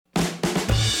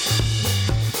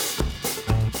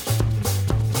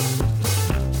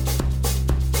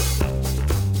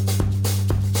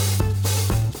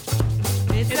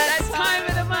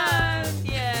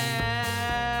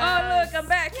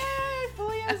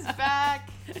is back.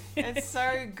 It's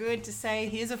so good to say,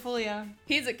 here's a Fulia.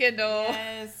 Here's a Kindle.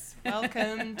 Yes.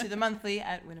 Welcome to the monthly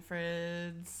at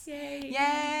Winifred's. Yay.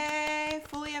 Yay.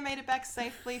 Fulia made it back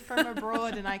safely from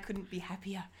abroad and I couldn't be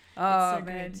happier. Oh, It's so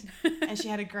man. good. And she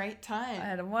had a great time. I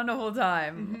had a wonderful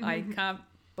time. I can't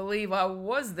believe I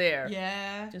was there.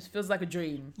 Yeah. Just feels like a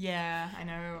dream. Yeah, I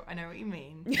know what you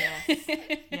mean. Yes.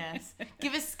 Yes.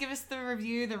 Give us the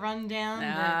review, the rundown,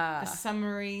 the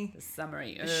summary, The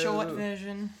summary. the short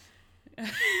version,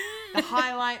 the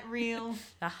highlight reel,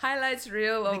 The highlights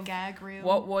reel the of gag reel.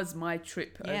 what was my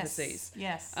trip overseas.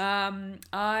 Yes.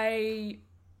 I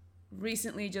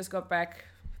recently just got back,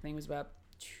 I think it was about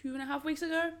 2.5 weeks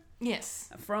ago, Yes.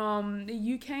 from the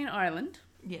UK and Ireland.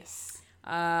 Yes.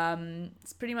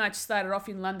 It's pretty much started off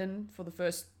in London for the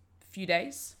first few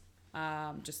days.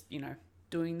 Just,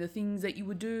 doing the things that you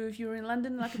would do if you were in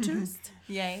London like a tourist.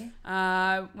 Yay.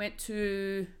 Went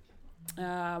to,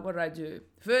 what did I do?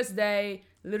 First day,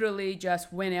 literally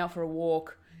just went out for a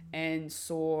walk and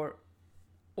saw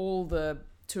all the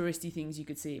touristy things you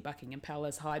could see at Buckingham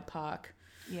Palace, Hyde Park.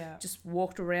 Yeah. Just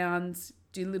walked around,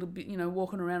 did a little bit,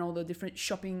 walking around all the different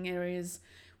shopping areas.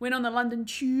 Went on the London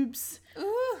tubes.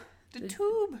 Ooh, the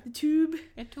tube. The tube.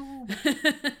 A tube.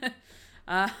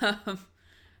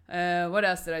 What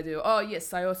else did I do? Oh,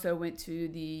 yes, I also went to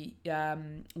the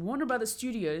Warner Brothers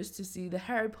Studios to see the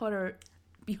Harry Potter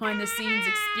behind-the-scenes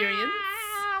experience.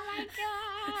 Oh my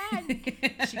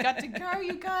god. She got to go,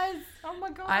 you guys. Oh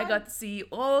my god. I got to see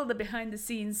all the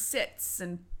behind-the-scenes sets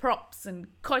and props and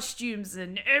costumes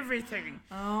and everything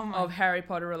of Harry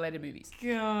Potter-related movies.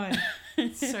 God.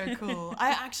 So cool.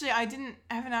 I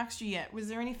haven't asked you yet. Was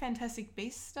there any Fantastic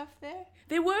Beasts stuff there?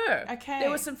 There were. Okay. There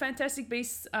were some Fantastic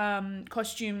Beasts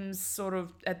costumes sort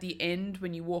of at the end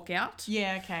when you walk out.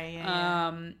 Yeah, okay.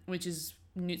 Yeah. Which is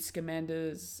Newt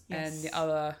Scamander's and Yes. the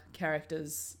other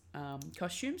characters'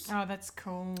 costumes Oh, that's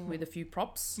cool. with a few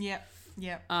props. Yep.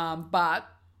 Yep. But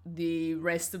the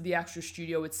rest of the actual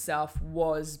studio itself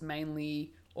was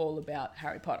mainly all about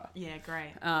Harry Potter. Yeah,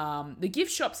 great. The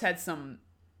gift shops had some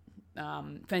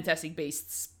Fantastic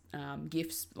Beasts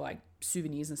gifts, like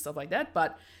souvenirs and stuff like that,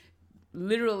 but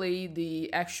literally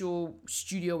the actual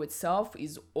studio itself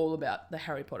is all about the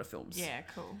Harry Potter films. Yeah,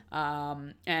 cool.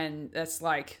 And that's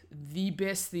like the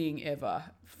best thing ever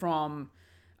from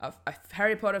a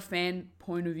Harry Potter fan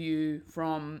point of view,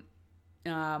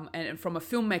 and from a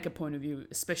filmmaker point of view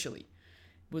especially.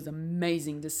 It was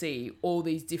amazing to see all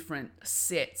these different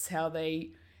sets, how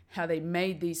they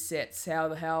made these sets,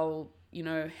 how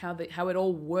it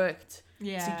all worked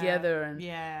together,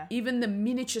 and even the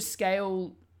miniature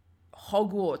scale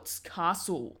Hogwarts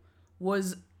castle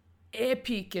was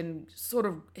epic and sort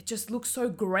of, it just looked so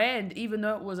grand, even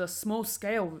though it was a small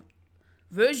scale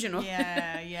version of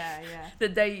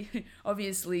that they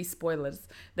obviously, spoilers,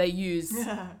 they use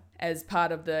as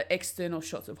part of the external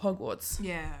shots of Hogwarts.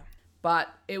 Yeah. But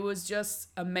it was just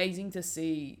amazing to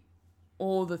see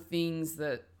all the things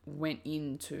that went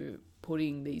into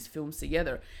putting these films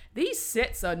together. These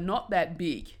sets are not that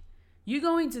big. You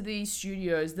go into these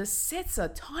studios, the sets are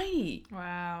tiny.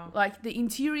 Wow. Like the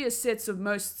interior sets of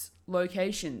most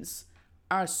locations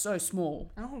are so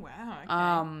small. Oh, wow.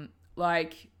 Okay.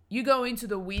 Like you go into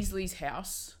the Weasley's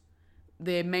house,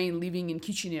 their main living and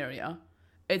kitchen area.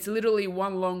 It's literally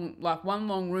one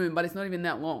long room, but it's not even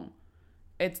that long.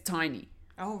 It's tiny.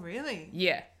 Oh, really?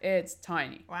 Yeah, it's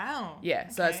tiny. Wow. Yeah,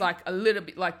 so it's like a little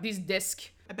bit like this desk.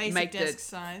 A basic desk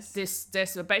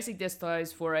size. A basic desk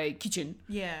size for a kitchen.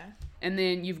 Yeah. And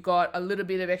then you've got a little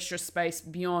bit of extra space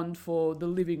beyond for the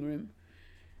living room.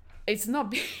 It's not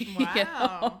big at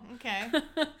all. Wow. Okay.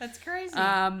 That's crazy.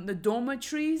 The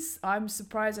dormitories, I'm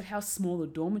surprised at how small the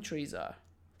dormitories are.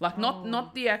 Like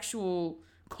not the actual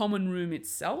common room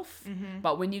itself,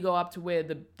 but when you go up to where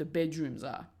the bedrooms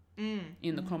are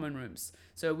in the common rooms.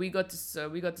 So we got to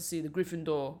see the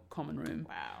Gryffindor common room.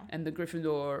 Wow. And the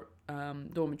Gryffindor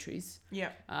dormitories.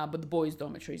 Yep. But the boys'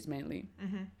 dormitories mainly.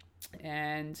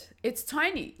 And it's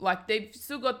tiny. Like they've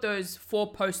still got those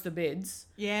 4-poster beds.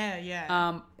 Yeah,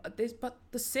 yeah. But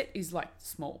the set is like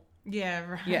small. Yeah,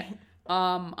 right. Yeah.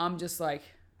 I'm just like,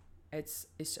 it's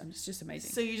just amazing.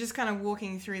 So you're just kind of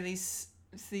walking through these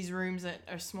rooms that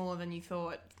are smaller than you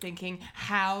thought, thinking,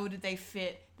 how did they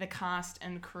fit the cast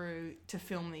and crew to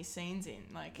film these scenes in?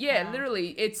 Like, yeah, how...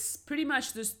 literally, it's pretty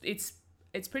much just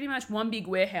it's pretty much one big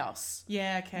warehouse.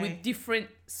 Yeah, okay. With different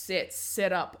sets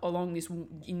set up along this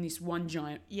one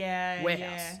giant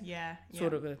warehouse. Yeah.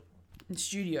 Sort of a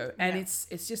studio, and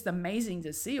it's just amazing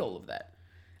to see all of that.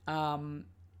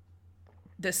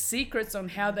 The secrets on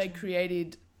how they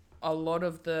created a lot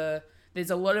of the There's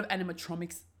a lot of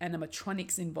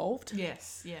animatronics involved.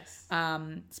 Yes, yes.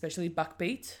 Especially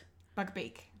Buckbeak.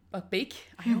 Buckbeak. Buckbeak.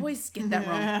 I always get that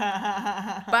wrong.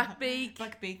 Buckbeak.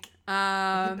 Buckbeak.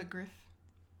 Hippogriff.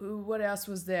 What else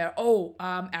was there? Oh,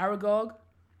 Aragog.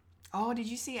 Oh, did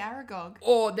you see Aragog?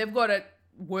 Oh, they've got it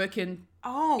working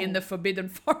in the Forbidden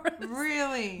Forest.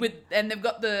 Really? And they've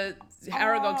got the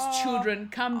Aragog's children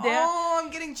come down. Oh, I'm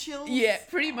getting chills. Yeah,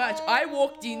 pretty much. I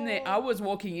walked in there. I was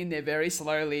walking in there very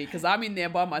slowly because I'm in there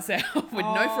by myself with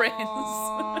no friends.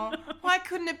 Why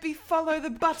couldn't it be Follow the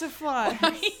Butterfly? I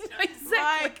know,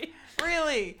 exactly.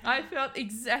 Really? I felt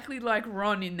exactly like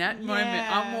Ron in that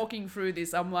moment. I'm walking through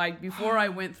this. I'm like, before I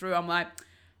went through, I'm like,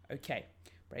 okay,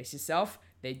 brace yourself.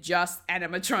 They're just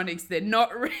animatronics. They're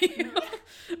not real.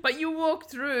 But you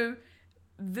walk through,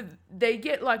 they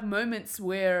get like moments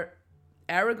where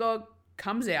Aragog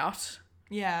comes out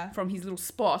from his little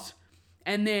spot,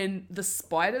 and then the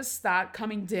spiders start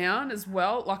coming down as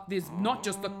well. Like there's not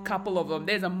just a couple of them.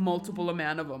 There's a multiple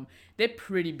amount of them. They're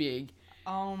pretty big.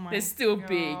 Oh my! They're still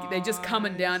big. They're just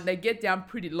coming down. They get down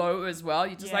pretty low as well.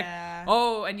 You're just like,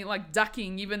 oh, and you're like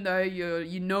ducking, even though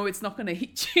you know it's not gonna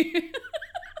hit you.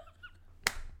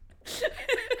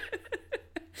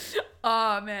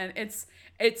 Oh man, it's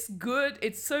good.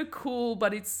 It's so cool,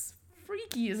 but it's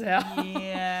freaky as hell.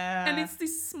 Yeah. And it's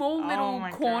this small little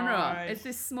corner. God. It's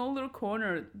this small little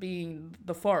corner being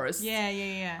the forest.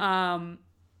 Yeah.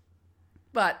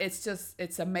 But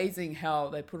it's amazing how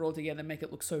they put it all together and make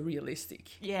it look so realistic.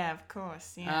 Yeah, of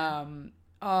course. Yeah.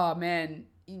 Oh man,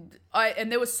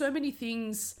 and there were so many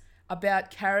things about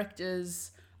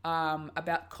characters,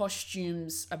 about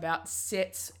costumes, about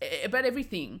sets, about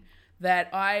everything that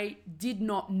I did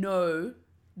not know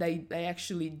they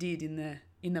actually did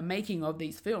in the making of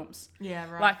these films.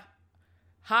 Yeah, right. Like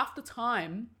half the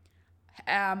time,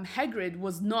 Hagrid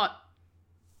was not.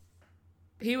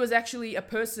 He was actually a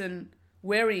person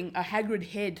wearing a Hagrid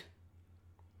head.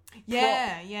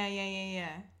 Yeah.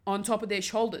 On top of their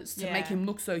shoulders to make him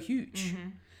look so huge.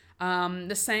 Mm-hmm.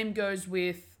 The same goes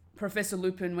with Professor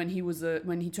Lupin when he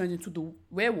turned into the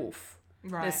werewolf.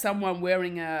 Right. There's someone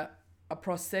wearing a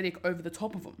prosthetic over the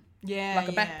top of them. Yeah. Like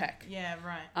a backpack. Yeah,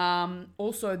 right.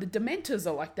 Also, the Dementors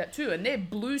are like that too, and they're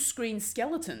blue screen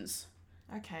skeletons.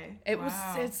 Okay.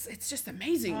 It's just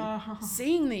amazing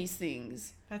seeing these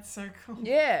things. That's so cool.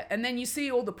 Yeah, and then you see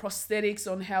all the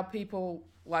prosthetics on how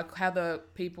the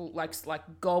people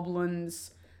like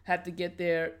goblins had to get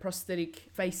their prosthetic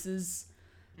faces.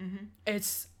 Mm-hmm.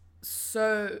 It's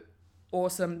so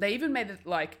awesome. They even made it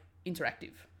like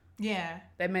interactive. Yeah.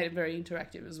 They made it very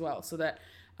interactive as well, so that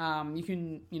you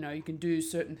can do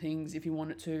certain things if you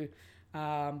wanted to.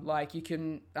 Like you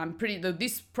can,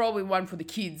 this probably one for the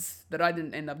kids that I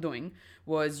didn't end up doing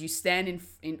was you stand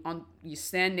you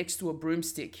stand next to a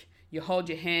broomstick, you hold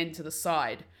your hand to the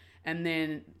side, and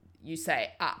then you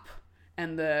say up,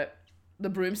 and the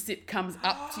broomstick comes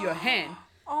up to your hand.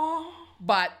 Oh.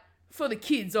 But for the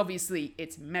kids, obviously,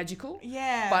 it's magical.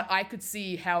 Yeah. But I could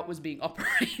see how it was being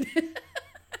operated.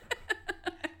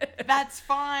 That's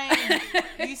fine.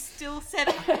 You still set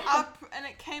it up and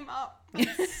it came up.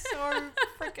 It's so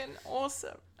freaking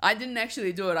awesome. I didn't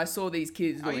actually do it. I saw these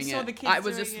kids doing it. You saw the kids I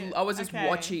was just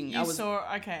watching. I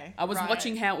was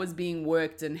watching how it was being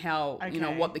worked and how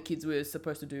what the kids were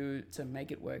supposed to do to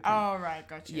make it work. Oh right,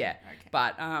 gotcha. Yeah, okay.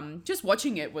 But just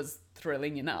watching it was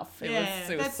thrilling enough.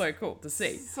 It was so cool to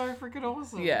see. So freaking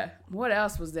awesome. Yeah. What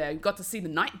else was there? You got to see the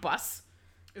night bus.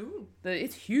 Ooh.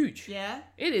 It's huge. Yeah.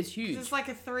 It is huge. It's like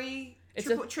a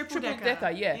triple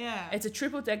decker. Yeah. It's a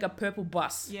triple decker purple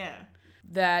bus. Yeah.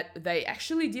 That they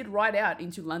actually did ride out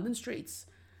into London streets.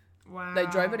 Wow. They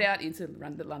drove it out into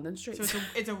the London streets. So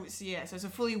it's a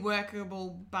fully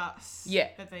workable bus. Yeah.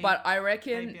 But I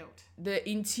reckon the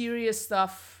interior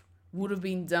stuff would have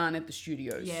been done at the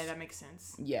studios. Yeah, that makes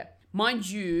sense. Yeah. Mind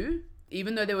you,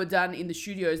 even though they were done in the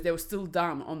studios, they were still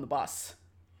done on the bus.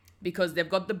 Because they've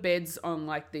got the beds on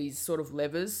like these sort of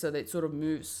levers, so that it sort of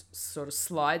moves, sort of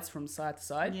slides from side to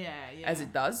side, as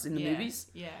it does in the movies.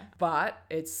 Yeah. But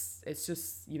it's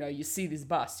just you see this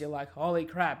bus, you're like, holy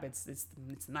crap, it's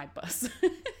a night bus.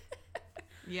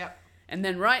 Yep. And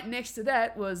then right next to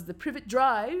that was the Privet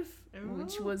Drive,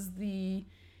 which was I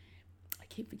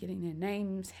keep forgetting their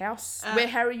names, house where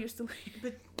Harry used to live.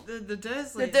 But the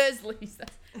Dursleys. The Dursleys.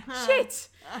 Shit.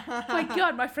 My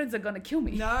God, my friends are going to kill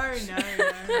me. No.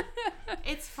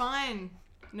 It's fine.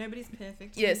 Nobody's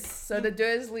perfect. Yes. So the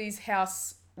Dursleys'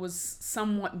 house was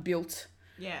somewhat built.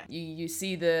 Yeah. You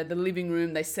see the living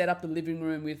room. They set up the living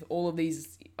room with all of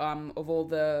these, of all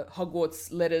the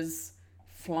Hogwarts letters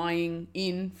flying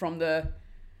in from the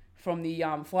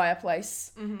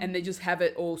fireplace. Mm-hmm. And they just have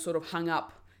it all sort of hung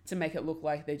up. to make it look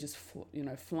like they're just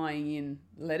flying in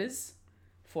letters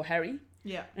for Harry.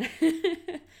 Yeah.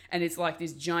 And it's like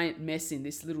this giant mess in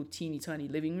this little teeny tiny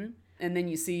living room. And then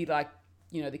you see like,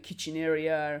 the kitchen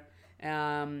area,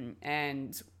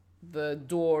 and the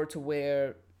door to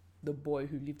where the boy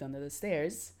who lived under the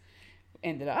stairs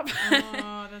ended up.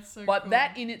 Oh, that's so But cool.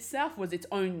 that in itself was its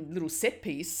own little set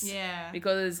piece. Yeah.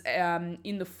 Because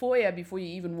in the foyer, before you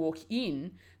even walk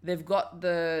in, they've got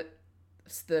the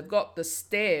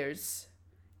stairs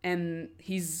and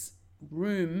his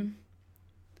room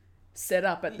set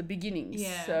up at the beginning.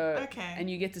 Yeah. So, Okay. and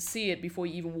you get to see it before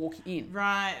you even walk in.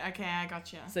 Right. Okay, I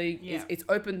gotcha. So yeah. it's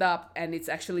opened up and it's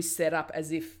actually set up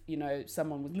as if,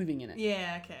 someone was living in it.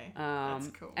 Yeah. Okay. That's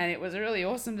cool. And it was really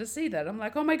awesome to see that. I'm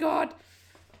like, oh my God,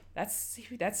 that's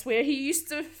where he used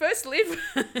to first live.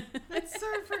 That's so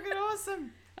freaking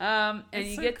awesome. And That's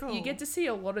you so cool. get to see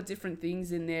a lot of different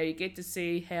things in there. You get to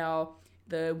see how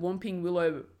the Whomping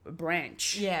Willow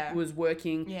branch was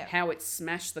working, how it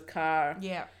smashed the car.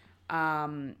 Yeah.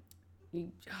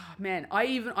 Man, I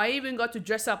even got to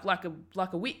dress up like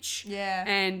a witch. Yeah.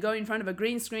 And go in front of a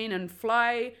green screen and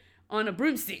fly on a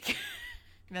broomstick.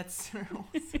 That's so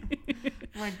awesome.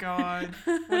 Oh my God.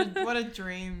 What a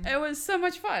dream. It was so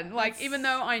much fun. Like, That's even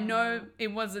though I know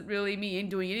it wasn't really me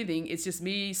doing anything, it's just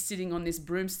me sitting on this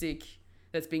broomstick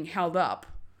that's being held up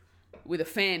with a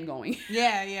fan going.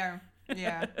 Yeah, yeah.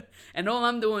 Yeah. And all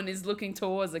I'm doing is looking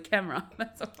towards the camera.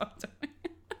 That's all I'm doing.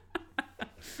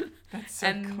 That's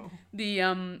so cool. The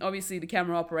obviously the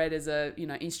camera operators are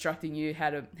instructing you how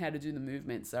to do the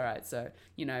movements. All right, so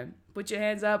put your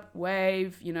hands up,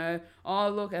 wave, oh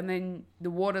look, and then the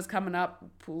water's coming up,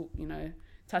 pull,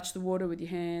 touch the water with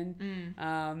your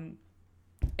hand.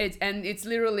 It's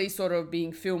literally sort of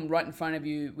being filmed right in front of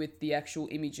you with the actual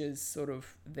images sort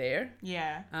of there.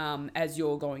 Yeah. As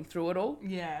you're going through it all.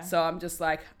 Yeah. So I'm just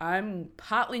like, I'm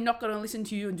partly not going to listen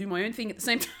to you and do my own thing at the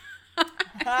same time.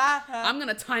 I'm going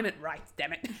to time it right,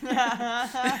 damn it.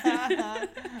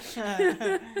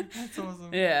 That's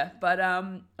awesome. Yeah, but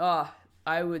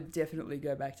I would definitely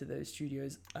go back to those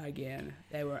studios again.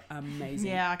 They were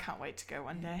amazing. Yeah, I can't wait to go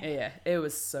one day. Yeah, it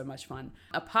was so much fun.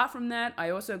 Apart from that, I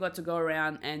also got to go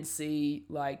around and see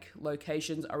like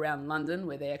locations around London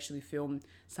where they actually filmed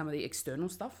some of the external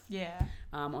stuff. Yeah.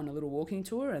 On a little walking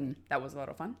tour, and that was a lot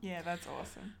of fun. Yeah, that's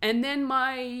awesome. And then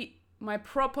my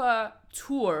proper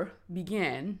tour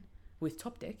began with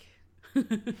Top Deck.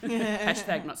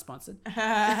 Hashtag not sponsored.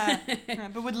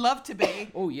 But would love to be.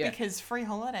 Oh, yeah. Because free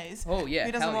holidays. Oh, yeah.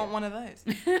 Who doesn't hell want yeah. one of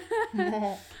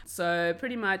those? So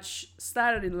pretty much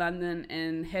started in London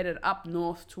and headed up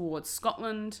north towards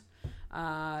Scotland.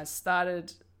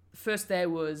 First day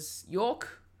was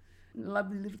York,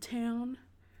 lovely little town.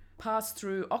 Passed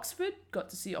through Oxford, got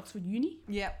to see Oxford Uni.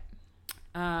 Yep.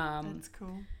 That's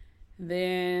cool.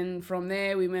 Then from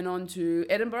there we went on to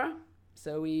Edinburgh.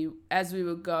 So as we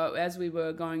were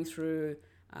going through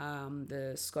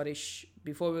the Scottish,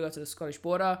 before we got to the Scottish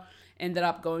border, ended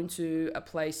up going to a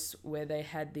place where they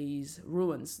had these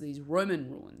ruins, these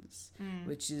Roman ruins,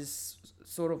 which is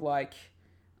sort of like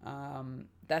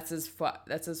that's as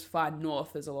far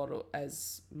north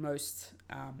as most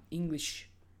English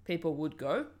people would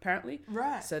go, apparently.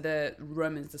 Right. So the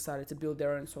Romans decided to build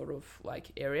their own sort of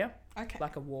like area, Okay.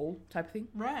 like a wall type of thing.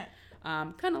 Right.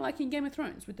 Kind of like in Game of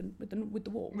Thrones with the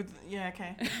wall.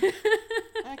 Okay.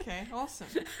 Okay, awesome.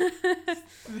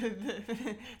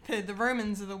 The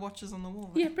Romans are the watchers on the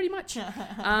wall. Yeah, pretty much.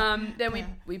 Then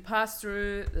we passed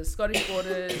through the Scottish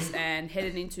borders and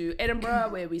headed into Edinburgh,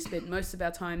 where we spent most of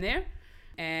our time there.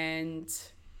 And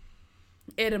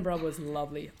Edinburgh was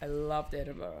lovely. I loved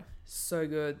Edinburgh. So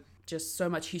good. Just so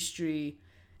much history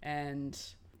and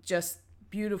just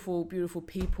beautiful, beautiful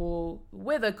people.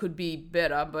 Weather could be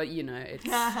better, but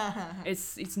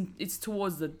it's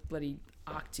towards the bloody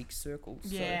Arctic Circle,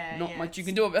 so not much you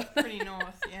can do about that. Pretty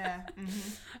north, yeah.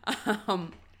 Mm-hmm.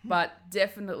 But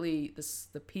definitely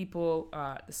the people,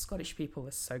 the Scottish people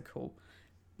are so cool.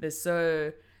 They're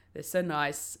so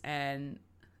nice, and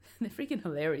they're freaking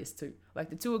hilarious too. Like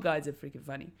the tour guides are freaking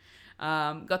funny.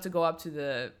 Got to go up to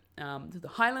the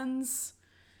Highlands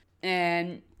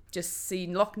and just see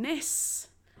Loch Ness.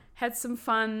 Had some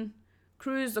fun.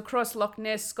 Cruised across Loch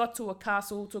Ness. Got to a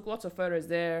castle. Took lots of photos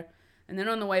there. And then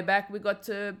on the way back, we got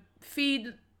to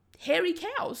feed hairy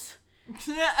cows.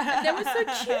 They were so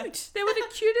cute. They were the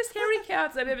cutest hairy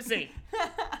cows I've ever seen.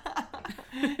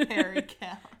 Hairy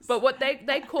cows. But what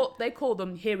they call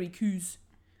them hairy coos.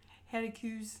 Hairy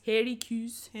coos. Hairy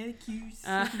coos. Hairy coos.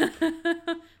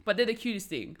 But they're the cutest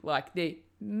thing. Like, they're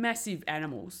massive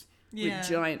animals with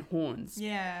giant horns.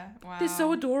 Yeah. Wow. They're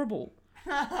so adorable.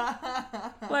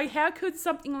 Like, how could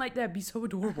something like that be so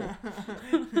adorable?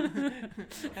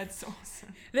 That's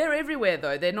awesome. They're everywhere,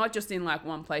 though. They're not just in, like,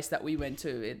 one place that we went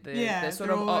to. They're sort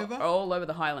they're of all over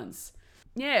the Highlands.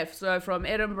 Yeah, so from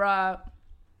Edinburgh,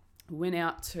 we went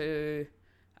out to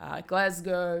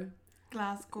Glasgow,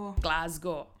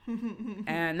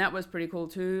 and that was pretty cool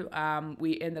too.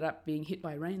 We ended up being hit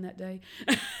by rain that day.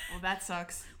 Well, that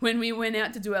sucks. When we went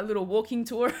out to do our little walking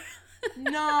tour.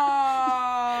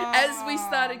 No. As we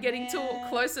started getting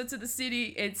closer to the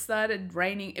city, it started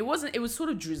raining. It was sort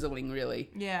of drizzling, really.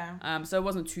 Yeah. So it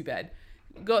wasn't too bad.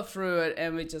 Got through it,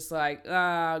 and we're just like,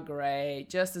 great.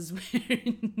 Just as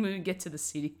we get to the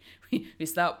city, we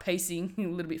start pacing a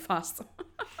little bit faster.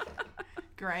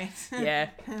 Great. Yeah.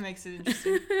 That makes it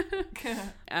interesting.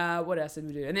 What else did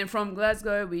we do? And then from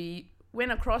Glasgow, we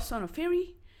went across on a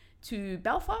ferry to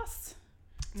Belfast,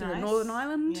 to the Northern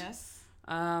Ireland. Yes.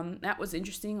 That was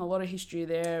interesting. A lot of history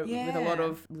there with a lot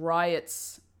of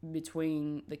riots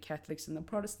between the Catholics and the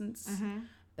Protestants. Mm-hmm.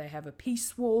 They have a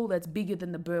peace wall that's bigger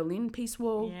than the Berlin Peace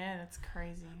Wall. Yeah, that's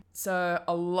crazy. So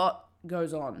a lot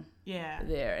goes on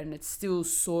there, and it's still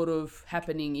sort of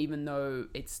happening, even though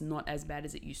it's not as bad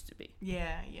as it used to be.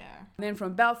 Yeah. And then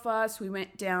from Belfast, we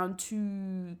went down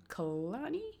to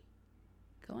Killarney?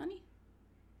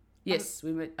 Yes,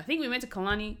 I think we went to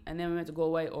Killarney, and then we went to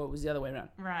Galway, or it was the other way around.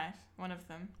 Right, one of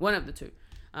them. One of the two.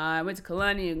 I went to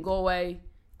Killarney and Galway.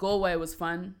 Galway was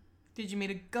fun. Did you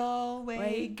meet a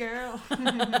Galway girl?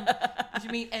 Did you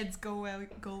meet Ed's Galway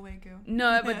girl?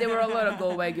 No, but there were a lot of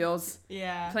Galway girls.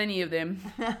 Yeah. Plenty of them.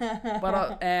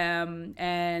 But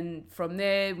and from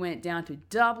there went down to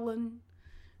Dublin.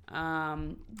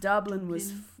 Dublin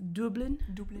was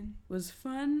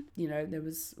fun. You know,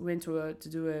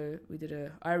 we did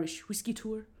a Irish whiskey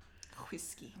tour.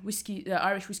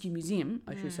 Irish whiskey museum,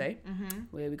 I should say,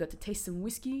 where we got to taste some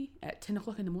whiskey at 10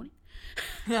 o'clock in the morning.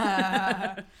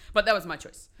 But that was my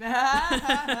choice.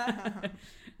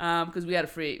 Because we had a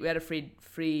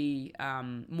free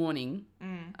morning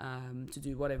to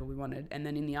do whatever we wanted, and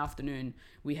then in the afternoon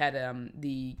we had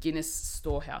the Guinness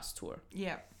Storehouse tour.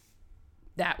 Yeah.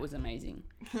 That was amazing.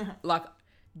 Like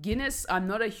Guinness, I'm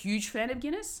not a huge fan of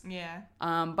Guinness. Yeah.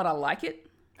 But I like it.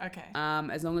 Okay.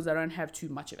 As long as I don't have too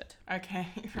much of it. Okay.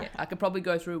 Yeah, I could probably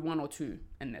go through one or two,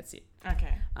 and that's it.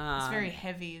 Okay. It's very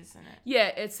heavy, isn't it? Yeah,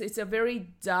 it's a very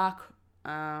dark.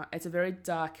 It's a very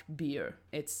dark beer.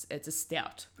 It's a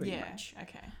stout, pretty much.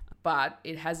 Okay. But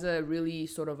it has a really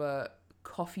sort of a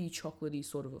coffee chocolatey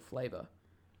sort of a flavor.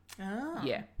 Oh.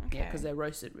 Yeah. Okay. Yeah, because they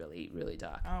roast it really, really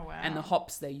dark. Oh wow. And the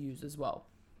hops they use as well.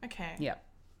 Okay. Yeah.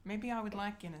 Maybe I would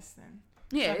like Guinness then.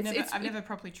 Yeah, So I've never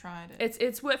properly tried it.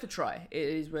 It's worth a try. It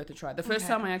is worth a try. The first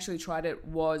time I actually tried it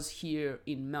was here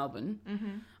in Melbourne.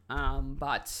 Mm-hmm.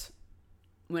 But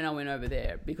when I went over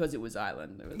there, because it was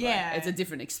Ireland, it was like, it's a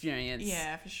different experience.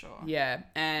 Yeah, for sure. Yeah,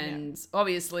 and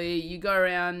obviously you go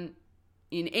around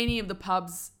in any of the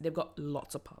pubs, they've got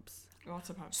lots of pubs. Lots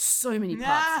of pubs. So many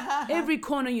pubs. Every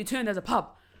corner you turn, there's a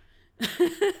pub.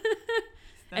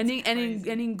 And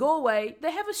in Galway,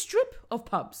 they have a strip of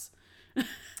pubs.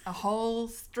 A whole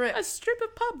strip. A strip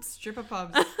of pubs. Strip of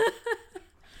pubs.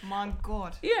 My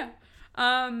God. Yeah.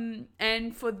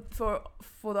 And for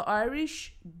the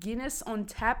Irish, Guinness on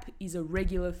tap is a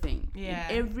regular thing. Yeah.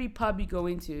 In every pub you go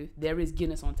into, there is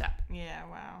Guinness on tap. Yeah,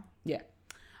 wow. Yeah.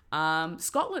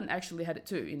 Scotland actually had it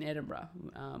too in Edinburgh.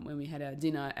 When we had our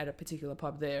dinner at a particular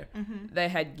pub there, they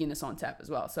had Guinness on tap as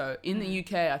well. So in the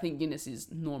UK, I think Guinness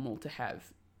is normal to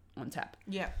have on tap.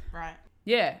 Yeah, right.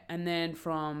 Yeah, and then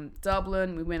from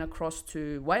Dublin, we went across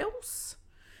to Wales.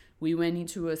 We went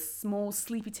into a small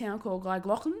sleepy town called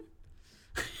Glyglochen.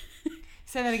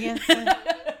 Say that again.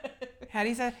 How do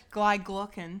you say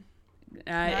Glyglochen?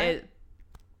 If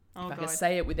I can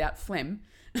say it without phlegm.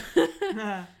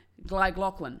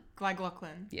 Glyglochen.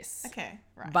 Glyglochen. Yes. Okay,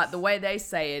 right. But the way they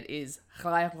say it is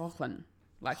Glyglochen.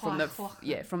 Like from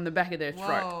the back of their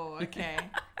throat. Whoa, okay.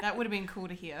 That would have been cool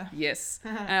to hear. Yes.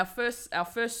 And our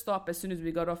first stop as soon as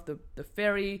we got off the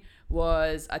ferry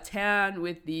was a town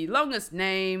with the longest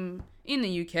name in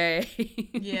the UK.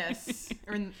 Yes. Is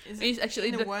it's it actually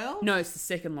in the world? No, it's the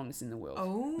second longest in the world.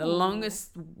 Oh. The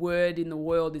longest word in the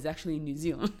world is actually in New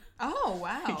Zealand. Oh,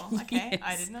 wow. Okay. Yes.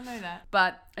 I did not know that.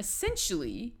 But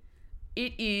essentially,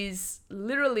 it is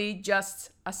literally just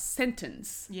a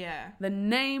sentence. Yeah. The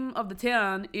name of the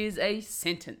town is a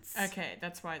sentence. Okay,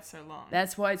 that's why it's so long.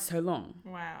 That's why it's so long.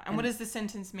 Wow. And what does the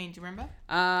sentence mean? Do you remember?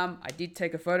 I did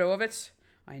take a photo of it.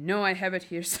 I know I have it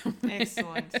here somewhere.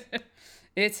 Excellent.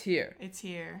 It's here. It's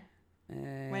here.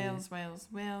 Wales. Wales.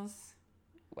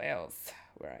 Where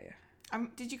are you?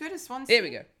 Did you go to Swansea? There we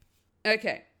go.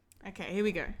 Okay. Okay, here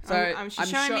we go. So, she's I'm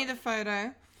showing sure- me the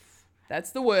photo.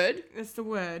 That's the word. That's the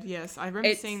word, yes. I remember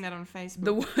It's- seeing that on Facebook.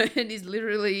 The word is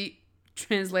literally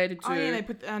translated to Oh, yeah, they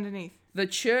put that underneath. the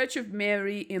Church of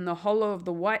Mary in the hollow of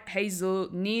the White Hazel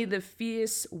near the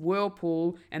fierce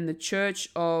whirlpool and the Church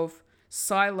of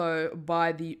Silo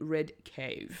by the Red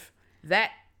Cave.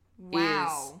 That is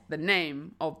Wow. the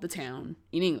name of the town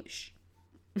in English.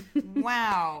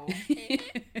 Wow.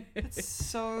 That's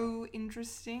so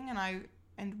interesting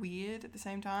and weird at the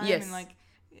same time. Yes. And like,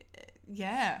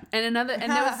 yeah. And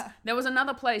there was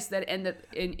another place that ended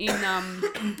in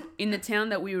in the town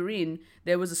that we were in.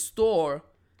 There was a store,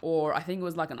 or I think it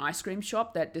was like an ice cream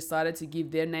shop, that decided to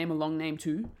give their name a long name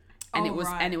too, and Oh,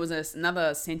 right. it was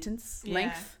another sentence Yeah.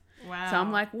 length. Wow. So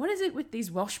I'm like, what is it with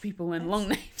these Welsh people and long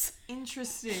names?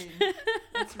 Interesting.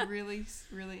 That's really,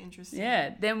 really interesting.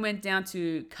 Yeah. Then went down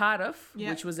to Cardiff, Yeah.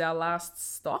 which was our last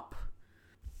stop.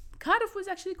 Cardiff was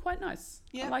actually quite nice.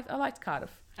 Yeah. I liked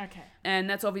Cardiff, Okay. and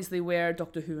that's obviously where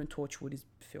Doctor Who and Torchwood is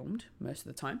filmed most of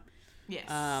the time. Yes.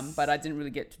 But I didn't really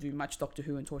get to do much Doctor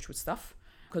Who and Torchwood stuff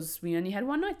because we only had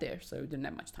one night there, so we didn't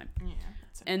have much time. Yeah.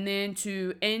 That's okay. And then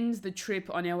to end the trip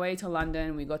on our way to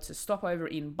London, we got to stop over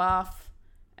in Bath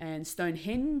and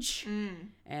Stonehenge.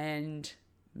 And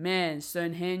man,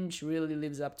 Stonehenge really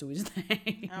lives up to his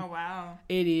name. Oh, wow.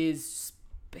 It is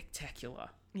spectacular.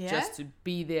 Yeah? Just to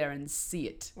be there and see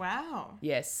it. Wow.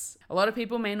 Yes. A lot of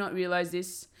people may not realize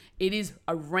this. It is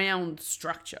a round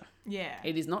structure. Yeah.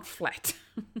 It is not flat.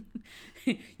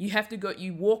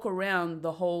 You walk around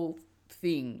the whole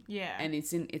thing. Yeah. And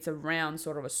it's a round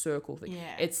sort of a circle thing.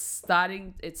 Yeah.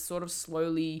 It's sort of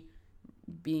slowly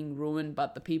being ruined,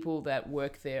 but the people that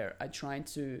work there are trying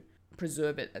to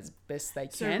preserve it as best they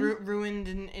So can. ruined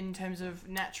in terms of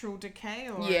natural decay,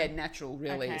 or Yeah, natural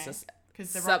really. Okay. It's just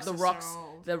because the so- rocks the are rocks so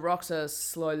old. the rocks are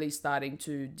slowly starting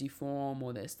to deform,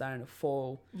 or they're starting to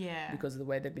fall Yeah. because of the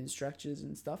way they've been structured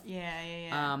and stuff.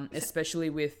 Yeah. Especially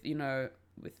with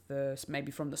with the maybe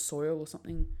from the soil or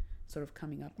something sort of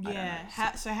coming up. I don't Yeah.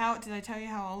 know. How did they tell you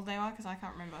how old they are? Because I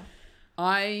can't remember.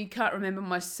 I can't remember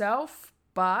myself,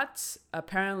 but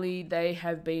apparently they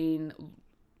have been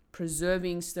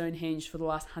preserving Stonehenge for the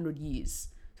last 100 years.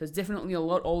 So it's definitely a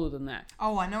lot older than that.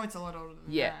 Oh, I know it's a lot older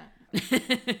than Yeah.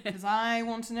 that. Because I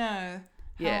want to know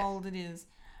how Yeah. old it is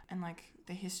and like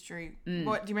the history. Mm.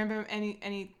 What do you remember?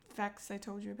 Any facts they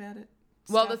told you about it?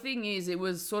 Well, the Stuff? thing is, it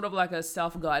was sort of like a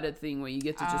self-guided thing where you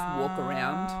get to just walk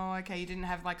around. Oh, okay. You didn't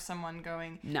have like someone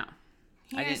going, No.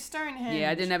 here's didn't- Stonehenge. Yeah,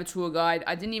 I didn't have a tour guide.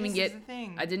 I didn't even This get is the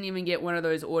thing. I didn't even get one of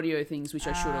those audio things, which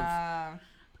I should have.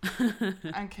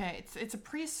 Okay, it's a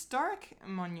prehistoric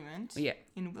monument Yeah.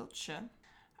 in Wiltshire.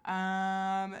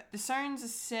 The stones are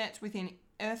set within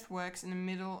earthworks in the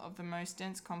middle of the most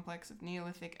dense complex of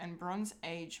Neolithic and Bronze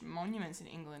Age monuments in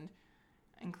England,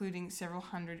 including several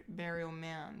hundred burial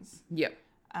mounds. Yep.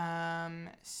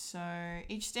 So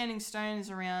each standing stone is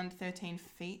around 13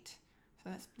 feet, so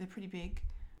they're pretty big,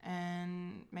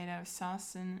 and made out of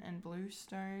sarsen and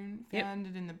bluestone, Yep.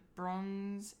 founded in the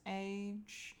Bronze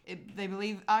Age.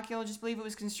 Archaeologists believe it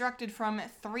was constructed from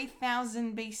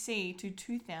 3000 BC to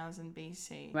 2000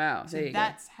 BC. Wow. So there you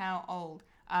that's how old.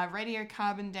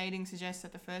 Radiocarbon dating suggests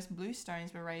that the first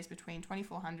bluestones were raised between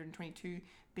 2400 and 22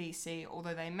 BC,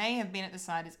 although they may have been at the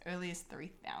site as early as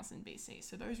 3000 BC.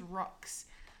 So those rocks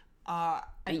are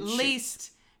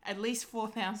Ancient. at least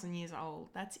 4,000 years old.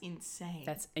 That's insane.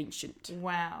 That's ancient.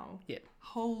 Wow. Yep.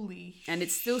 Holy And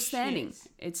it's still standing.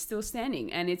 shit. It's still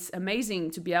standing, and it's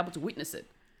amazing to be able to witness it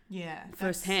Yeah. that's-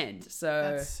 firsthand.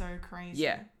 So That's so crazy.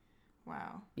 yeah.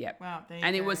 Wow. yeah. Wow. There you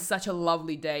And it go. was such a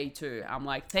lovely day too. I'm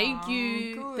like, thank Oh,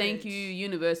 you, thank good. you,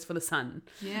 universe, for the sun.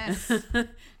 Yes.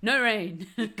 No rain.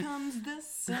 Comes the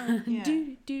sun. Yeah.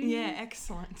 Do, do. Yeah.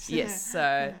 Excellent. Yes.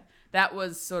 So that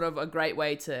was sort of a great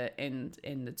way to end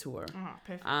the tour. Oh,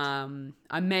 perfect.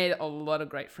 I made a lot of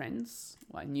great friends,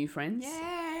 like new friends,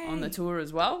 Yay. on the tour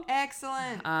as well.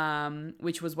 Excellent.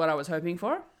 Which was what I was hoping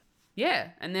for. Yeah,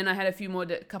 and then I had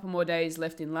a couple more days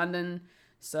left in London,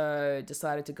 so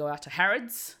decided to go out to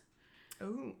Harrods.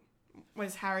 Ooh. What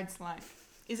is Harrods like?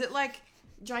 Is it like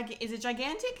is it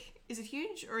gigantic? Is it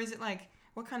huge? Or is it like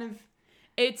what kind of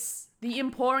It's the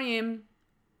Emporium,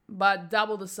 but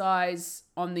double the size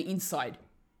on the inside.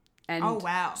 And Oh,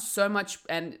 wow. so much,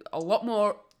 and a lot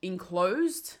more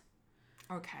enclosed,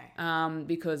 okay.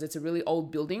 because it's a really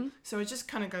old building. So it just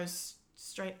kind of goes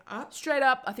straight up? Straight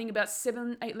up, I think about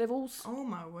 7-8 levels, Oh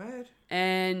my word.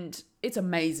 and it's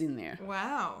amazing there.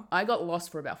 Wow. I got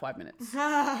lost for about 5 minutes.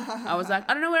 I was like,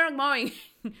 I don't know where I'm going.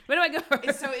 Where do I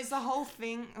go? So is the whole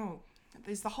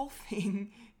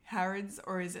thing Harrods,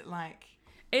 or is it like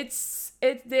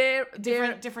they're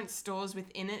Different stores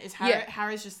within it. Is Yeah.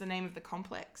 Harrods just the name of the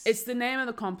complex? It's the name of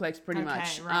the complex, pretty Okay,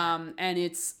 much. right. And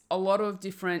it's a lot of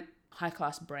different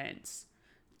high-class brands.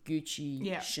 Gucci,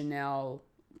 Yeah. Chanel,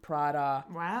 Prada,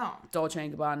 Wow. Dolce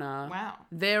 & Gabbana. Wow.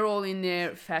 They're all in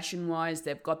there fashion-wise.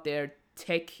 They've got their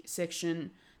tech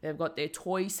section. They've got their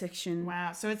toy section.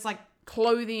 Wow. So it's like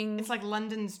Clothing,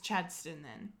 London's Chadston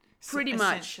then. pretty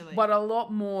much. Essentially. But a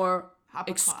lot more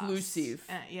Upper class. exclusive.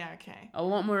 Yeah, okay. A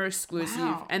lot more exclusive.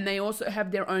 Wow. And they also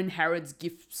have their own Harrods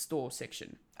gift store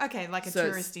section. Okay, like a So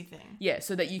it's- touristy thing. Yeah,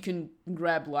 so that you can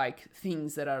grab like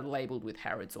things that are labeled with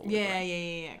Harrods all over.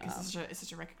 Yeah. Because it's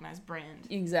such a recognized brand.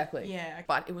 Exactly. Yeah. Okay.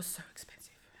 But it was so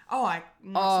expensive. Oh, I'm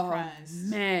not surprised.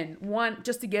 Man, one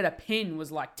just to get a pen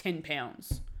was like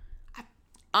 £10.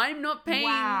 I'm not paying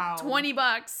Wow.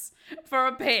 $20 for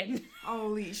a pen.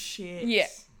 Holy shit. Yeah.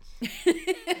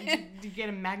 Did you get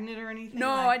a magnet or anything?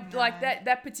 No, Like, like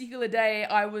that particular day,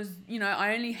 I was,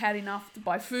 I only had enough to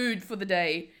buy food for the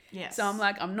day. Yes. So I'm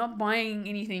like, I'm not buying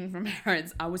anything from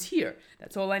Harrods. I was here.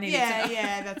 That's all I needed to know.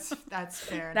 Yeah, that's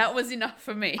fair enough. That was enough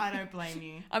for me. I don't blame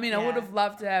you. I mean, I would have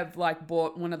loved to have like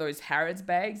bought one of those Harrods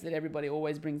bags that everybody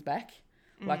always brings back,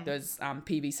 like those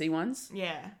PVC ones.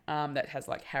 Yeah. That has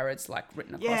like Harrods like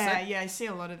written across Yeah, it. yeah, I see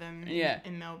a lot of them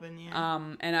in Melbourne,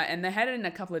 yeah. And they had it in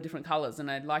a couple of different colors,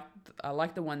 and I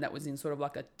liked the one that was in sort of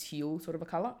like a teal sort of a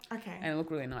color, Okay. and it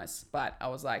looked really nice. But I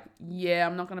was like, yeah,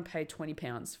 I'm not gonna pay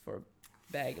 £20 for a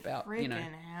bag about Freaking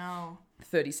hell.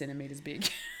 30 centimeters big.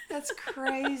 That's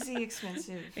crazy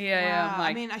expensive. Yeah, Wow. I'm like-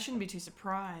 I mean, I shouldn't be too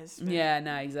surprised. But Yeah,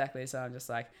 no, exactly. So I'm just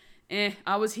like,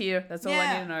 I was here. That's all I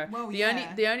Yeah, need to know. well,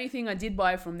 The only thing I did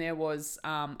buy from there was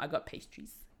I got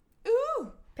pastries.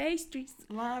 Ooh, Pastries.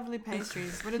 lovely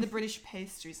pastries. What are the British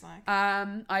pastries like?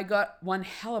 I got one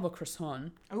hell of a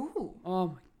croissant. Ooh. Oh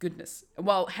my goodness.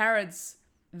 Well, Harrods,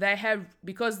 they have,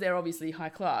 because they're obviously high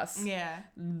class. Yeah.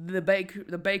 The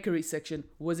bakery section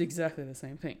was exactly the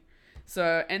same thing.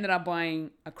 So ended up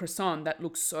buying a croissant that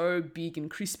looks so big and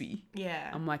crispy.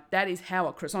 Yeah. I'm like, that is how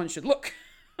a croissant should look.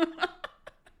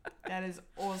 That is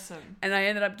awesome. And I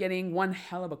ended up getting one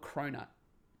hell of a cronut.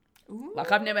 Ooh.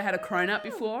 Like, I've never had a cronut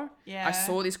before. Yeah. I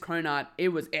saw this cronut. It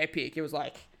was epic. It was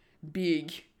like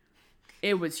big.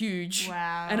 It was huge.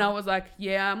 Wow. And I was like,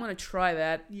 yeah, I'm going to try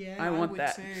that. Yeah, I want would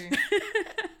that. too.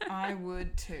 I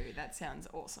would too. That sounds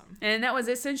awesome. And that was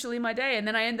essentially my day. And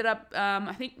then I ended up,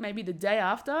 I think maybe the day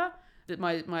after, that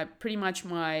my pretty much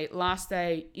my last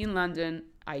day in London,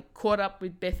 I caught up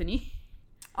with Bethany.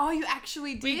 Oh, you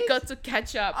actually did? We got to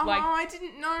catch up. Oh, like, I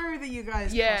didn't know that you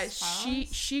guys yeah, crossed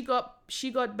paths.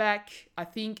 she got back, I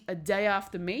think, a day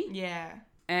after me. Yeah.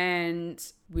 And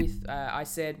with I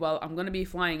said, well, I'm going to be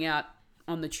flying out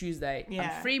on the Tuesday. Yeah.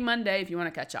 I'm free Monday if you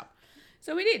want to catch up.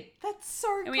 So we did. That's so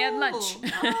cool. And we had lunch.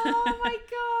 Oh my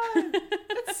god.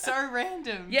 That's so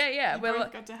random. Yeah. You Well,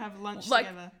 both got to have lunch like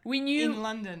together. we knew In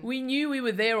London. we knew we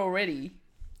were there already,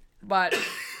 but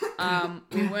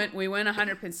we weren't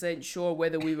 100% sure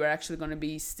whether we were actually going to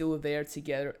be still there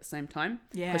together at the same time.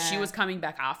 Yeah. Because she was coming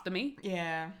back after me.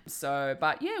 Yeah. So,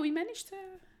 but yeah, we managed to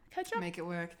catch up. Make it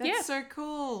work. That's Yeah. so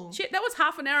cool. Shit, that was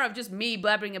half an hour of just me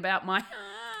blabbering about my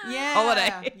Yeah.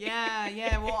 holiday.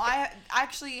 Yeah. Well, I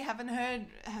actually haven't heard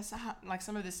like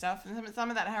some of this stuff, and some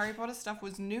of that Harry Potter stuff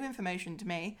was new information to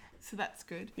me, so that's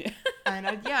good. Yeah. And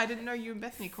I didn't know you and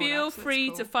Bethany caught Feel up, so that's free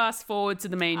cool. to fast forward to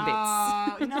the main bits.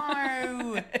 Oh,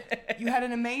 no. You had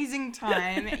an amazing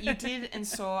time. You did and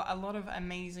saw a lot of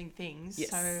amazing things. Yes.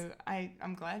 So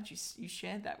I'm glad you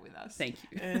shared that with us. Thank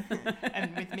you.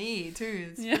 And with me too.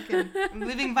 It's Yeah. freaking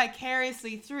living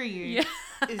vicariously through you Yeah.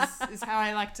 is how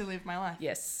I like to live my life.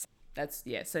 Yes.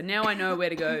 So now I know where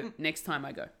to go next time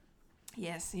I go.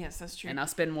 Yes, that's true. And I'll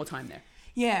spend more time there.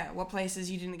 Yeah, what places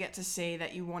you didn't get to see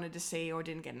that you wanted to see or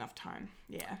didn't get enough time.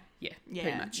 Yeah. Yeah, Yeah,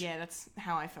 pretty much. yeah, that's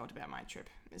how I felt about my trip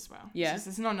as well. Yeah.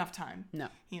 It's not enough time. No.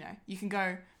 You can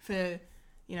go for,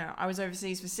 I was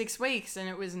overseas for 6 weeks and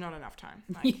it was not enough time.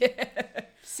 Like, Yeah.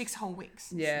 6 whole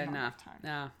weeks. Yeah, not nah. enough time.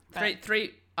 Nah. But-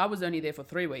 Three. I was only there for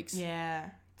 3 weeks. Yeah,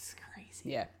 it's crazy.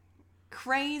 Yeah.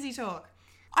 Crazy talk.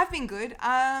 I've been good.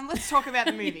 Let's talk about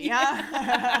the movie. Huh?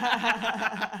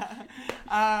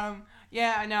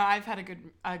 Yeah, no, I've had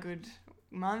a good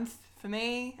month for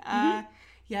me. Yeah.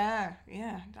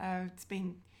 It's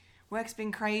been work's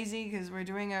been crazy because we're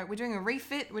doing a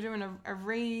refit. We're doing a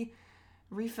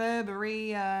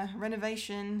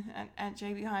renovation at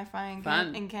JB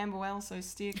Hi-Fi in Camberwell. So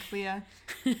steer clear,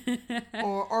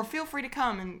 or feel free to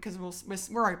come and because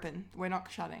we're open. We're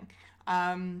not shutting.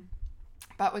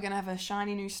 But we're going to have a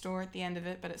shiny new store at the end of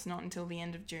it, but it's not until the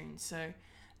end of June. So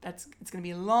it's going to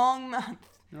be a long month.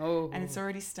 Oh. And it's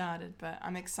already started, but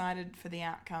I'm excited for the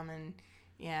outcome. And,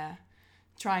 yeah,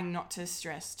 trying not to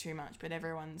stress too much, but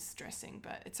everyone's stressing.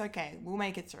 But it's okay. We'll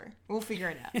make it through. We'll figure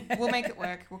it out. We'll make it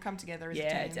work. We'll come together as a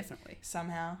Yeah, team. definitely.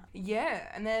 Somehow. Yeah,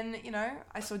 and then,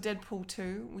 I saw Deadpool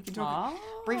 2. We can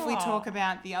briefly talk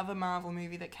about the other Marvel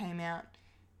movie that came out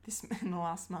in the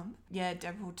last month. Yeah,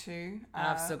 Deadpool 2.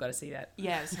 I've still got to see that.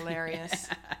 Yeah, it was hilarious.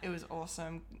 It was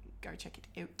awesome. Go check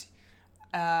it out.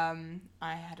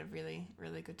 I had a really,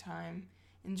 really good time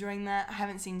enjoying that. I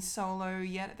haven't seen Solo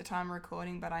yet at the time of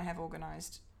recording, but I have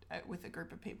organised with a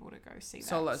group of people to go see that.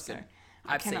 Solo's good.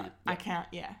 I've seen it. I can't.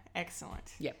 Yeah,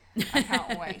 excellent. Yep. I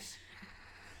can't wait.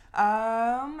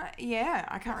 Yeah,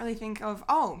 I can't really think of.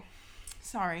 Oh,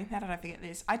 sorry. How did I forget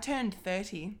this? I turned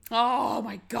 30. Oh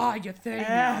my God, you're 30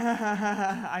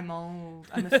 now. I'm old.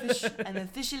 I'm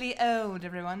officially old,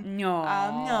 everyone. No.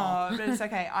 No, but it's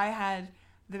okay. I had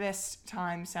the best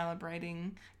time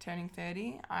celebrating turning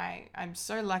 30. I'm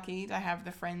so lucky to have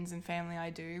the friends and family I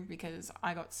do because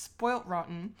I got spoilt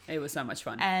rotten. It was so much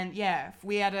fun. And yeah,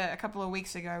 we had a couple of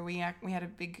weeks ago, we had a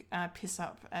big piss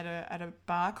up at a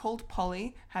bar called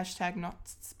Polly, hashtag not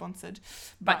sponsored.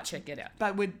 But check it out.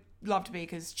 But would love to be,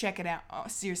 because check it out. Oh,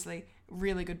 seriously,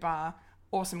 really good bar,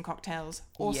 awesome cocktails,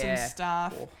 awesome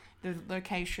staff, the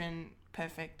location,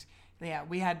 perfect. Yeah,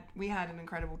 we had an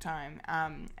incredible time,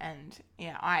 and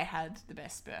yeah, I had the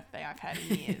best birthday I've had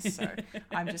in years. So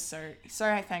I'm just so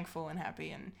thankful and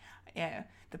happy, and yeah,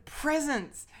 the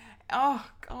presents. Oh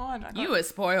God, You were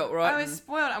spoiled, right? I was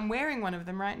spoiled. I'm wearing one of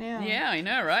them right now. Yeah, I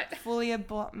know, right? Fulia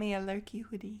bought me a Loki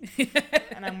hoodie,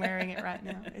 and I'm wearing it right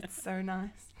now. It's so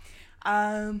nice.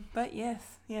 But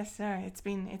yes, no, it's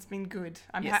been good.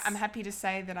 I'm happy to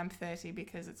say that I'm 30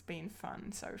 because it's been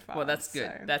fun so far. Well, that's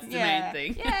good. So, That's the main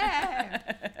thing. Yeah.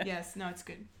 Yes, no, it's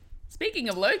good. Speaking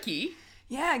of Loki.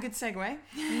 Yeah, good segue.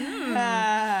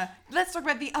 Let's talk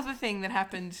about the other thing that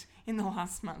happened in the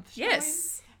last month. Shall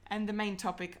Yes. we? And the main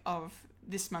topic of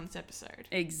this month's episode.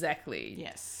 Exactly.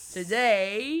 Yes.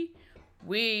 Today,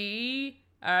 we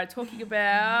are talking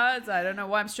about, I don't know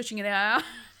why I'm stretching it out.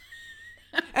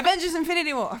 Avengers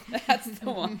Infinity War. That's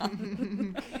the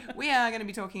one. We are going to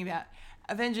be talking about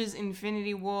Avengers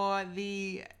Infinity War,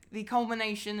 the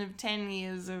culmination of 10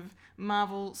 years of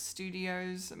Marvel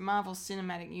Studios, Marvel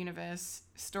Cinematic Universe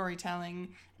storytelling,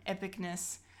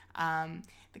 epicness,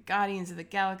 the Guardians of the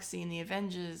Galaxy and the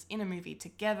Avengers in a movie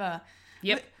together.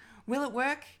 Yep. Will it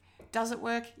work? Does it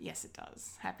work? Yes, it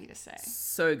does. Happy to say.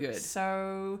 So good.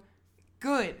 So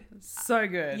good. So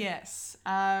good. Yes.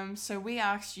 So we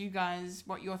asked you guys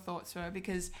what your thoughts were,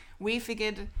 because we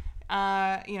figured,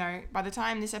 by the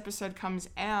time this episode comes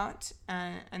out,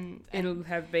 and It'll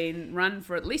have been run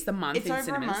for at least a month in cinemas. it's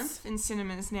over a month in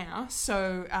cinemas now,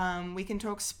 so we can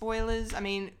talk spoilers. I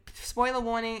mean, spoiler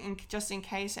warning, and just in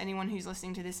case anyone who's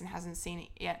listening to this and hasn't seen it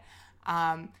yet,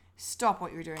 stop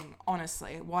what you're doing.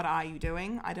 Honestly, what are you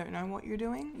doing? I don't know what you're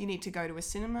doing. You need to go to a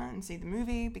cinema and see the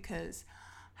movie, because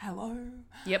hello.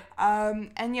 Yep.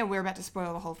 And yeah, we're about to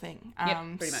spoil the whole thing.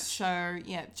 Yep, pretty much. So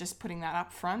yeah, just putting that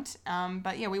up front.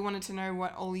 But yeah, we wanted to know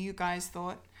what all you guys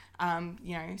thought.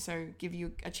 So give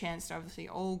you a chance to obviously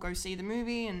all go see the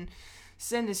movie and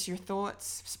send us your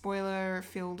thoughts, spoiler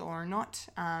filled or not.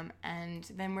 And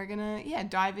then we're gonna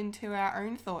dive into our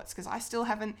own thoughts, because I still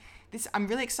haven't. I'm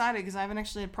really excited because I haven't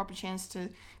actually had a proper chance to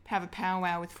have a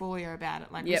powwow with Fulia about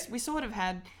it. Like we sort of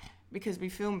had, because we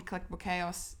filmed Collectible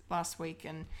Chaos last week,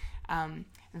 and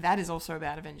that is also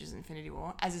about Avengers Infinity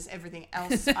War, as is everything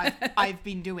else I've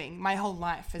been doing. My whole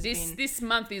life has been... This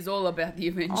month is all about the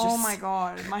Avengers. Oh my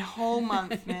God, my whole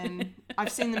month, man. I've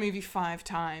seen the movie 5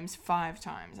 times.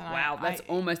 And wow, that's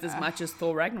almost as much as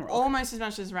Thor Ragnarok. Almost as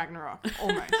much as Ragnarok,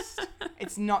 almost.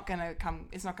 It's not going to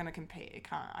compete. It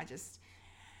can't.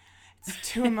 It's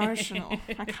too emotional.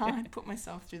 I can't put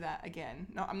myself through that again.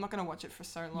 No, I'm not going to watch it for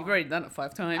so long. You've already done it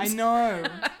 5 times. I know.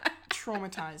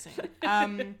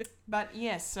 Traumatizing. But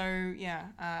yeah,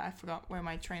 I forgot where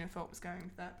my train of thought was going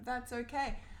with that. But that's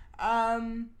okay.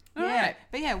 Right.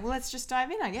 But yeah, well, let's just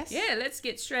dive in, I guess. Yeah, let's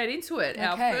get straight into it. Okay.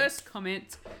 Our first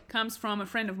comment comes from a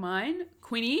friend of mine,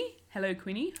 Quinny. Hello,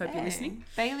 Quinny. Hope you're listening.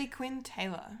 Bailey Quinn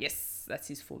Taylor. Yes, that's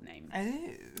his full name.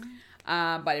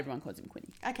 Oh. But everyone calls him Quinny.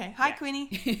 Okay. Hi, Quinny.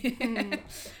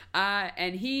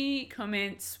 And he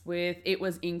comments with, "It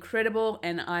was incredible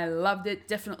and I loved it.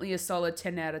 Definitely a solid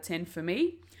 10 out of 10 for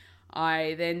me."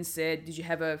 I then said, "Did you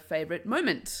have a favourite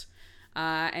moment?"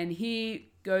 And he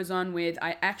goes on with,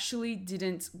 "I actually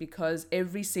didn't, because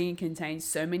every scene contains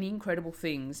so many incredible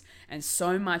things and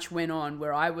so much went on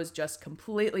where I was just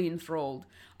completely enthralled.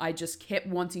 I just kept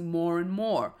wanting more and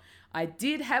more. I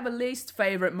did have a least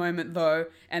favorite moment though,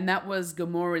 and that was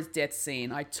Gamora's death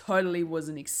scene. I totally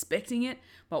wasn't expecting it,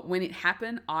 but when it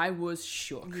happened, I was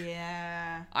shook.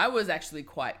 Yeah. I was actually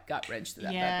quite gut-wrenched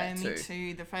about Yeah, that me too.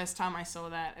 too. The first time I saw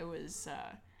that, it was,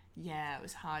 it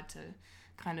was hard to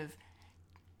kind of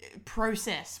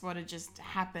process what had just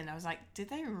happened. I was like, did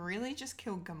they really just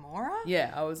kill Gamora?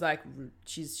 Yeah, I was like,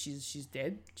 she's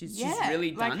dead. She's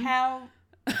really done. Like how?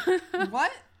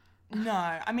 What?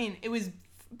 No, I mean it was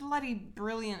bloody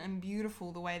brilliant and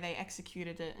beautiful the way they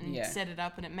executed it and set it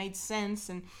up, and it made sense,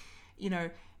 and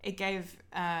it gave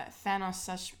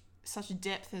Thanos such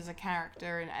depth as a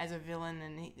character and as a villain,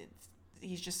 and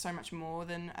he's just so much more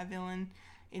than a villain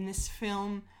in this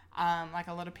film. Like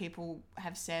a lot of people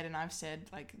have said, and I've said,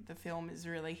 like the film is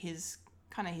really his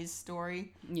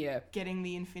story. Yeah. Getting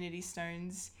the Infinity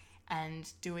Stones and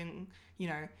doing,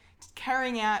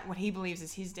 carrying out what he believes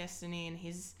is his destiny and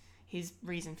his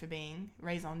reason for being,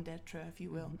 raison d'etre, if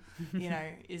you will,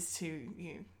 is to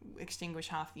extinguish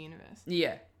half the universe.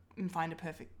 Yeah. And find a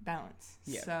perfect balance.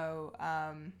 Yeah. So,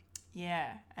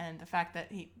 and the fact that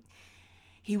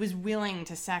he was willing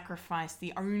to sacrifice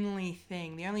the only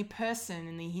person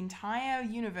in the entire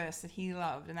universe that he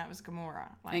loved, and that was Gamora.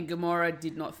 And Gamora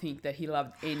did not think that he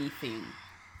loved anything,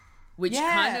 which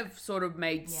kind of sort of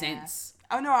made sense.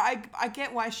 Oh no, I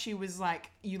get why she was like,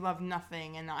 you love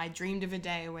nothing, and I dreamed of a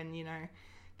day when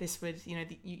this would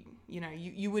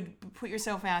you would put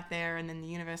yourself out there, and then the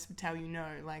universe would tell you no,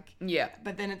 like. Yeah.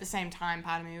 But then at the same time,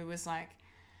 part of me was like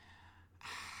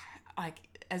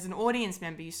as an audience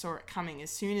member, you saw it coming as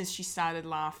soon as she started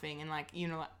laughing, and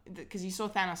because you saw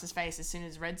Thanos' face as soon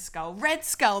as Red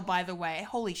Skull, by the way,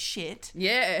 holy shit.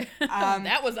 Yeah.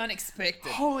 That was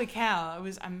unexpected. Holy cow, it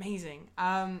was amazing.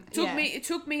 It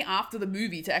took me after the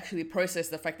movie to actually process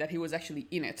the fact that he was actually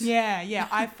in it. Yeah,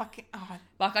 I fucking...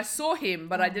 Like, I saw him,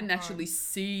 but I didn't actually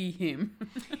see him.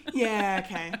 Yeah,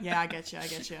 okay. Yeah, I get you.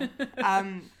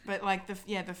 But like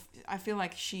I feel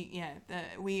like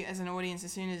we as an audience,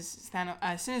 as soon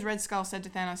as Red Skull said to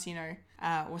Thanos,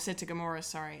 or said to Gamora,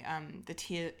 sorry,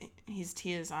 his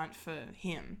tears aren't for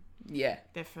him. Yeah.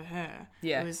 They're for her.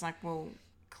 Yeah. It was like, well,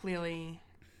 clearly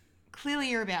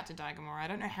you're about to die, Gamora. I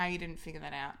don't know how you didn't figure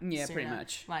that out. Yeah, sooner. pretty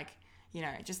much. Like,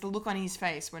 just the look on his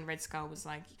face when Red Skull was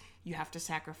like, you have to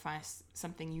sacrifice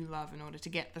something you love in order to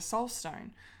get the Soul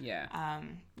Stone. Yeah.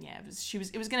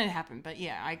 It was going to happen, but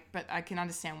I can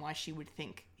understand why she would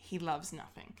think he loves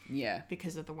nothing. Yeah.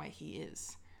 Because of the way he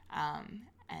is.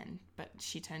 But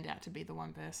she turned out to be the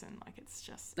one person. Like, it's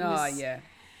just...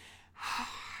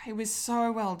 It was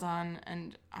so well done,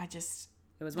 and it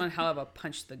was one hell of a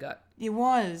punch to the gut. It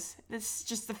was. It's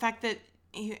just the fact that,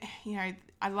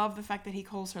 I love the fact that he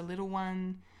calls her little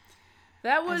one.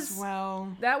 That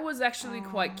was actually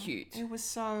quite cute. It was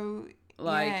so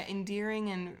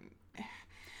endearing, and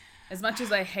as much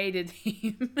as I hated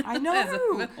him, I know as a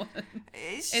villain,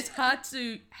 it's hard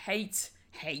to hate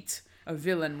a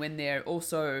villain when they're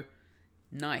also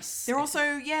nice. They're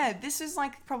also this is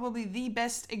like probably the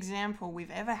best example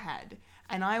we've ever had,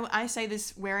 and I say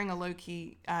this wearing a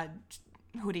Loki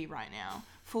hoodie right now,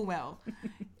 full well.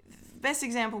 Best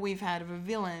example we've had of a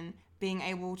villain being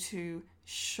able to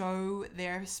show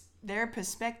their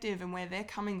perspective and where they're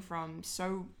coming from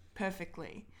so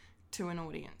perfectly to an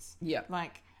audience. Yeah.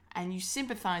 Like, and you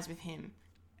sympathize with him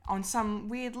on some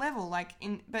weird level,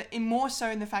 but more so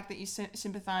in the fact that you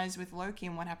sympathize with Loki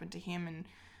and what happened to him,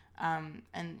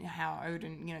 and how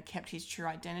Odin, kept his true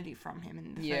identity from him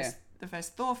in the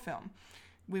first Thor film.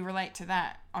 We relate to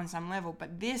that on some level,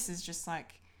 but this is just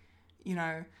like,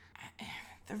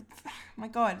 my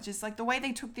God, just like the way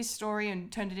they took this story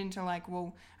and turned it into like,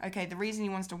 well, okay, the reason he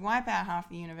wants to wipe out half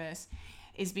the universe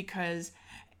is because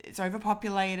it's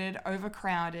overpopulated,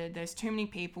 overcrowded, there's too many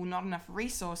people, not enough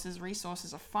resources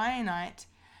are finite,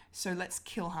 so let's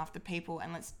kill half the people,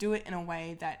 and let's do it in a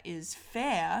way that is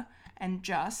fair and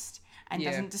just and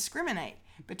doesn't discriminate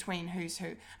between who's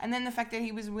who. And then the fact that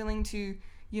he was willing to,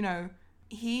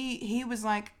 he was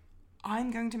like,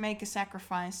 I'm going to make a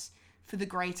sacrifice for the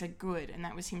greater good, and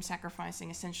that was him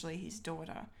sacrificing essentially his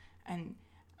daughter, and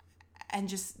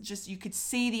just you could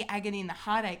see the agony and the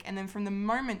heartache, and then from that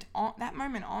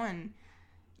moment on,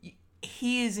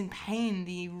 he is in pain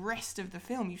the rest of the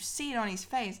film. You see it on his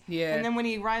face, and then when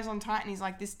he arrives on Titan, he's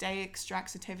like, this day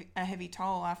extracts a heavy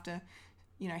toll after,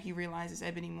 he realizes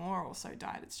Ebony Maw also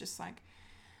died. It's just like,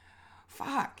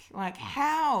 fuck, like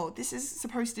how this is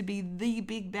supposed to be the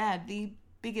big bad, the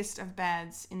biggest of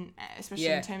bads especially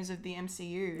in terms of the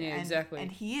MCU. Yeah, exactly.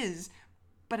 And he is,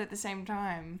 but at the same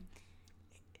time,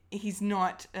 he's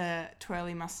not a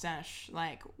twirly mustache,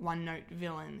 like one note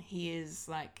villain. He is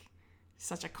like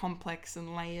such a complex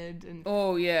and layered and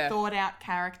Oh yeah. thought out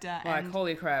character, Like and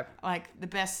holy crap. like the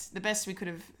best we could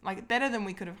have, like better than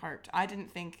we could have hoped. I didn't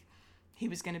think he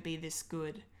was going to be this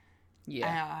good. Yeah.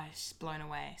 And I was just blown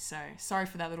away. So sorry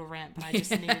for that little rant, but I just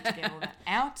needed to get all that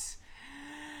out.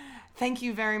 Thank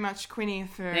you very much, Quinny,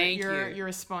 for your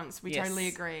response. We totally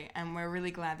agree, and we're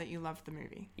really glad that you loved the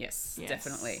movie. Yes,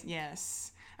 definitely.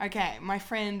 Yes. Okay, my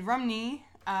friend Romney,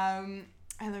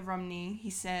 hello Romney, he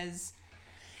says,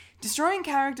 destroying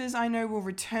characters I know will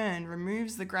return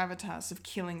removes the gravitas of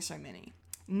killing so many.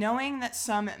 Knowing that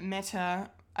some meta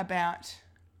about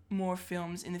more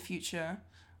films in the future,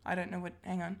 I don't know what,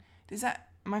 hang on, is that,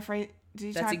 am I afraid,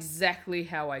 That's exactly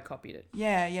how I copied it.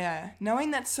 Yeah.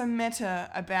 Knowing that some meta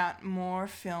about more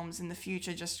films in the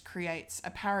future just creates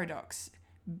a paradox.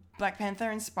 Black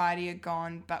Panther and Spidey are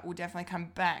gone, but will definitely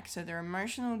come back, so their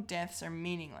emotional deaths are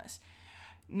meaningless.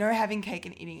 No having cake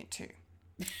and eating it too.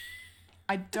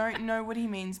 I don't know what he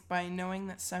means by knowing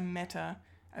that some meta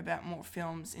about more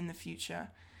films in the future.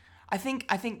 I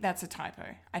think that's a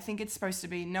typo. I think it's supposed to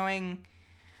be knowing...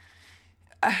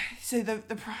 I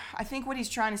think what he's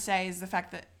trying to say is the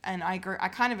fact that, and I agree, I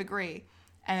kind of agree,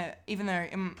 even though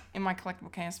in my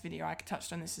Collectible Chaos video I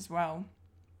touched on this as well,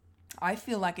 I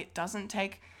feel like it doesn't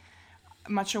take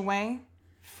much away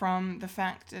from the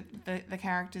fact that the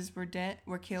characters were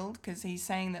killed, because he's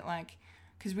saying that, like,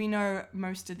 because we know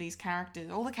most of these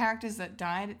characters, all the characters that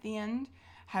died at the end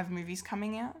have movies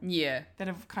coming out. Yeah. That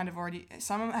have kind of already,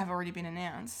 some have already been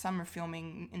announced, some are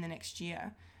filming in the next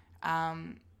year.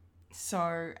 But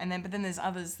then there's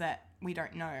others that we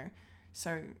don't know.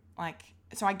 So I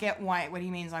get what he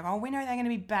means, like, oh, we know they're going to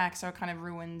be back, so it kind of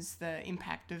ruins the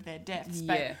impact of their deaths.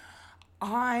 Yeah. But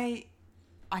I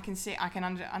can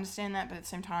understand that, but at the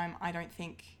same time, I don't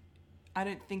think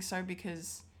so,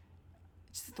 because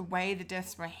just the way the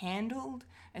deaths were handled,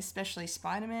 especially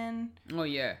Spider-Man. Oh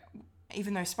yeah.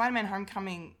 Even though Spider-Man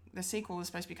Homecoming, the sequel, is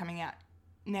supposed to be coming out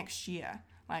next year,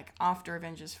 like after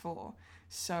Avengers 4.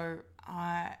 So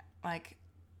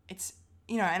it's,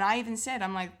 and I even said,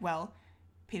 I'm like, well,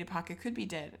 Peter Parker could be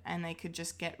dead and they could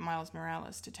just get Miles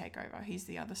Morales to take over. He's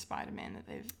the other Spider-Man that's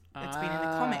been in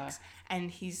the comics, and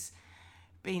he's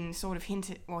been sort of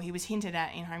he was hinted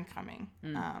at in Homecoming.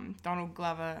 Donald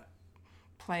Glover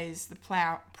plays the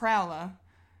Prowler,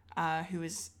 who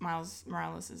is Miles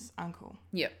Morales' uncle.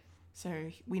 Yep.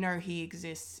 So we know he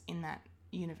exists in that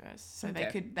universe, so they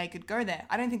could go there.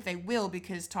 I don't think they will,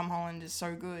 because Tom Holland is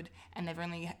so good and they've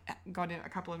only got a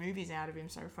couple of movies out of him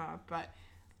so far. But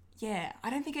yeah, I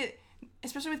don't think it,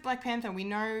 especially with Black Panther, we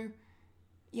know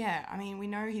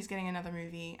he's getting another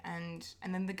movie, and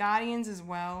then the Guardians as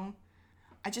well.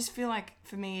 I just feel like,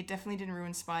 for me, it definitely didn't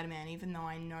ruin Spider-Man, even though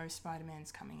I know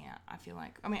Spider-Man's coming out. I feel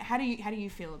like, how do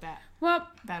you feel about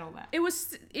all that? It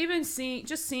was even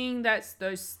seeing that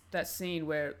scene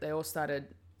where they all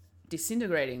started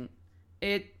disintegrating.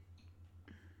 It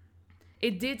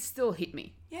did still hit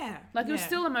me. Yeah. Like, it was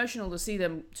still emotional to see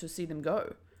them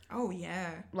go. Oh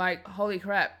yeah. Like, holy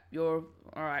crap, you're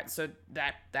all right. So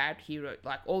that hero,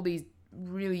 like, all these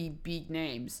really big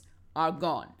names are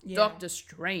gone. Yeah. Doctor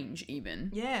Strange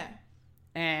even. Yeah.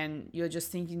 And you're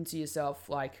just thinking to yourself,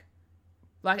 like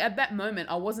at that moment,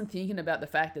 I wasn't thinking about the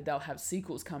fact that they'll have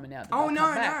sequels coming out. No.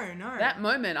 That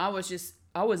moment, I was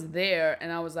there,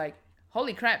 and I was like,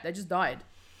 holy crap, they just died.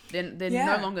 They're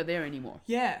no longer there anymore.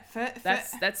 Yeah.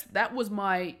 That was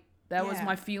my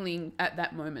feeling at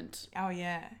that moment. Oh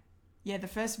yeah. Yeah, the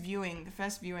first viewing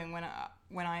when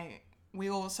I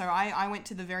went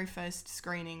to the very first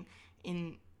screening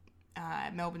in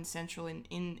Melbourne Central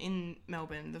in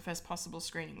Melbourne. The first possible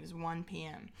screening was 1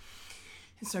 p.m.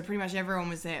 And so pretty much everyone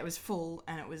was there. It was full,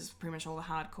 and it was pretty much all the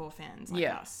hardcore fans like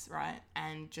us, right?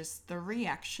 And just the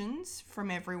reactions from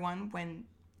everyone when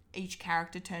each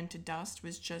character turned to dust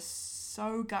was just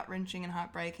so gut-wrenching and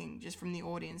heartbreaking, just from the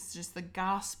audience. Just the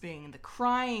gasping, the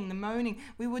crying, the moaning.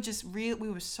 We were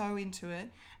so into it,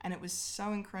 and it was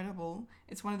so incredible.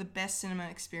 It's one of the best cinema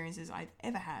experiences I've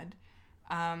ever had.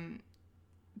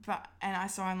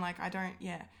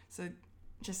 So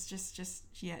just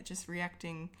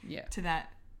reacting to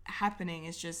that happening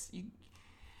is just, you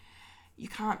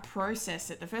can't process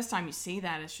it. The first time you see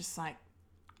that, it's just like,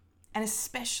 and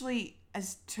especially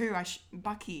as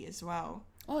Bucky as well.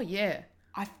 Oh yeah.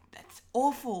 That's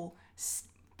awful.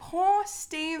 Poor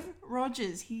Steve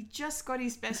Rogers. He just got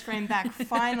his best friend back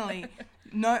finally,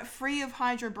 free of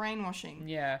Hydra brainwashing.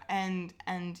 Yeah. And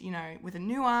with a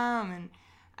new arm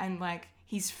and like,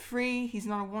 he's free. He's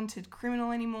not a wanted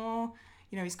criminal anymore.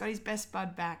 He's got his best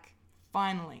bud back,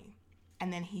 finally.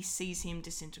 And then he sees him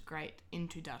disintegrate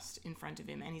into dust in front of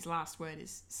him. And his last word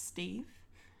is, Steve.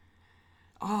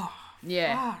 Oh,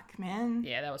 Yeah. fuck, man.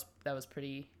 Yeah, that was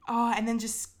pretty. Oh, and then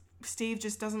just Steve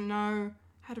just doesn't know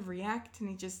how to react,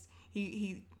 and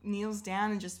he kneels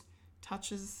down and just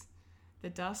touches the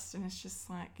dust, and it's just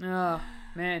like, Oh,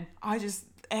 man. I just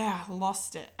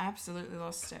lost it, absolutely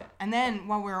lost it. And then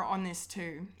while we're on this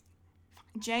too,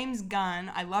 James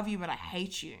Gunn, I love you, but I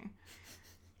hate you.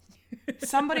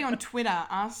 Somebody on Twitter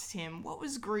asked him, what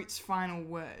was Groot's final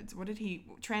words? What did he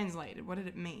translated? What did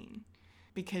it mean?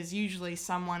 Because usually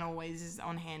someone always is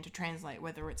on hand to translate,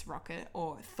 whether it's Rocket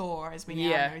or Thor, as we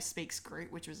now know, speaks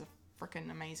Groot, which was a freaking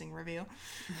amazing reveal.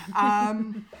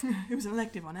 It was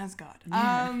elective on Asgard.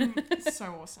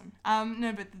 So awesome.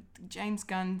 No, but James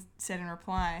Gunn said in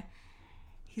reply,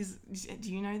 do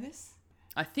you know this?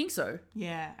 I think so.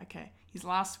 Yeah, okay. His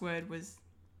last word was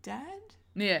dad?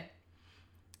 Yeah.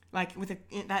 Like with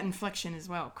that inflection as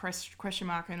well, question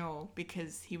mark and all,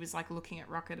 because he was like looking at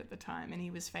Rocket at the time and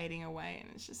he was fading away, and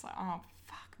it's just like, oh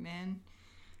fuck, man,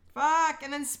 fuck.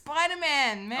 And then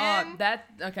Spider-Man, man.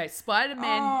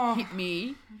 Spider-Man hit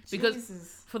me because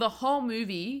Jesus. for the whole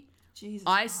movie, Jesus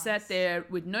I Christ. sat there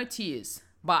with no tears,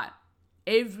 but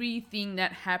everything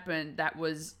that happened that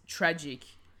was tragic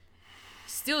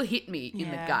still hit me in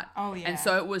the gut. Oh, yeah. And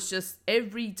so it was just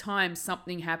every time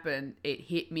something happened, it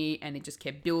hit me, and it just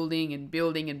kept building and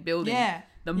building and building. Yeah.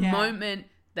 The moment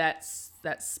that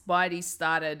Spidey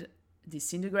started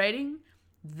disintegrating,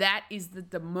 that is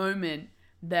the moment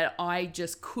that I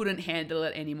just couldn't handle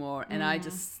it anymore, and I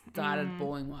just started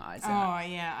bawling my eyes out. Oh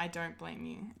yeah, I don't blame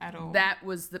you at all. That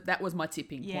was my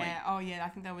tipping point. Yeah. Oh yeah, I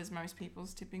think that was most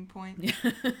people's tipping point.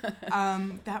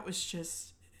 That was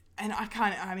just. And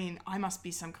I must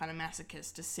be some kind of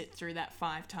masochist to sit through that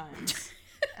 5 times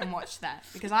and watch that.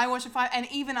 Because I watched it 5, and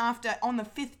even after, on the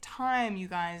 5th time, you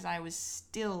guys, I was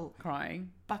still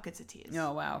Crying. buckets of tears.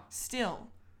 Oh, wow. Still.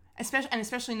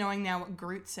 Especially knowing now what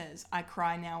Groot says. I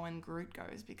cry now when Groot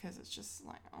goes, because it's just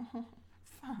like, oh,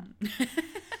 fun.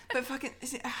 But fucking,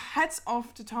 hats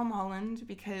off to Tom Holland,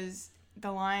 because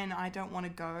the line, I don't want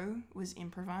to go, was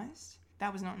improvised.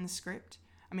 That was not in the script.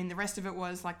 I mean, the rest of it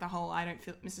was like the whole,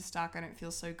 Mr. Stark, I don't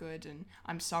feel so good, and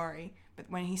I'm sorry. But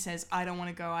when he says, I don't want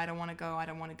to go, I don't want to go, I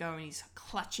don't want to go, and he's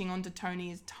clutching onto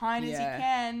Tony as tight as he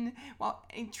can while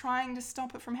trying to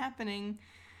stop it from happening.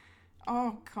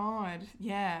 Oh, God.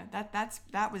 Yeah,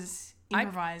 that was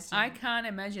improvised. I can't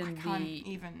imagine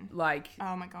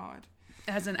oh, my God.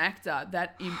 As an actor,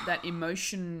 that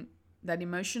emotional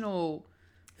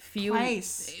feeling,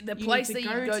 the place that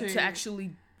you go to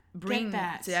actually bring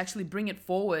it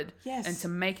forward, and to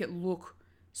make it look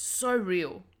so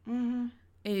real,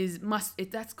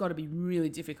 that's got to be really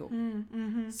difficult.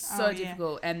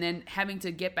 Difficult, and then having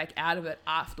to get back out of it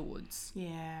afterwards.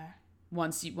 Yeah.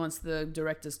 Once the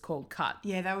director's called cut.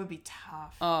 Yeah, that would be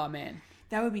tough. Oh man,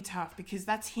 that would be tough, because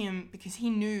that's him. Because he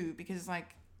knew. Because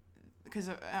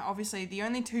obviously the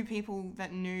only 2 people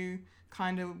that knew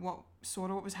kind of what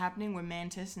was happening were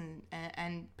Mantis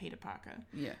and Peter Parker.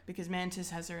 Yeah. Because Mantis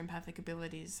has her empathic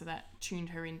abilities, so that tuned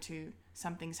her into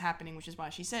something's happening, which is why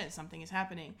she says something is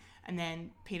happening. And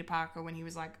then Peter Parker, when he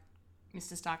was like,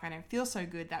 Mr. Stark, I don't feel so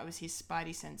good, that was his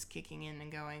Spidey sense kicking in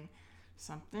and going,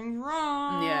 something's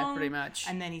wrong. Yeah, pretty much.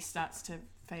 And then he starts to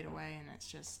fade away, and it's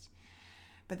just...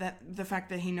 But the fact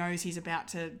that he knows he's about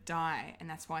to die, and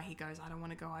that's why he goes, I don't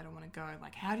want to go, I don't want to go.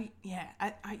 Like, how do you... Yeah,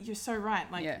 you're so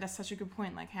right. Like, that's such a good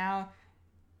point. Like, how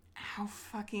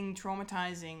fucking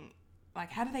traumatizing...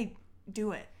 Like, how do they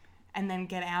do it and then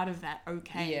get out of that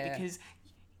okay? Yeah. Because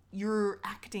you're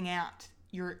acting out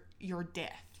your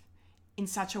death in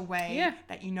such a way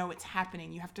that you know it's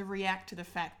happening. You have to react to the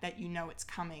fact that you know it's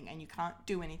coming, and you can't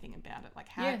do anything about it. Like,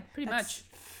 how... Yeah, pretty much.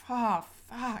 Oh,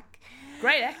 fuck.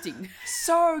 Great acting.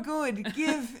 So good.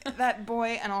 Give that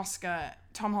boy an Oscar.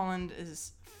 Tom Holland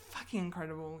is fucking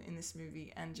incredible in this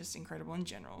movie, and just incredible in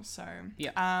general. So,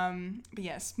 but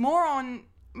yes,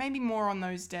 maybe more on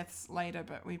those deaths later,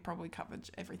 but we probably covered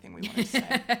everything we wanted to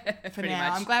say for now.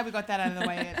 Much. I'm glad we got that out of the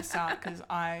way at the start, because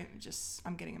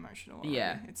I'm getting emotional already.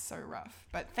 Yeah. It's so rough.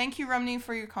 But thank you, Romney,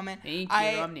 for your comment. Thank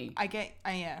you, Romney.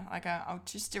 I'll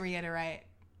just to reiterate,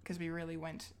 because we really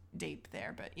went deep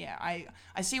there, but yeah,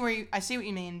 I see what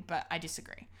you mean, but I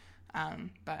disagree.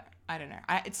 But I don't know.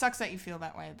 It sucks that you feel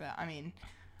that way, but I mean,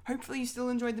 hopefully you still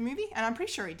enjoyed the movie, and I'm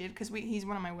pretty sure he did, because he's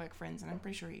one of my work friends, and I'm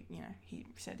pretty sure he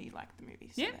said he liked the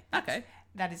movie. So okay.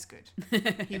 That is good.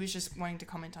 He was just wanting to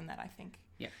comment on that, I think.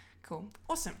 Yeah. Cool.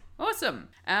 Awesome.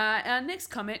 Our next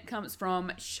comment comes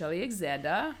from Shelley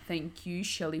Alexander. Thank you,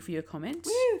 Shelley, for your comment.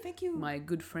 Woo, thank you. My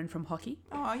good friend from hockey.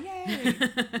 Oh, yay.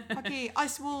 Hockey.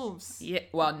 Ice Wolves. Yeah.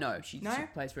 Well, no. She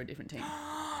plays for a different team.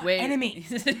 Enemy.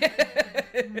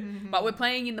 But we're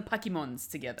playing in the Pokemons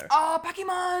together. Oh,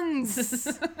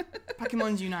 Pokemons!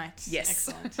 Pokemons unite. Yes.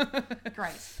 Excellent.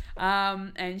 Great.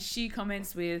 And she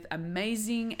comments with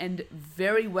amazing and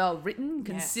very well written,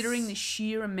 considering Yes. the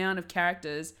sheer amount of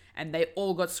characters, and they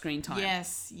all got screen time.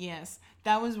 Yes.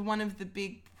 That was one of the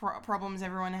big problems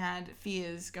everyone had,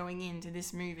 fears going into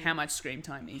this movie. How much screen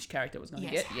time each character was going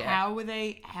to Yes. get. Yeah. How are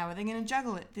they going to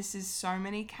juggle it? This is so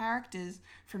many characters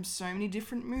from so many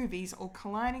different movies all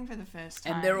colliding for the first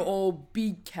time. And they're all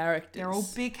big characters. They're all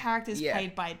big characters Yeah.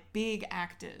 played by big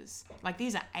actors. Like,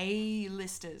 these are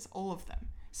A-listers, all of them.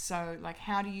 So, like,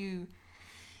 how do you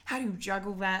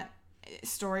juggle that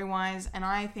story-wise? And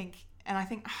I think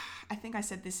I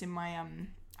said this in my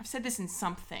I've said this in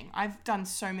something. I've done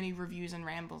so many reviews and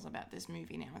rambles about this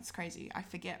movie now. It's crazy. I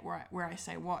forget where I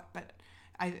say what, but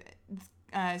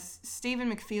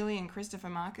Stephen McFeely and Christopher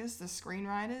Marcus, the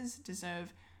screenwriters,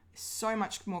 deserve so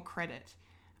much more credit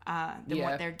than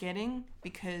what they're getting,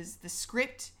 because the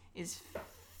script is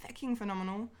fucking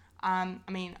phenomenal. I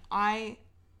mean, I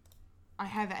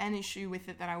have an issue with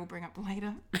it that I will bring up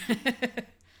later,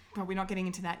 but we're not getting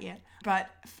into that yet.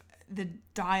 But the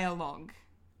dialogue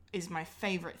is my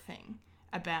favorite thing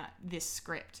about this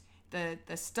script.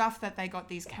 The stuff that they got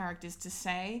these characters to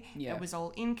say, it was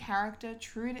all in character,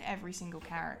 true to every single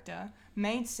character,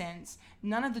 made sense.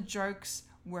 None of the jokes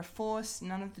were forced.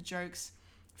 None of the jokes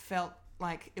felt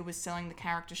like it was selling the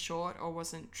character short or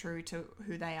wasn't true to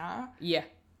who they are. Yeah.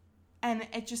 And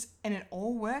it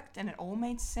all worked, and it all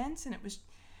made sense, and it was...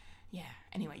 Yeah.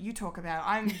 Anyway, you talk about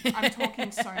it. I'm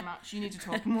talking so much. You need to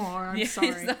talk more. I'm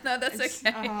sorry. No, that's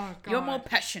okay. Oh, God. You're more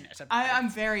passionate about it. I'm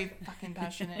very fucking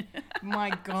passionate.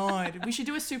 My God. We should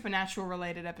do a supernatural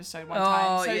related episode one Oh,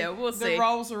 time. So yeah, we'll see. The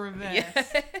roles are reversed.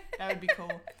 Yeah. That would be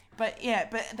cool. But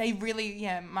they really,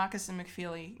 Marcus and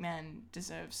McFeely, man,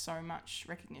 deserve so much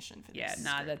recognition for this.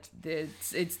 Yeah,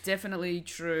 it's definitely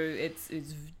true. It's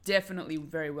definitely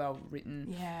very well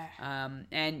written. Yeah.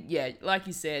 And yeah, like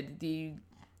you said,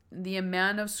 the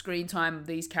amount of screen time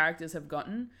these characters have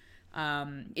gotten,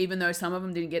 even though some of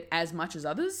them didn't get as much as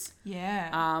others,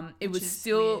 it was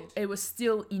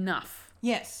still enough.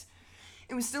 Yes,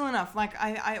 it was still enough. Like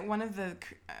one of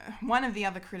the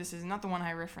other criticisms, not the one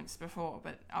I referenced before,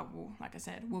 but like I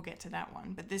said, we'll get to that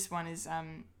one. But this one is,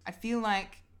 I feel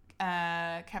like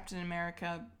Captain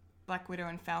America, Black Widow,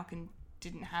 and Falcon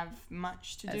didn't have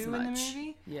much to do in the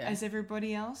movie as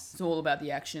everybody else. It's all about the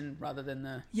action rather than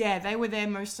the... Yeah, they were there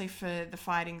mostly for the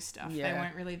fighting stuff. Yeah. They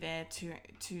weren't really there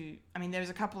to... I mean, there was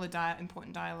a couple of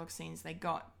important dialogue scenes they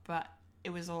got, but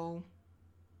it was all...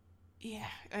 Yeah,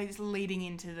 it's leading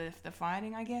into the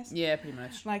fighting, I guess. Yeah, pretty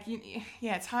much. Like,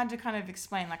 it's hard to kind of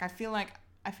explain. Like, I feel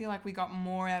like we got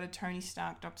more out of Tony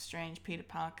Stark, Doctor Strange, Peter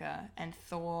Parker, and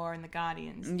Thor and the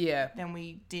Guardians than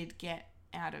we did get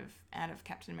out of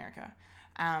Captain America.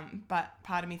 But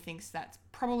part of me thinks that's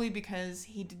probably because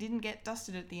he didn't get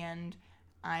dusted at the end,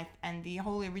 and the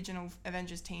whole original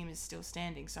Avengers team is still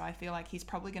standing. So I feel like he's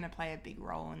probably going to play a big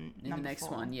role in the next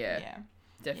 4. one. Yeah,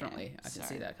 definitely. Yeah, I can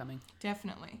see that coming.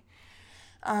 Definitely.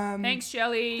 Thanks,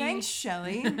 Shelley. Thanks,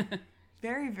 Shelley.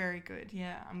 Very, very good.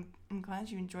 Yeah, I'm glad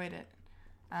you enjoyed it.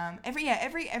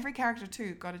 Every character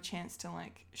too got a chance to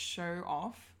like show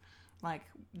off like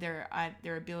their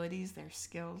abilities, their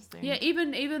skills.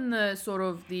 Even the sort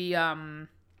of the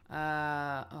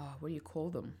what do you call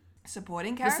them?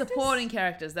 Supporting characters. The supporting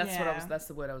characters. That's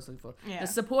the word I was looking for. Yeah. The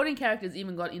supporting characters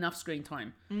even got enough screen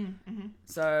time. Mm-hmm.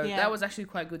 So that was actually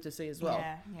quite good to see as well.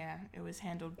 Yeah, it was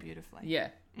handled beautifully. Yeah.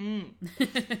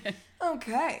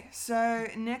 Okay, so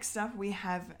next up we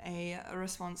have a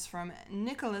response from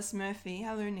Nicholas Murphy.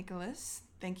 Hello, Nicholas.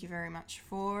 Thank you very much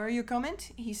for your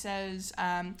comment. He says,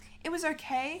 it was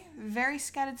okay, very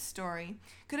scattered story.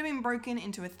 Could have been broken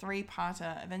into a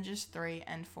 3-parter, Avengers 3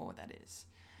 and 4, that is.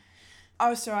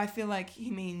 Oh, so I feel like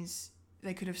he means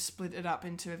they could have split it up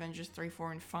into Avengers 3,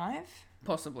 4, and 5?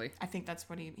 Possibly. I think that's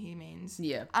what he means.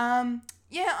 Yeah.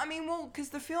 Yeah, I mean, well, because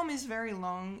the film is very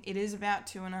long. It is about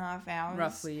 2.5 hours.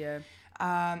 Roughly, yeah.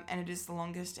 And it is the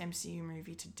longest MCU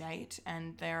movie to date.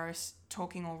 And they are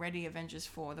talking already Avengers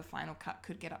 4, the final cut,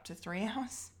 could get up to 3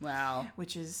 hours. Wow.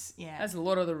 Which is, yeah. That's a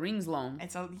lot of the Rings long.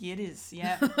 It is,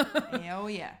 yeah. Oh,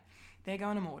 yeah. They're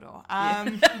going to Mordor.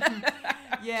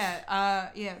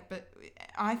 But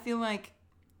I feel like,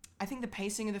 I think the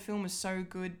pacing of the film was so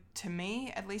good to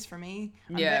me, at least for me.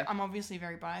 I'm obviously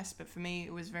very biased, but for me,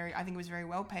 I think it was very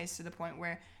well paced to the point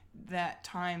where that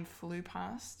time flew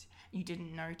past. You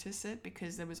didn't notice it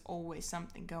because there was always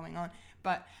something going on.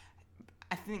 But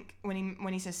I think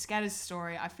when he says scattered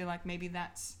story, I feel like maybe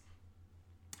that's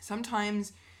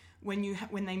sometimes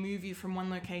when they move you from one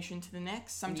location to the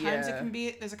next. Sometimes it Yeah. can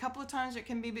be. There's a couple of times it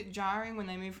can be a bit jarring when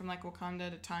they move from like Wakanda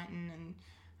to Titan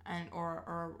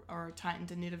or Titan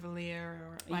to Nidavellir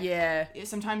or like Yeah.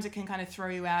 sometimes it can kind of throw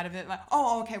you out of it, like,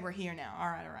 oh, okay, we're here now, all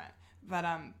right. But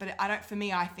I don't. For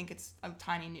me, I think it's a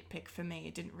tiny nitpick. For me,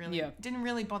 it didn't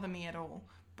really bother me at all.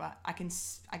 But I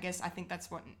guess I think that's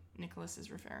what Nicholas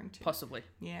is referring to. Possibly.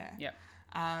 Yeah. Yeah.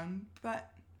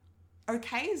 But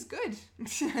okay is good.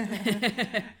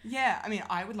 Yeah. I mean,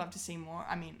 I would love to see more.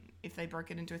 I mean, if they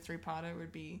broke it into a 3-parter, it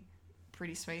would be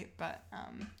pretty sweet. But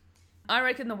I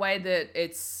reckon the way that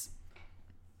it's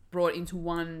brought into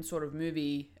one sort of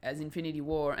movie as Infinity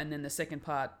War, and then the second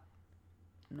part,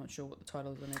 I'm not sure what the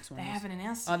title of the next one they is. haven't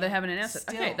announced it. Oh, they haven't announced it.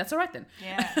 Okay, that's all right then.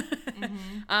 Yeah.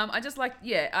 I just like,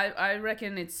 I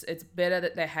reckon it's better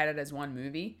that they had it as one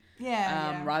movie.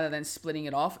 Yeah. Rather than splitting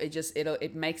it off.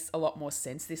 It makes a lot more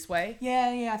sense this way.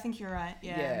 Yeah, I think you're right.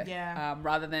 Yeah.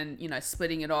 Rather than,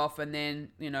 splitting it off and then,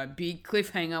 big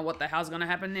cliffhanger, what the hell's going to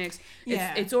happen next?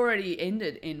 Yeah. It's already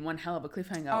ended in one hell of a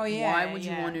cliffhanger. Oh, yeah, Why would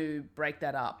you want to break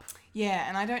that up? Yeah,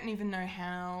 and I don't even know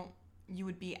how you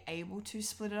would be able to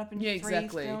split it up into 3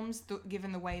 films,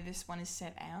 given the way this one is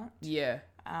set out. Yeah.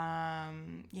 I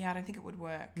don't think it would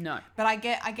work. No. But I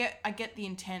get the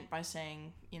intent by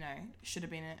saying,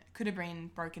 could have been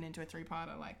broken into a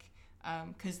 3-parter, like,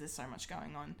 because there's so much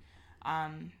going on.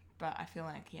 But I feel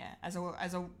like,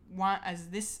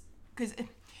 because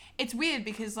it's weird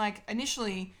because, like,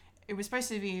 initially it was supposed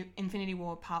to be Infinity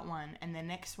War Part 1, and the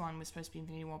next one was supposed to be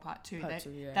Infinity War Part 2.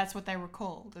 That's what they were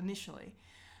called initially.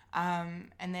 And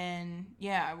then,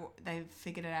 they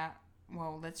figured it out.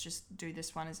 Well, let's just do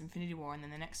this one as Infinity War, and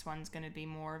then the next one's going to be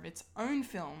more of its own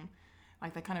film.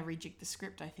 Like, they kind of rejigged the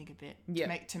script, I think, a bit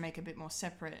to make a bit more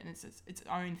separate, and it's its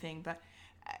own thing. But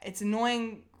it's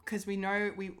annoying because we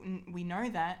know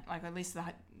that, like, at least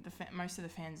most of the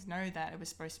fans know that it was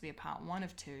supposed to be a part 1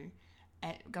 of 2,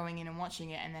 going in and watching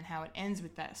it, and then how it ends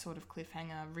with that sort of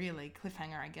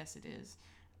cliffhanger, I guess it is.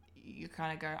 You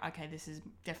kind of go, okay, this is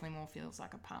definitely more feels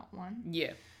like a part 1.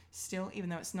 Yeah. Still, even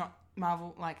though it's not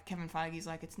Marvel, like Kevin Feige's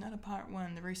like, it's not a part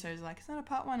 1. The Russo's like, it's not a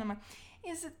part 1. I'm like,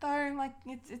 is it though? Like,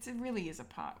 it really is a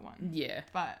part 1. Yeah.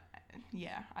 But,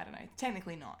 I don't know.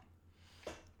 Technically not.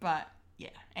 But,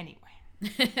 anyway.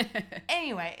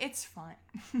 Anyway, it's fine.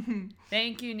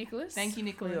 Thank you, Nicholas. Thank you,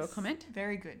 Nicholas. For your comment.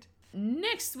 Very good.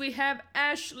 Next, we have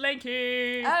Ash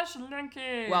Lanky. Ash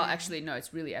Lanky. Well, actually, no,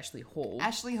 it's really Ashley Hall.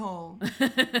 Ashley Hall.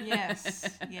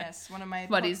 Yes. One of my...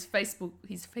 But his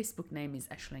Facebook name is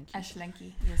Ash Lanky. Ash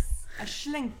Lanky, yes.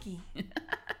 Ashlenky.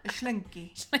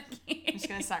 Ashlenky. I'm just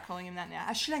going to start calling him that now.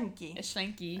 Ashlenky.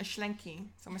 Ashlenky. Ashlenky.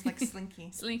 It's almost like Slinky.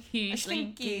 Slinky.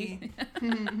 Ashlenky.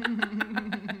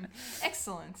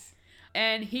 Excellent.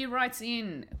 And he writes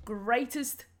in,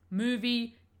 greatest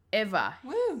movie ever.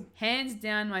 Woo. Hands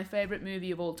down my favorite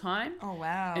movie of all time. Oh,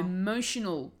 wow.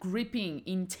 Emotional, gripping,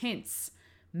 intense.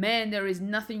 Man, there is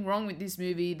nothing wrong with this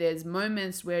movie. There's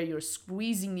moments where you're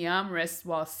squeezing the armrest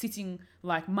while sitting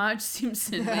like Marge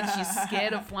Simpson when she's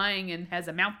scared of flying and has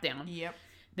a meltdown. Yep.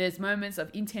 There's moments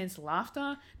of intense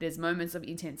laughter. There's moments of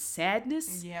intense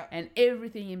sadness. Yep. And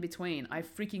everything in between. I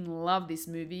freaking love this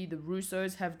movie. The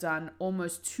Russos have done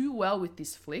almost too well with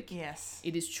this flick. Yes.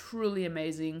 It is truly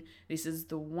amazing. This is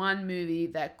the one movie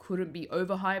that couldn't be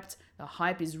overhyped. The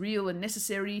hype is real and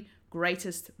necessary.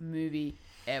 Greatest movie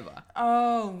ever.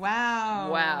 Oh, wow.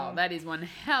 Wow, that is one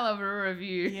hell of a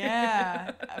review.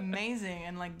 Yeah, amazing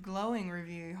and like glowing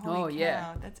review. Holy cow,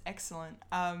 yeah, that's excellent.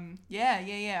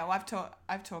 Yeah. Well,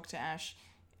 I've talked to Ash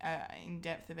in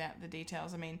depth about the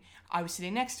details. I mean, I was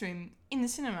sitting next to him in the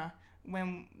cinema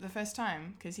when the first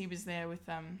time because he was there with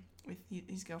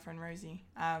his girlfriend Rosie,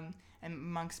 and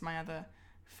amongst my other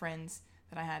friends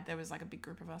that I had, there was like a big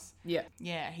group of us. Yeah.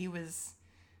 Yeah, he was.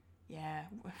 Yeah,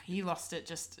 he lost it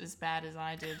just as bad as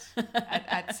I did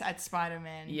at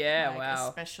Spider-Man. Yeah, like, wow.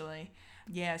 Especially.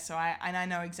 Yeah, so I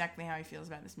know exactly how he feels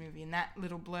about this movie. And that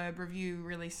little blurb review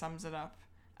really sums it up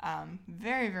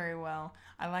very, very well.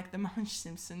 I like the Marge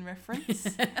Simpson reference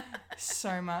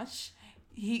so much.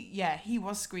 He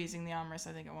was squeezing the armrest,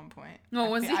 I think, at one point. Oh,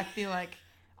 was he? I feel like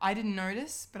I didn't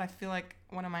notice, but I feel like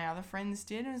one of my other friends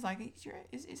did. And was like,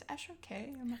 is Ash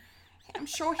okay? I'm like, I'm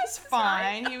sure he's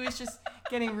fine. He was just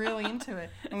getting really into it.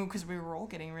 Because we were all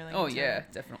getting really into it. Oh, yeah,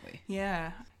 definitely.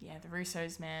 Yeah. Yeah, the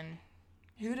Russos, man.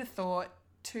 Who would have thought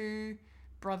 2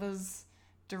 brothers,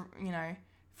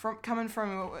 coming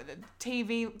from the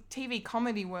TV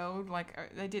comedy world, like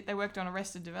they worked on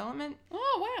Arrested Development.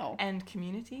 Oh, wow. And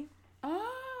Community.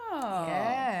 Oh.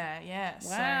 Yeah.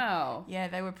 Wow. So, Yeah,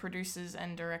 they were producers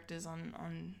and directors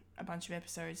on a bunch of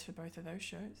episodes for both of those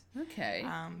shows. Okay.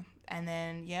 And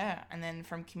then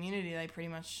from Community, they pretty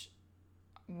much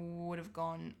would have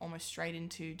gone almost straight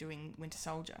into doing Winter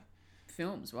Soldier.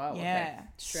 Films, wow. Yeah. Okay.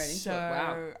 Straight into so, it,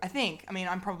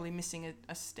 wow. I'm probably missing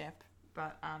a step,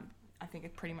 but I think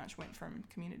it pretty much went from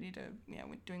Community to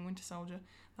doing Winter Soldier.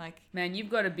 Like, Man, you've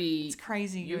got to be... It's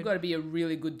crazy You've got to be a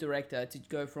really good director to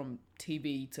go from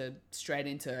TV to straight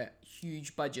into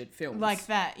huge budget films. Like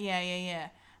that, yeah.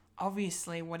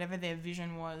 Obviously, whatever their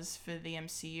vision was for the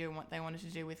MCU and what they wanted to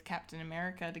do with Captain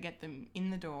America to get them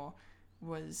in the door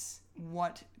was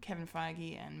what Kevin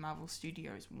Feige and Marvel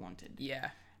Studios wanted. Yeah.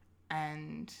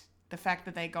 And the fact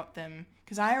that they got them...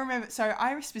 Because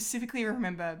I specifically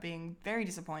remember being very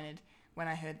disappointed when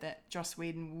I heard that Joss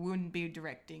Whedon wouldn't be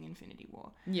directing Infinity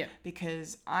War. Yeah.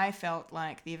 Because I felt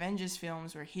like the Avengers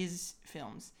films were his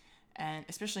films. And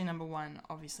especially number one,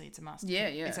 obviously, it's a masterpiece.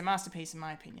 Yeah. It's a masterpiece in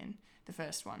my opinion, the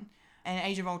first one. And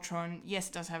Age of Ultron, yes,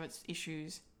 does have its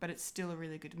issues, but it's still a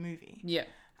really good movie. Yeah.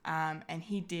 And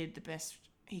he did the best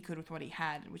he could with what he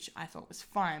had, which I thought was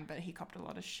fine, but he copped a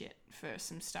lot of shit for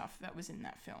some stuff that was in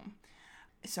that film.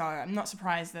 So I'm not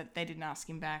surprised that they didn't ask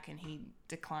him back and he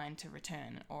declined to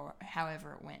return, or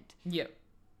however it went. Yeah.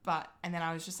 And then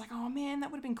I was just like, oh man,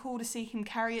 that would have been cool to see him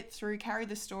carry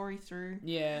the story through.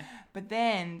 Yeah. But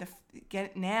then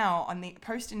now on the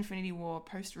post Infinity War,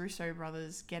 post Russo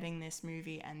brothers getting this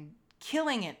movie and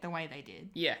killing it the way they did.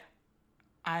 Yeah.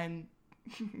 I'm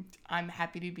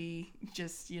happy to be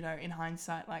just, in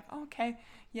hindsight, like, oh, okay,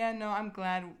 yeah, no, I'm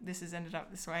glad this has ended up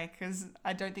this way, because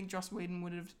I don't think Joss Whedon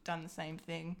would have done the same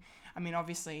thing. I mean,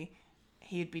 obviously,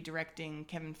 he'd be directing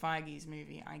Kevin Feige's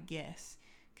movie, I guess,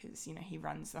 because, he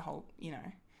runs the whole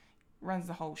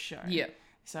show. Yeah.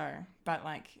 So, but,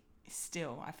 like,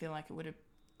 still, I feel like it would have...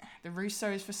 The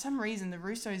Russos, for some reason,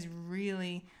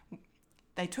 really...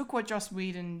 They took what Joss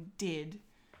Whedon did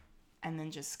and then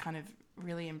just kind of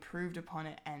really improved upon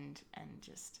it and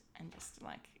just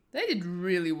like... They did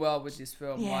really well with this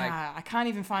film. Yeah, I can't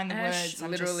even find the Ash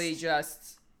words. literally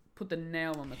just put the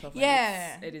nail on the coffin.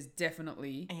 Yeah. It is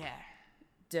definitely... Yeah.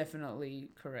 Definitely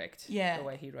correct. Yeah. The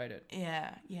way he wrote it.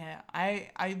 Yeah.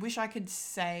 I wish I could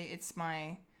say it's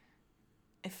my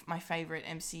favorite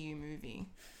MCU movie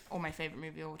or my favorite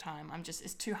movie of all time.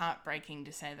 It's too heartbreaking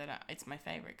to say that it's my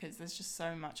favorite because there's just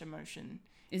so much emotion.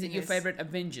 Is it your favorite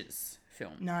Avengers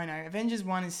film? No. Avengers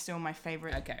 1 is still my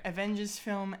favorite. Okay. Avengers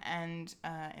film and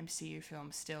MCU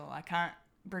film still. I can't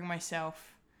bring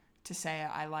myself to say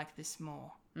I like this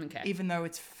more. Okay. Even though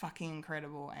it's fucking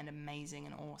incredible and amazing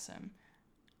and awesome.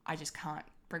 I just can't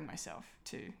bring myself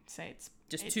to say it's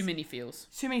too many feels.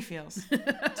 Too many feels.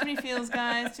 Too many feels,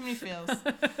 guys. Too many feels.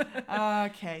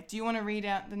 Okay. Do you want to read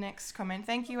out the next comment?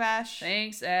 Thank you, Ash.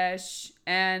 Thanks, Ash.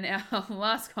 And our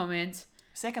last comment...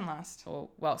 Second last.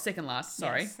 Second last.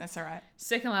 Sorry. Yes, that's all right.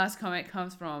 Second last comment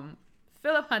comes from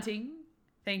Philip Hunting.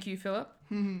 Thank you, Philip.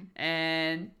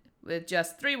 And with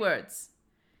just 3 words.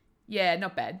 Yeah,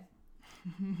 not bad.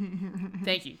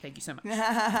 Thank you. Thank you so much.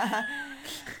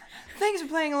 Thanks for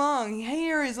playing along.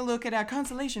 Here is a look at our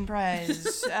consolation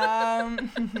prize.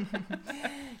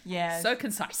 Yeah. So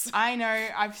concise. I know.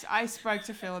 I spoke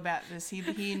to Phil about this.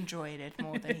 He enjoyed it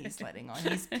more than he's letting on.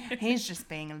 He's just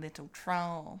being a little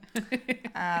troll.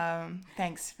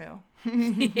 Thanks, Phil.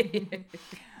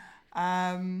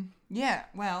 Yeah.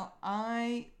 Well,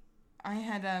 I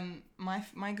had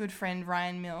my good friend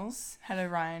Ryan Mills. Hello,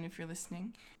 Ryan, if you're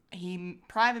listening. He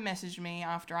private messaged me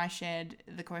after I shared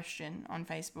the question on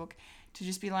Facebook to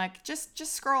just be like, just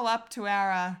scroll up to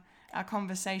our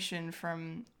conversation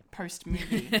from post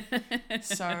movie.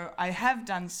 So I have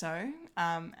done so,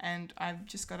 and I've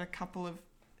just got a couple of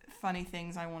funny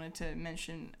things I wanted to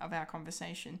mention of our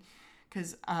conversation,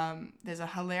 because there's a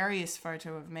hilarious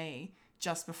photo of me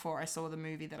just before I saw the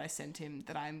movie that I sent him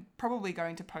that I'm probably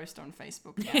going to post on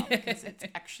Facebook now because it's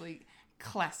actually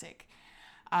classic.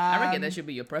 I reckon that should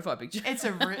be your profile picture. It's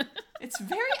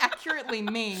very accurately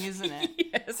me, isn't it?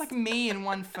 Yes. It's like me in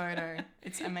one photo.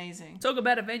 It's amazing. Talk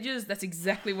about Avengers, that's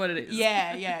exactly what it is.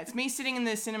 Yeah. It's me sitting in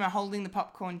the cinema holding the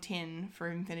popcorn tin for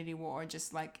Infinity War,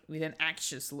 just like... With an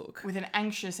anxious look. With an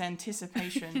anxious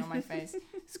anticipation on my face.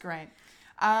 It's great.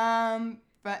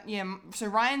 But yeah, so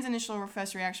Ryan's initial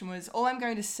first reaction was, all I'm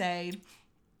going to say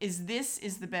is this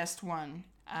is the best one.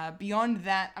 Beyond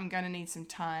that, I'm going to need some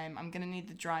time. I'm going to need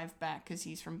the drive back because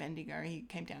he's from Bendigo. He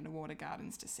came down to Water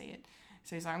Gardens to see it.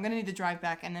 So he's like, I'm going to need the drive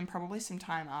back and then probably some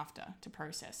time after to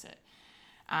process it.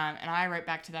 And I wrote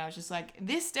back to that. I was just like,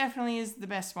 this definitely is the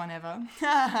best one ever.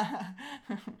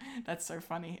 That's so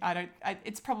funny.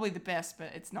 It's probably the best,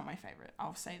 but it's not my favorite.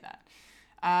 I'll say that.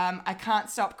 I can't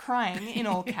stop crying in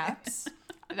all caps.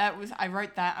 I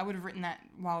wrote that. I would have written that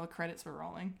while the credits were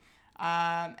rolling.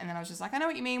 And then I was just like, I know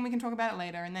what you mean. We can talk about it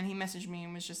later. And then he messaged me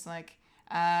and was just like,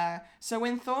 so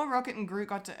when Thor, Rocket, and Groot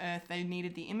got to Earth, they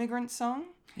needed the Immigrant Song.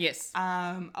 Yes.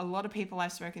 A lot of people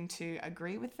I've spoken to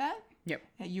agree with that. Yep.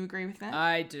 You agree with that?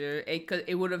 I do.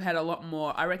 It would have had a lot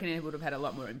more. I reckon it would have had a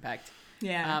lot more impact.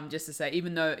 Yeah. Just to say,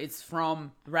 even though it's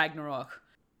from Ragnarok,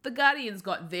 the Guardians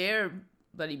got their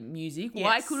bloody music. Yes.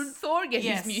 Why couldn't Thor get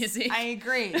his music? I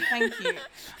agree. Thank you.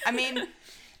 I mean,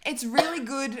 it's really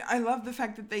good. I love the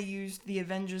fact that they used the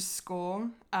Avengers score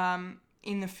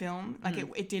in the film. Like,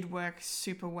 it did work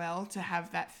super well to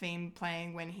have that theme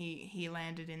playing when he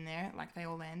landed in there. Like, they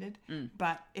all landed.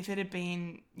 But if it had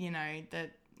been,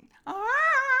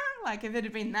 like, if it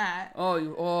had been that...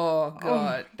 Oh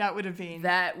God. That would have been...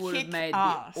 That would have made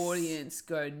ass. the audience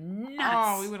go nuts.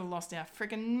 Oh, we would have lost our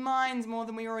freaking minds more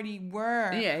than we already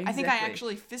were. Yeah, exactly. I think I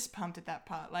actually fist pumped at that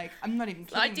part. Like, I'm not even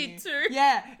kidding I you. did too.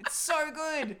 Yeah, it's so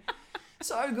good.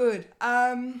 So good.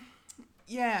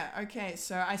 Yeah, okay.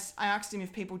 So I asked him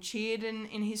if people cheered in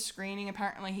his screening.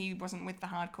 Apparently he wasn't with the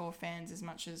hardcore fans as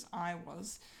much as I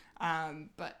was.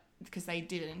 But because they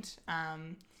didn't.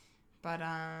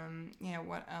 Yeah,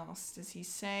 what else does he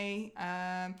say?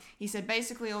 He said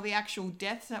basically all the actual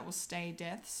deaths that will stay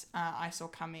deaths I saw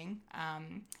coming.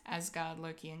 Asgard,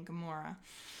 Loki, and Gamora.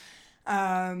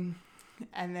 And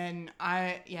then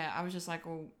I was just like,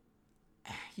 well,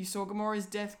 you saw Gamora's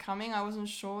death coming? I wasn't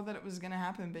sure that it was going to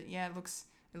happen, but yeah, it looks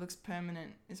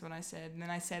permanent is what I said. And then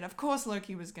I said, of course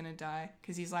Loki was going to die,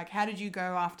 because he's like, how did you go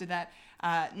after that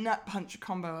nut punch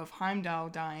combo of Heimdall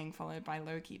dying followed by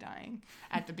Loki dying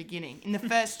at the beginning? In the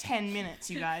first 10 minutes,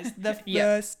 you guys. The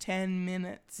first 10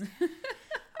 minutes.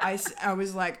 I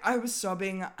was like, I was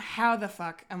sobbing. How the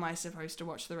fuck am I supposed to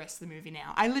watch the rest of the movie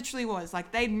now? I literally was.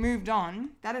 Like, they'd moved on.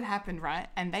 That had happened, right?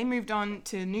 And they moved on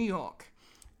to New York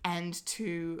and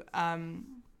to...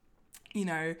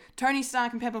 Tony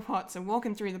Stark and Pepper Potts are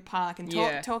walking through the park and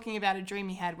talking about a dream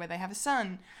he had where they have a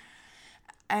son.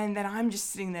 And then I'm just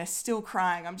sitting there still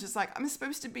crying. I'm just like, I'm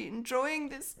supposed to be enjoying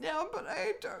this now, but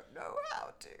I don't know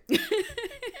how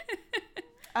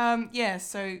to.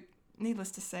 So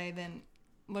needless to say, then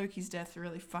Loki's death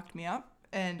really fucked me up.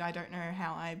 And I don't know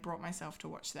how I brought myself to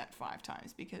watch that 5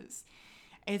 times, because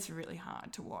it's really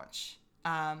hard to watch.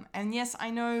 And yes,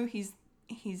 I know he's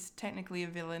technically a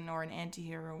villain or an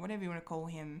anti-hero, whatever you want to call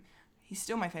him. He's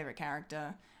still my favorite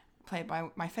character, played by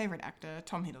my favorite actor,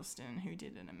 Tom Hiddleston, who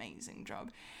did an amazing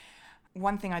job.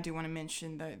 One thing I do want to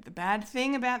mention, though, the bad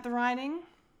thing about the writing,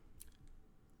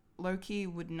 Loki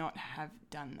would not have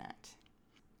done that.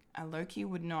 Loki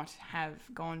would not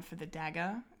have gone for the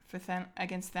dagger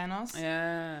against Thanos.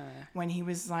 Yeah. When he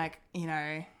was like,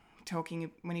 when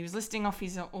he was listing off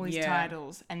all his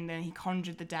titles, and then he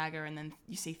conjured the dagger, and then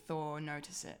you see Thor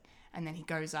notice it, and then he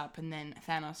goes up, and then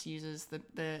Thanos uses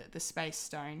the space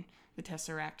stone, the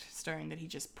Tesseract stone that he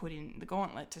just put in the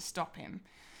gauntlet to stop him.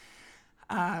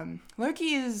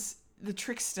 Loki is the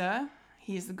trickster.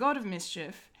 He is the god of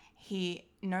mischief. He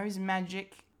knows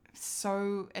magic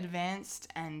so advanced,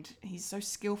 and he's so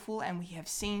skillful, and we have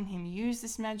seen him use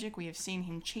this magic. We have seen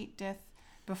him cheat death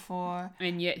before,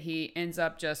 and yet he ends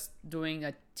up just doing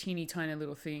a teeny tiny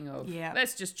little thing of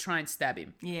let's just try and stab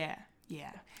him,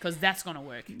 because that's gonna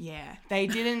work. They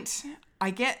didn't.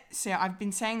 I've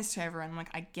been saying this to everyone, like,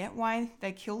 I get why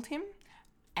they killed him,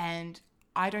 and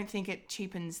I don't think it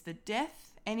cheapens the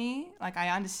death any. Like, I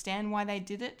understand why they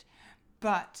did it,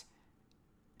 but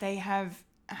they've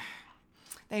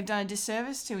done a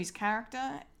disservice to his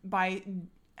character by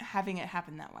having it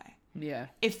happen that way. Yeah.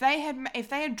 If they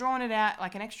had drawn it out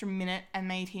like an extra minute and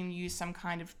made him use some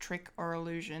kind of trick or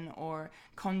illusion or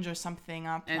conjure something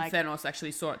up, and Thanos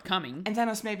actually saw it coming, and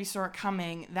Thanos maybe saw it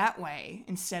coming that way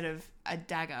instead of a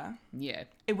dagger,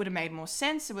 it would have made more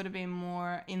sense. It would have been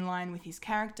more in line with his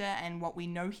character and what we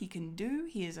know he can do.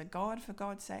 He is a god, for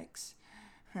God's sakes.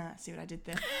 See what I did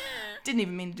there? Didn't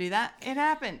even mean to do that. It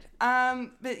happened.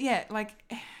 But yeah, like,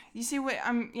 you see what I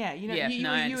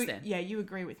understand. You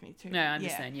agree with me too. No, I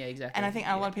understand. Yeah, exactly. And I think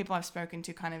a lot of people I've spoken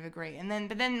to kind of agree.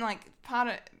 But then like part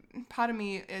of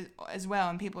me as well,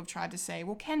 and people have tried to say,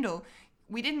 well, Kendall,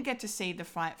 we didn't get to see the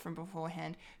fight from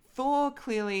beforehand. Thor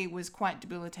clearly was quite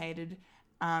debilitated.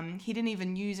 He didn't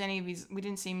even use we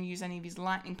didn't see him use any of his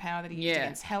lightning power that he used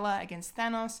against Hela, against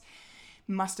Thanos.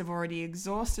 Must have already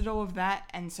exhausted all of that,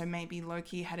 and so maybe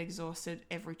Loki had exhausted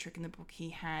every trick in the book he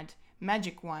had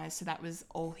magic-wise, so that was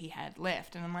all he had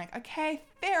left. And I'm like, okay,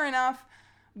 fair enough,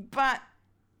 but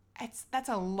that's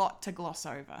a lot to gloss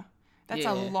over. That's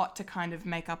Yeah. a lot to kind of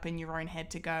make up in your own head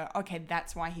to go, okay,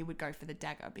 that's why he would go for the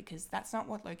dagger, because that's not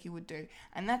what Loki would do.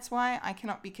 And that's why I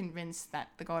cannot be convinced that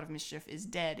the God of Mischief is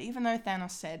dead, even though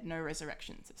Thanos said no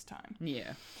resurrections this time.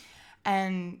 Yeah.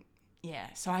 And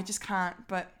yeah, so I just can't,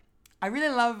 but I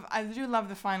do love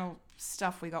the final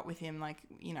stuff we got with him, like,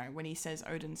 you know, when he says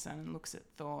Odin's son and looks at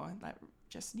Thor, that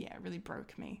just, yeah, really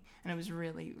broke me. And it was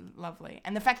really lovely.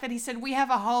 And the fact that he said, we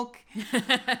have a Hulk.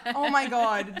 Oh my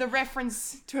God. The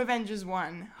reference to Avengers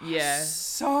 1. Yeah.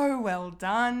 So well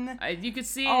done. You could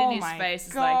see it Oh in his my face.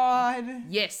 It's God. like,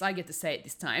 yes, I get to say it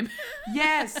this time.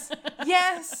 Yes.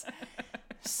 Yes.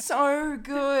 So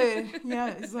good.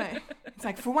 Yeah, it's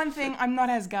like for one thing, I'm not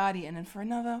Asgardian, and for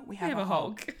another, we have a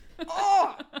Hulk.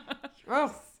 Oh,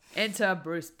 yes. Enter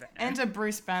Bruce Banner. Enter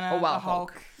Bruce Banner, the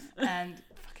Hulk, and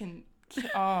fucking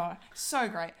so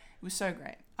great. It was so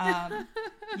great.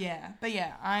 Yeah, but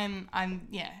yeah, I'm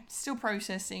still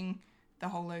processing the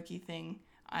whole Loki thing.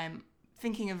 I'm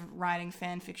thinking of writing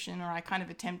fan fiction, or I kind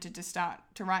of attempted to start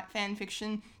to write fan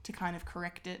fiction to kind of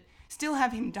correct it. Still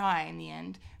have him die in the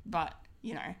end, but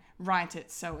you know, write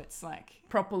it so it's like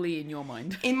properly in your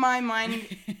mind. in my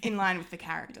mind, in line with the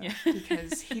character,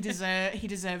 because he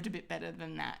deserved a bit better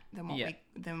than that,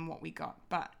 than what we got.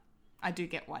 But I do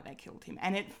get why they killed him,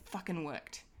 and it fucking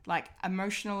worked. Like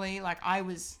emotionally, like I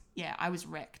was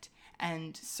wrecked,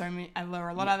 and there were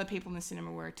a lot of other people in the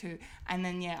cinema were too. And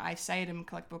then I say it in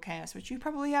Collectible Chaos, which you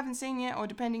probably haven't seen yet, or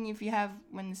depending if you have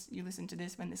when you listen to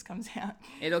this when this comes out.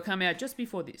 It'll come out just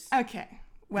before this. Okay.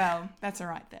 Well, that's all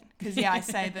right then. Because, I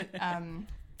say that,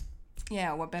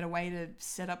 what better way to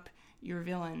set up your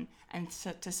villain and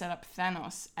to set up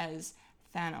Thanos as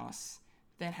Thanos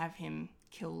than have him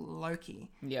kill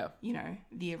Loki. Yeah. You know,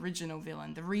 the original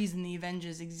villain. The reason the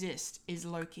Avengers exist is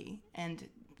Loki, and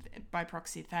by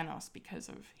proxy Thanos, because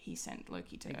of he sent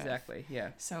Loki to Earth. Exactly,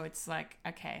 yeah. So it's like,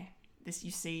 okay, this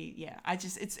you see,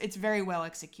 it's very well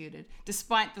executed.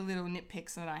 Despite the little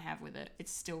nitpicks that I have with it,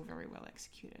 it's still very well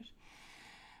executed.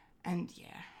 And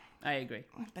I agree.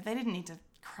 But they didn't need to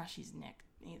crush his neck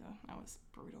either. That was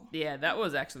brutal. Yeah, that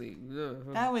was actually.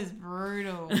 That was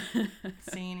brutal.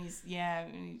 Seeing his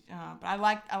but I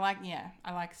like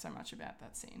so much about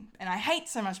that scene, and I hate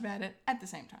so much about it at the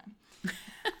same time.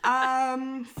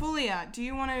 Fulia, do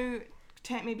you want to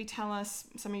maybe tell us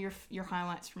some of your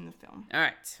highlights from the film? All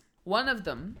right, one of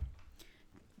them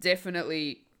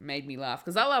definitely made me laugh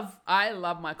because I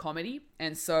love my comedy,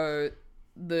 and so.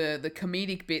 The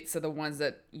comedic bits are the ones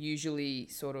that usually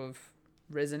sort of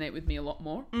resonate with me a lot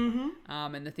more. Mm-hmm.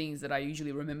 And the things that I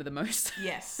usually remember the most.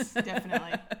 Yes,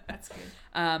 definitely. That's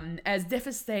good. As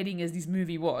devastating as this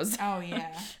movie was. Oh,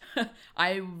 yeah.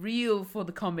 I reel for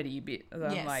the comedy bit.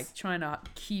 I'm like trying to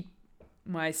keep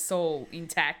my soul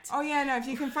intact. Oh, yeah, no, if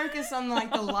you can focus on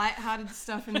like the lighthearted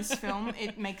stuff in this film,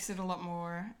 it makes it a lot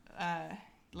more...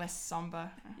 less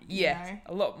somber. A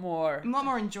lot more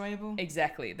enjoyable.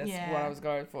 Exactly, that's what I was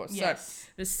going for. Yes.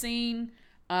 So the scene,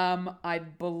 I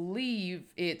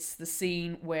believe it's the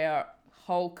scene where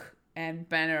Hulk and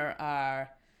Banner are,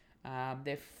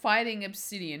 they're fighting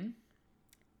Obsidian,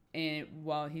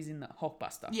 while he's in the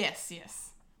Hulkbuster. Yes.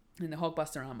 In the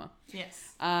Hulkbuster armor.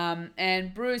 Yes.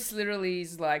 And Bruce literally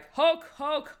is like,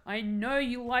 Hulk, I know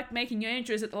you like making your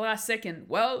entries at the last second.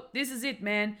 Well, this is it,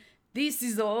 man. This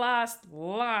is the last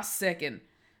second.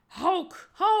 Hulk!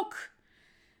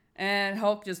 And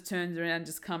Hulk just turns around,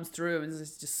 just comes through and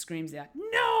just screams out,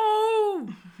 no!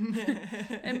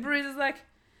 And Bruce is like,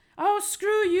 oh,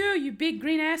 screw you, you big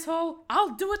green asshole.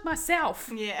 I'll do it myself.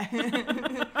 Yeah.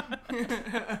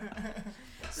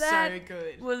 That so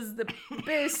good. Was the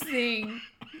best thing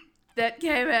that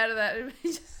came out of that.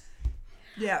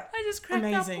 Yeah. I just cracked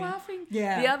up laughing.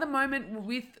 Yeah. The other moment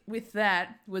with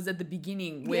that was at the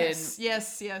beginning when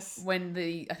yes.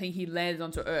 When I think he landed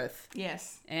onto Earth.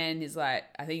 Yes. And he's like,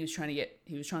 I think he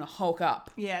was trying to Hulk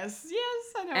up. Yes,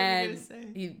 I know what you're going to say.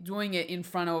 He's doing it in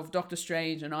front of Doctor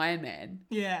Strange and Iron Man.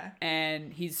 Yeah.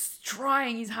 And he's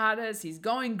trying his hardest. He's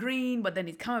going green, but then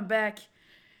he's coming back.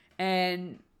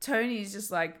 And Tony's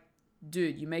just like,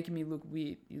 dude, you're making me look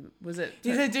weird. Was it?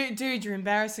 He said, dude, you're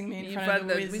embarrassing me in front of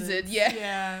the wizard.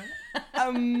 Yeah.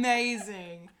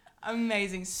 Amazing.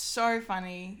 So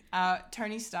funny.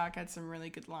 Tony Stark had some really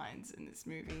good lines in this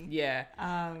movie. Yeah.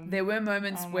 There were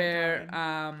moments where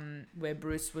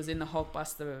Bruce was in the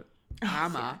Hulkbuster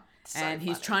armor and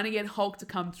he's trying to get Hulk to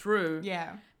come through.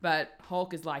 Yeah. But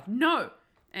Hulk is like, no.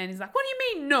 And he's like, what do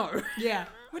you mean no? Yeah.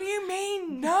 What do you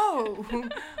mean no?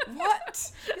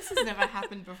 What? This has never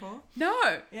happened before.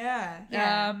 No. Yeah.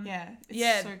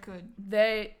 It's so good.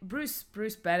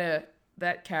 Bruce Banner,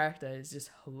 that character is just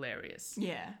hilarious.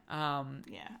 Yeah.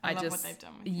 Yeah. I love what they've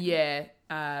done with him.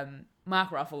 Yeah.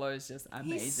 Mark Ruffalo is just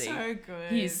amazing. He's so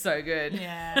good. He's so good.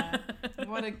 Yeah.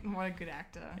 What a good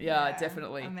actor. Yeah,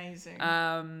 definitely. Amazing.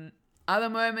 Other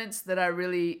moments that I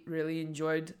really, really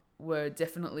enjoyed were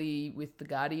definitely with the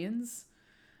Guardians.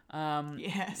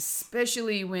 Yes.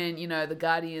 Especially when, the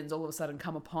Guardians all of a sudden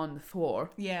come upon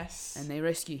Thor. Yes. And they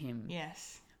rescue him.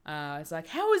 Yes. It's like,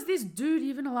 how is this dude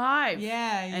even alive?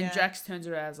 Yeah, yeah. And Drax turns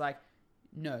around and is like,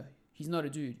 no, he's not a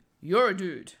dude. You're a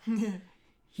dude.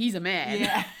 He's a man.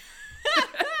 Yeah.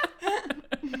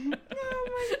 Oh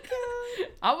my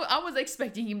god. I was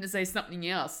expecting him to say something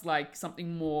else, like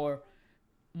something more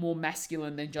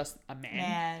masculine than just a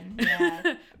man.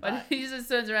 Yeah. but he just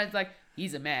turns around and is like,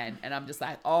 he's a man. And I'm just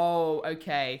like, oh,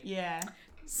 okay. Yeah.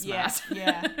 Smart.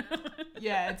 Yeah.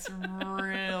 Yeah, it's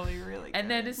really, really good. And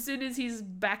then as soon as he's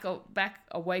back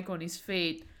awake on his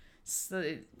feet,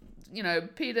 so,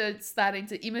 Peter's starting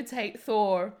to imitate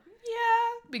Thor.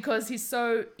 Yeah. Because he's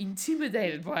so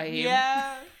intimidated by him.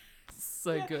 Yeah.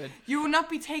 So good. You will not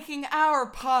be taking our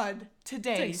pod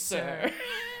today, sir.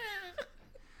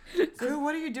 So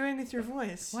what are you doing with your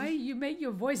voice? Why you make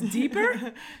your voice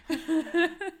deeper?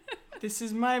 This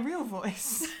is my real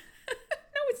voice.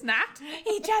 No, it's not.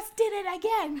 He just did it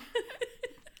again.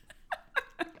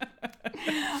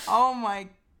 Oh my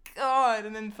god.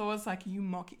 And then Thor's like, are you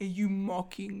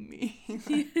mocking me?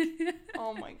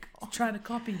 Oh my god. He's trying to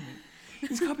copy me.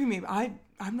 He's copying me.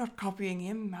 I'm not copying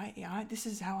him. This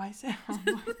is how I sound.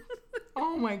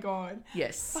 Oh my god.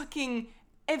 Yes. Fucking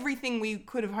everything we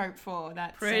could have hoped for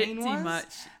that Pretty scene was.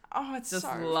 much. Oh, it's Just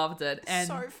so loved it. And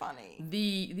so funny.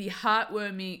 The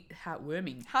heartwarming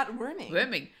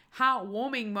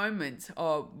moment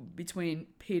between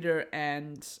Peter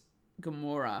and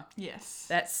Gamora. Yes.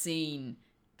 That scene,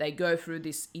 they go through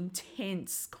this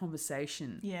intense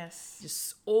conversation. Yes.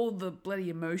 Just all the bloody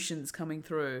emotions coming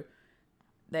through.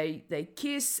 They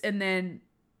kiss, and then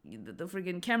the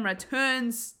friggin' camera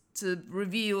turns to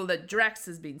reveal that Drax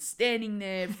has been standing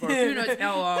there for who knows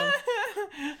how long.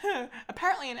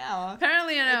 Apparently an hour.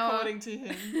 According to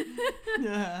him.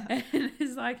 Yeah. And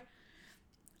it's like,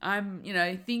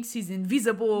 he thinks he's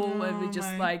invisible, and we're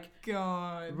just like,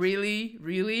 God. Really?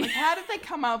 Like, how did they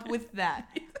come up with that?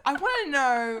 I want to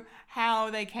know how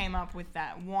they came up with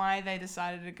that. Why they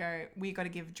decided to go, we got to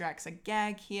give Drax a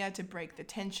gag here to break the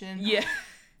tension. Yeah.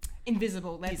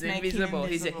 Invisible. Let's make invisible. him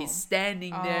invisible. He's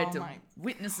standing there to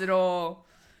witness it all.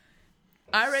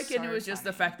 I reckon So it was just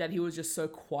the fact that he was just so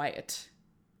quiet.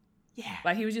 Yeah.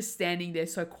 Like, he was just standing there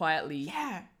so quietly.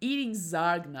 Yeah. Eating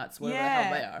Zarg nuts, whatever the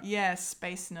hell they are. Yeah,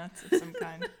 space nuts of some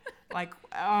kind. Like,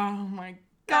 oh my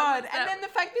god. And then the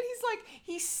fact that he's like,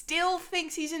 he still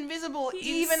thinks he's invisible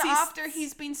even after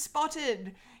he's been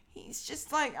spotted. He's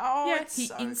just like,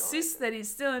 he insists that he's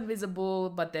still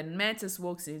invisible, but then Mantis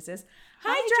walks in and says,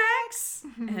 "Hi, Drax!"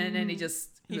 And then he just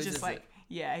loses just like, it.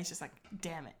 yeah, he's just like,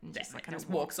 damn it. And just, like, kind just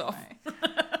of walks off.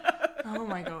 Oh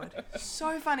my god.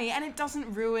 So funny. And it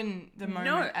doesn't ruin the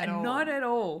moment at all. Not at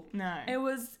all. No. It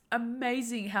was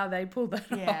amazing how they pulled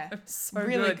that off. So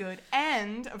really good.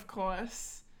 And, of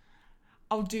course,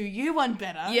 I'll do you one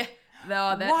better. Yeah.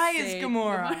 Why is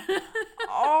Gamora?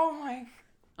 Oh my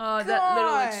god. That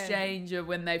little exchange of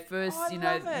when they first,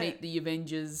 meet the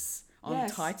Avengers on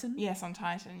Titan. Yes, on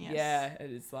Titan, yes. Yeah,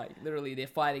 and it's like, literally, they're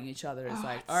fighting each other. It's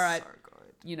like, it's all right, so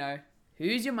good.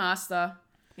 Who's your master?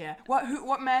 Yeah.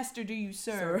 What master do you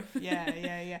serve?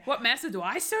 Yeah. What master do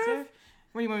I serve?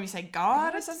 What do you want me to say?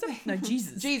 God or something? No,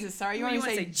 Jesus. Jesus, sorry. You want me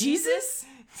to say Jesus?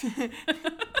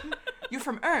 You're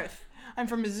from Earth. I'm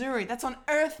from Missouri. That's on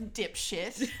Earth,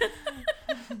 dipshit.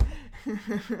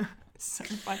 So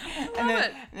funny. And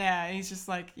then, yeah, he's just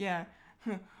like, yeah.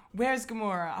 Where's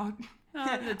Gamora?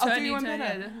 I'll do you one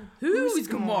better. Who's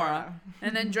Gamora?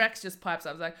 And then Drax just pipes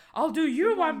up, like, I'll do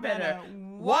you one better.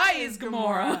 Why is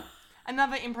Gamora?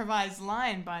 Another improvised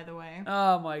line, by the way.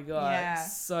 Oh my god. Yeah.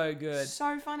 So good.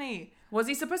 So funny. Was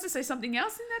he supposed to say something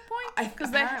else in that point?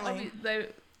 Because they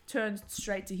turned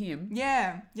straight to him.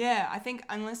 Yeah. I think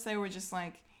unless they were just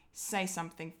like, say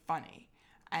something funny.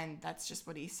 And that's just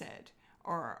what he said.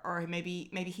 Or maybe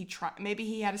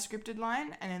he had a scripted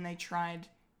line and then they tried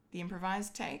the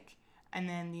improvised take. And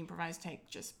then the improvised take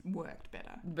just worked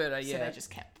better. So they just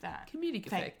kept that. Comedic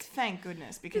effect. Thank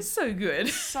goodness. Because it's so good.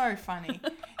 So funny.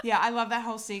 Yeah, I love that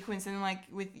whole sequence. And like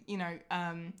with,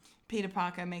 Peter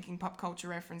Parker making pop culture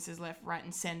references left, right,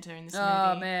 and center in this movie.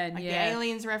 Oh, man, like the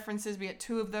aliens references, we get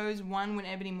two of those. One when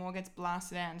Ebony Maw gets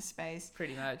blasted out into space.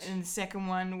 Pretty much. And the second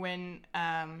one when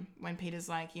Peter's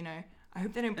like, I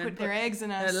hope they don't put their eggs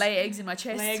in us. Lay eggs in my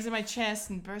chest. Lay eggs in my chest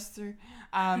and burst through.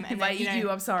 And If I eat you,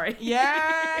 I'm sorry.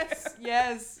 Yes.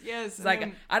 It's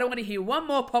like, I don't want to hear one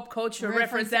more pop culture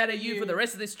reference out of you for the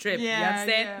rest of this trip. You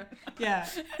understand? Yeah.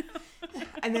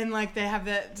 And then, like, they have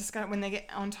the discuss when they get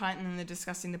on Titan and they're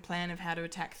discussing the plan of how to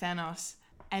attack Thanos.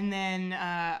 And then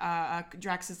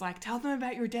Drax is like, tell them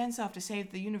about your dance-off to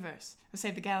save the universe or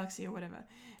save the galaxy or whatever.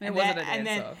 It wasn't a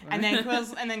dance-off.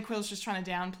 And then Quill's just trying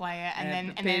to downplay it.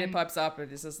 And Peter then pipes up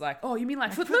and is just like, oh, you mean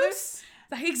like Footloose?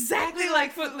 Like exactly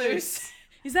like Footloose.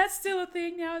 Is that still a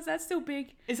thing now? Is that still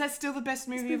big? Is that still the best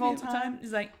movie of all time?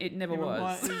 He's like, it never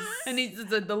was. And he's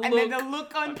the look. And then the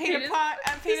look on Peter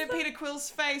Quill's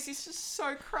face, he's just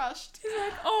so crushed. He's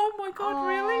like, oh my God,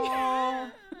 really?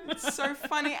 It's so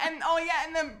funny. And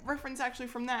and the reference actually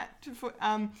from that to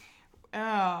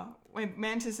when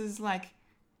Mantis is like,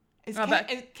 is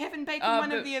Kevin Bacon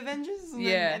one of the Avengers?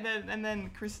 And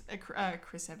then Chris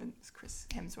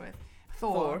Hemsworth,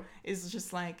 Thor is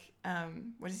just like,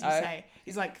 what does he say?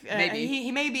 He's like, maybe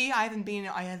he may be. I haven't been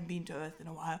to Earth in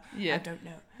a while. Yeah. I don't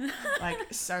know.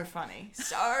 Like, so funny,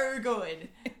 so good.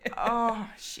 Oh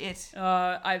shit.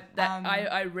 I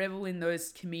revel in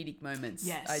those comedic moments.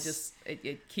 Yes.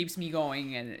 It keeps me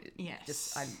going, and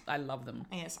yes, I love them.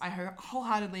 Yes, I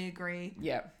wholeheartedly agree.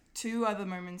 Yeah. 2 other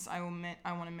moments I want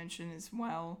to mention as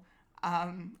well.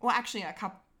 Well, actually,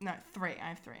 three. I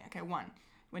have 3. Okay, 1.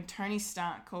 When Tony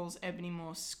Stark calls Ebony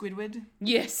Maw Squidward.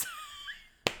 Yes.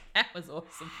 That was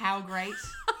awesome. How great.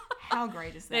 How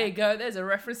great is that? There you go. There's a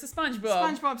reference to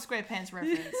SpongeBob. SpongeBob SquarePants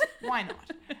reference. Why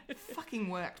not? Fucking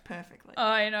worked perfectly. Oh,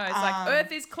 I know. It's like,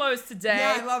 Earth is closed today.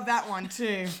 Yeah, I love that one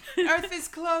too. Earth is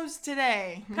closed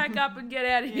today. Pack up and get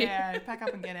out of here. Yeah, pack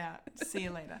up and get out. See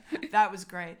you later. That was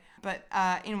great. But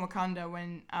in Wakanda,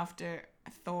 when after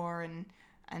Thor and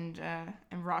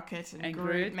Rocket and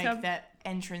Groot make that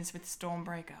entrance with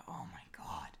Stormbreaker. Oh my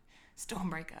God.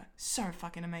 Stormbreaker. So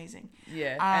fucking amazing.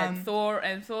 Yeah. And Thor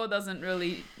doesn't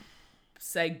really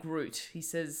say Groot. He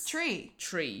says tree.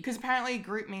 Because apparently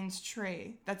Groot means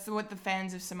tree. That's what the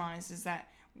fans have surmised, is that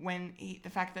when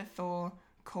the fact that Thor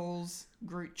calls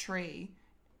Groot tree,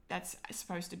 that's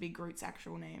supposed to be Groot's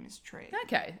actual name is Tree.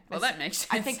 Okay, well that makes sense.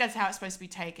 I think that's how it's supposed to be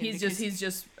taken. He's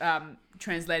just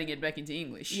translating it back into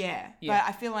English. Yeah, but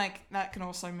I feel like that can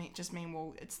also mean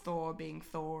well, it's Thor being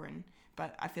Thor,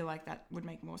 but I feel like that would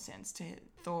make more sense to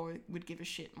Thor would give a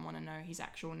shit and want to know his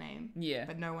actual name. Yeah,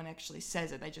 but no one actually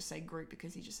says it. They just say Groot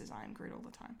because he just says I am Groot all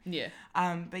the time. Yeah.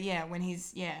 But yeah, when he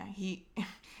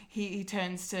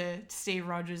turns to Steve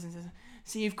Rogers and says,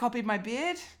 "So you've copied my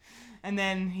beard?" And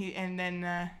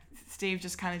then Steve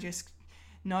just kind of just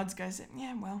nods, goes,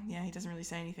 yeah, well, yeah, he doesn't really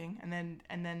say anything.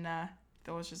 And then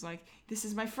Thor's just like, this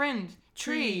is my friend,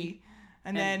 Tree.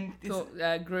 And then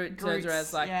Groot turns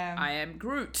around like, I am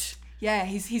Groot. Yeah,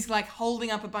 he's like holding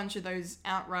up a bunch of those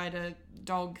Outrider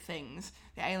dog things,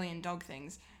 the alien dog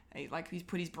things. He's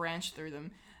put his branch through them.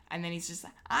 And then he's just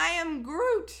like, I am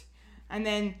Groot. And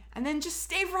then just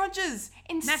Steve Rogers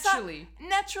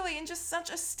naturally in just such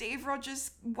a Steve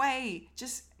Rogers way,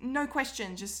 just no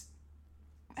question, just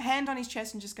hand on his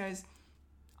chest and just goes,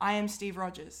 I am Steve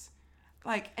Rogers,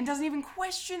 and doesn't even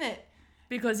question it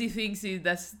because he thinks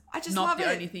that's not the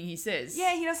only thing he says.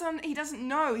 Yeah, he doesn't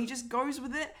know. He just goes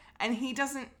with it, and he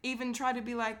doesn't even try to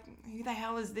be like, who the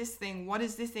hell is this thing? What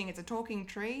is this thing? It's a talking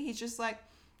tree. He's just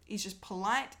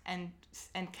polite and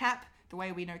Cap. The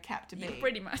way we know Cap to be. Yeah,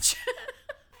 pretty much.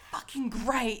 Fucking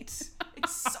great.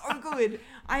 It's so good.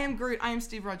 I am Groot. I am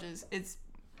Steve Rogers. It's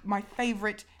my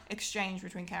favourite exchange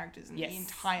between characters in the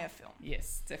entire film.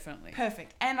 Yes, definitely.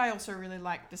 Perfect. And I also really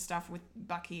like the stuff with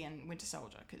Bucky and Winter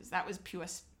Soldier, because that was pure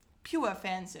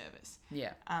fan service.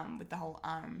 Yeah. With the whole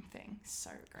arm thing.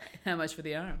 So great. How much for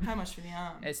the arm?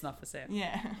 It's not for sale.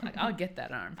 Yeah. I'll get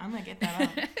that arm. I'm going to get that arm.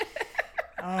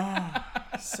 Oh,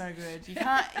 so good. You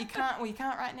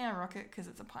can't right now, Rocket, because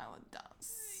it's a pile of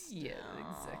dust. Yeah,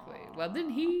 exactly. Well,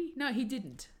 didn't he? No, he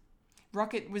didn't.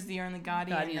 Rocket was the only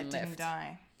Guardian that didn't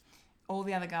die. All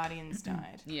the other Guardians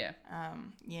died. Yeah.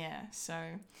 Yeah, so...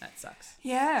 That sucks.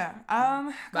 Yeah.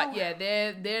 But yeah,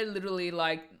 they're literally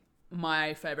like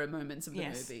my favourite moments of the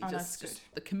movie. Just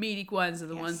the comedic ones are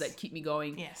the ones that keep me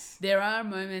going. Yes. There are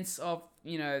moments of,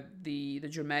 the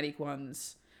dramatic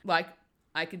ones. Like,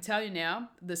 I can tell you now,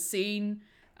 the scene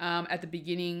at the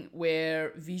beginning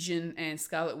where Vision and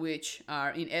Scarlet Witch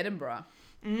are in Edinburgh.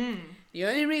 The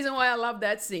only reason why I love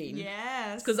that scene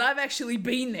is because I've actually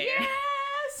been there. Yes!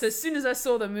 So as soon as I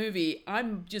saw the movie,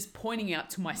 I'm just pointing out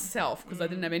to myself, because I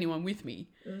didn't have anyone with me,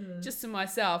 just to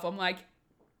myself. I'm like,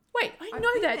 wait, I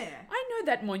know that. There. I know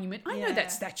that monument. I know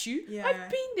that statue. Yeah. I've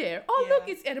been there. Oh, look,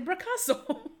 it's Edinburgh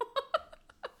Castle.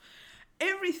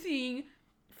 everything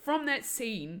from that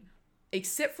scene,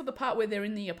 except for the part where they're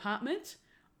in the apartment,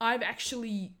 I've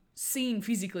actually seen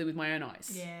physically with my own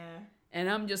eyes. Yeah. And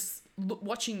I'm just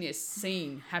watching this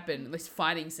scene happen, this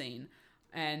fighting scene.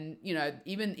 And, you know,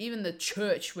 even the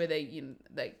church where they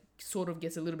sort of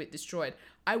gets a little bit destroyed.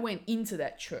 I went into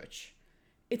that church.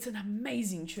 It's an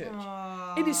amazing church.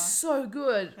 Oh, It is so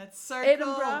good. that's so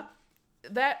Edinburgh,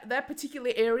 cool. that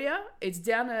particular area, it's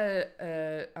down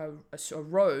a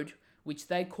road which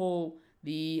they call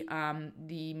the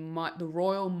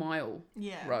Royal Mile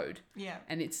Yeah. Road, Yeah.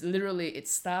 and it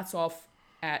starts off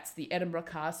at the Edinburgh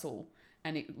Castle,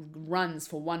 and it runs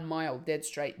for 1 mile dead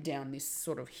straight down this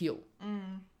sort of hill,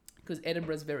 because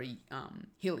Edinburgh's very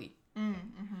hilly.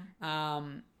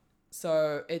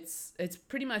 So it's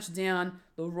pretty much down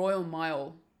the Royal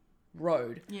Mile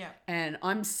Road. Yeah. And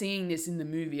I'm seeing this in the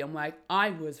movie. I'm like, I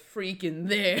was freaking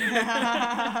there.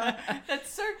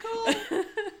 That's so cool.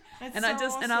 That's And so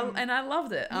awesome. I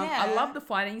loved it. I Yeah. loved the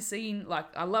fighting scene. Like,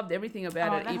 I loved everything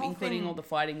about it, that whole including thing- all the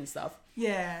fighting and stuff.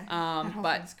 Yeah. That whole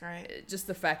But thing's great. just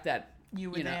the fact that You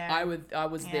were there. I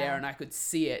was there Yeah. and I could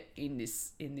see it in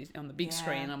this on the big Yeah.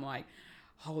 screen. I'm like,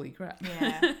 holy crap.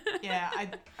 Yeah. Yeah.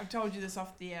 I've told you this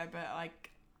off the air, but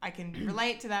like I can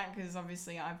relate to that because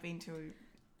obviously I've been to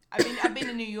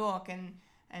New York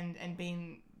and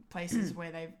been places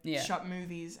where they've Yeah. shot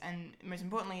movies, and most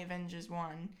importantly Avengers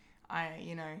 1.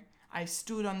 I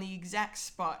stood on the exact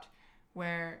spot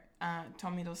where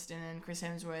Tom Hiddleston and Chris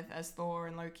Hemsworth as Thor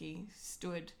and Loki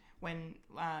stood when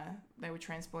they were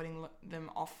transporting them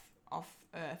off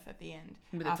Earth at the end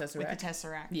With the Tesseract. With the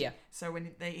Tesseract. Yeah. So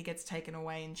when it gets taken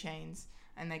away in chains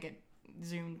and they get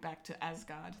zoomed back to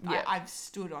Asgard, Yeah. I've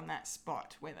stood on that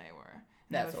spot where they were. And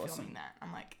That's they were awesome. filming that.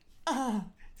 I'm like, oh,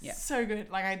 Yeah. so good.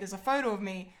 Like there's a photo of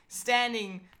me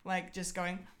standing, like just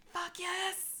going, fuck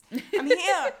yes, I'm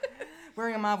here.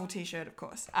 Wearing a Marvel t-shirt, of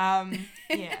course.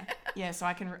 Yeah. So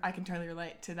I can totally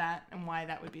relate to that and why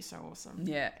that would be so awesome.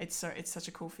 Yeah. It's such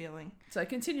a cool feeling. So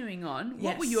continuing on,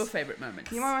 what were Yes. your favorite moments?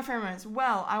 You know, one of my favorite moments.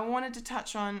 Well, I wanted to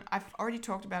touch on. I've already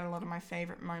talked about a lot of my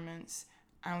favorite moments,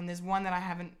 and there's one that I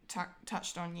haven't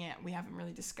touched on yet. We haven't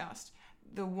really discussed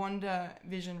the Wanda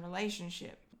Vision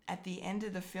relationship at the end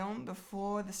of the film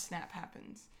before the snap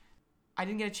happens. I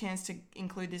didn't get a chance to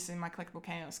include this in my collectible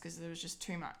chaos because there was just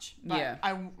too much. But Yeah.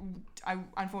 I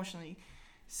unfortunately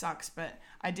sucks, but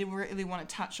I did really want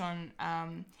to touch on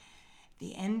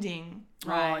the ending.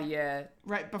 Right? Oh, yeah.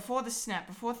 Right before the snap,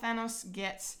 before Thanos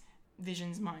gets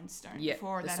Vision's Mind Stone. Yeah,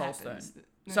 before the that Soul happens. Stone.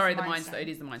 The Sorry, the Mind Stone. It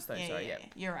is the Mind Stone. Yeah, Sorry, yeah, yeah.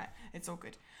 You're right. It's all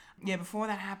good. Yeah, before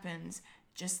that happens,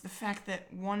 just the fact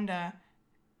that Wanda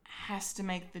has to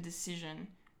make the decision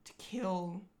to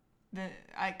kill the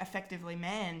effectively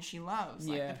man she loves,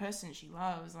 like Yeah. the person she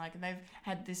loves. Like they've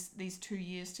had these 2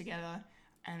 years together,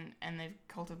 and they've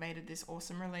cultivated this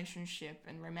awesome relationship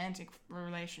and romantic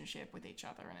relationship with each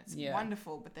other, and it's Yeah.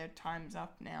 wonderful. But their time's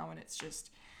up now, and it's just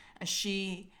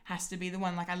she has to be the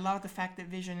one. Like I love the fact that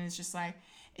Vision is just like,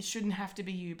 it shouldn't have to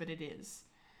be you, but it is.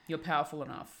 You're powerful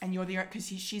enough. And you're because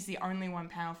she's the only one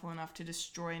powerful enough to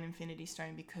destroy an Infinity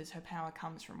Stone because her power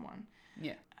comes from one.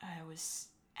 Yeah.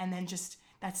 And then just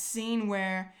that scene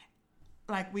where,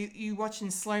 like, you watch in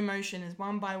slow motion as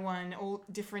one by one all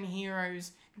different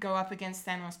heroes go up against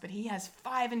Thanos, but he has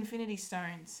 5 Infinity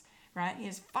Stones, right? He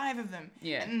has 5 of them.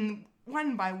 Yeah. And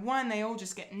one by one, they all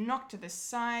just get knocked to the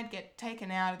side, get taken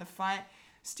out of the fight.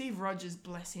 Steve Rogers,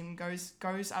 bless him, goes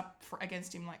up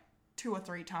against him like 2 or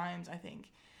 3 times, I think.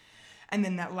 And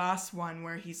then that last one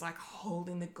where he's like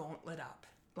holding the gauntlet up,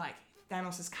 like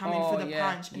Thanos is coming for the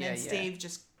punch, and then Steve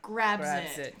just grabs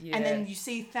it. Yeah. And then you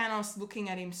see Thanos looking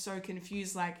at him so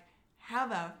confused, like, how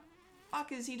the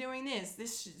fuck is he doing this?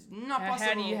 This is not possible.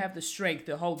 How do you have the strength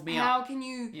to hold me How up? can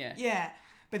you? Yeah.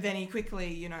 But then he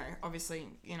quickly, obviously,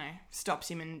 stops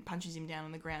him and punches him down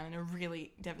on the ground in a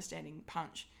really devastating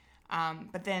punch.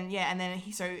 But then,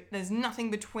 so there's nothing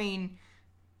between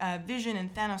Vision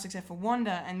and Thanos except for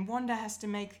Wanda, and Wanda has to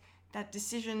make that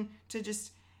decision to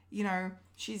just,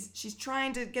 she's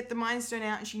trying to get the Mind Stone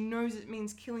out, and she knows it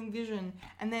means killing Vision,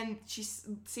 and then she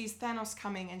sees Thanos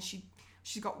coming, and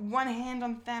she's got one hand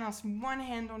on Thanos, one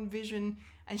hand on Vision,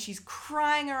 and she's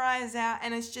crying her eyes out,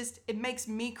 and it makes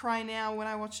me cry now when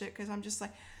I watch it, because I'm just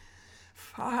like,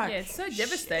 fuck. Yeah, it's so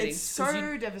devastating. It's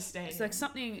so devastating. It's like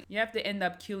something you have to end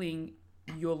up killing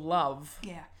your love.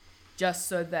 Yeah. Just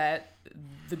so that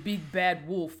the big bad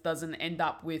wolf doesn't end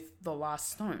up with the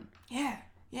last stone. Yeah.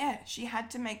 She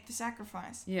had to make the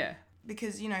sacrifice. Yeah.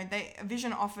 Because,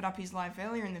 Vision offered up his life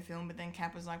earlier in the film, but then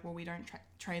Cap was like, well, we don't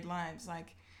trade lives.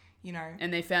 Like, you know.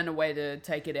 And they found a way to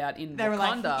take it out in They were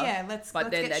like, Wakanda. yeah, let's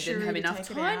But then get they didn't Shuri have to enough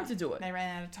take it time out. to do it. They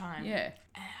ran out of time. Yeah.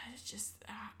 And it's just,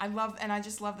 I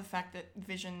just love the fact that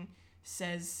Vision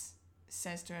says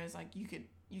to her, is like,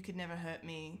 you could never hurt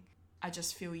me. I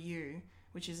just feel you,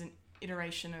 which is an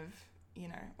iteration of, you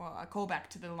know, well, a callback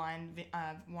to the line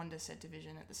Wanda said to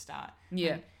Vision at the start.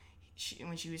 Yeah.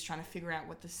 When she was trying to figure out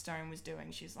what the stone was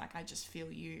doing, she's like, I just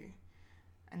feel you.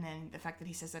 And then the fact that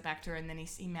he says that back to her, and then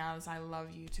he mouths, I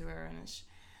love you to her, and it's,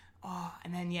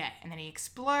 and then he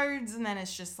explodes, and then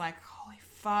it's just like, holy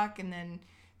fuck, and then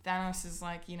Thanos is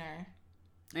like, you know,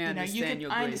 I understand your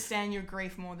grief. I understand your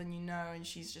grief more than you know, and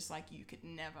she's just like, you could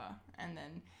never, and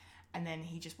then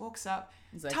he just walks up,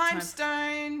 like, time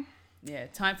stone. Yeah,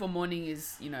 time for mourning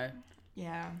is, you know.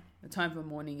 Yeah. The time for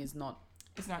mourning is not.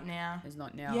 It's not now. It's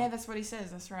not now. Yeah, that's what he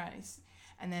says. That's right.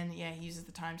 And then, he uses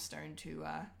the time stone to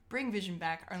bring Vision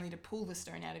back, only to pull the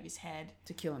stone out of his head.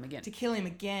 To kill him again. To kill him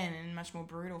again in a much more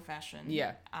brutal fashion.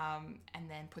 Yeah. And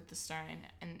then put the stone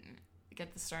and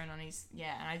get the stone on his...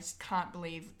 Yeah, and I just can't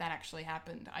believe that actually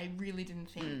happened. I really didn't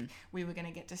think we were going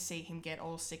to get to see him get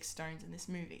all 6 stones in this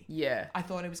movie. Yeah. I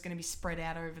thought it was going to be spread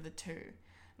out over the 2.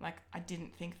 Like, I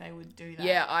didn't think they would do that.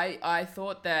 Yeah, I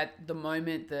thought that the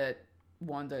moment that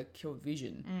Wanda killed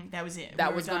Vision, that was it.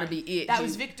 That was going to be it. That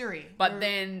was victory. But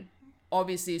then,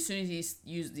 obviously, as soon as he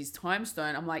used his time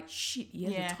stone, I'm like, shit, he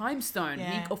has a time stone.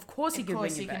 Yeah. Of course he can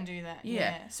bring it back. Can do that.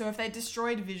 Yeah. So if they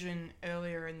destroyed Vision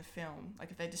earlier in the film,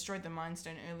 like if they destroyed the Mind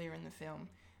Stone earlier in the film,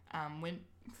 when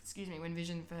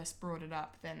Vision first brought it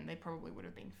up, then they probably would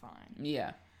have been fine.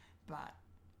 Yeah. But,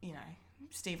 you know,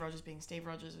 Steve Rogers being Steve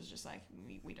Rogers was just like,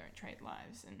 we don't trade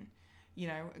lives, and you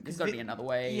know, there's got to be another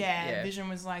way. Yeah, Vision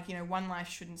was like, you know, one life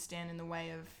shouldn't stand in the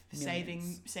way of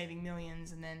saving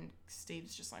millions, and then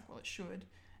Steve's just like, well, it should,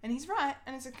 and he's right,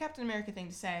 and it's a Captain America thing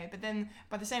to say. But then,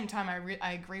 by the same time,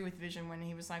 I agree with Vision when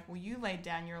he was like, well, you laid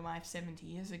down your life 70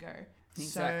 years ago,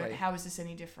 exactly. So how is this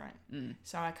any different?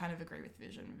 So I kind of agree with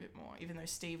Vision a bit more, even though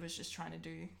Steve was just trying to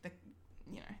do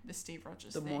the Steve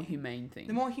Rogers thing. The more humane thing.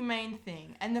 The more humane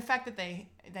thing. And the fact that they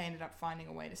ended up finding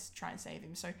a way to try and save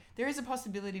him. So there is a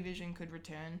possibility Vision could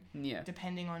return. Yeah.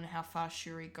 Depending on how far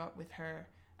Shuri got with her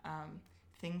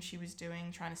thing she was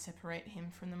doing, trying to separate him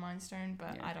from the Mind Stone.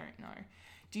 But I don't know.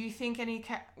 Do you think any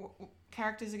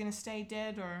characters are going to stay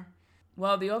dead, or...?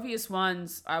 Well, the obvious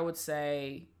ones, I would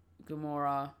say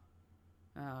Gamora,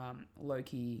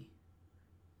 Loki...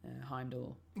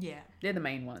 Heimdall. Yeah. They're the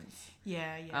main ones.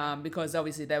 Yeah. Because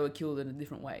obviously they were killed in a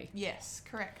different way. Yes,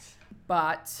 correct.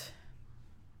 But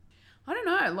I don't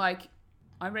know, like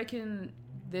I reckon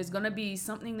there's going to be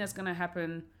something that's going to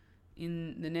happen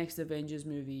in the next Avengers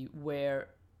movie where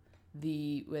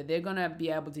they're going to be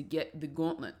able to get the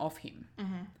gauntlet off him.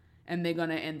 Mm-hmm. And they're going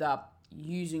to end up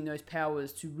using those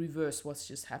powers to reverse what's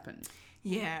just happened.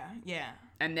 Yeah.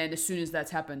 And then as soon as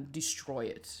that's happened, destroy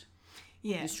it.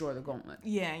 Yeah. Destroy the gauntlet.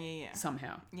 Yeah.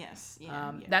 Somehow. Yes.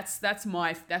 Yeah. That's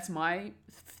my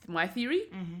theory.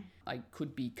 Mm-hmm. I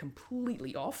could be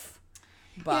completely off,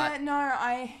 but yeah, no,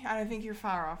 I don't think you're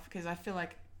far off, because I feel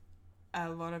like a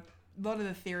lot of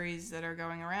the theories that are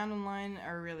going around online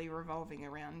are really revolving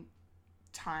around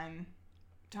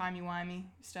timey-wimey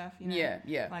stuff. You know?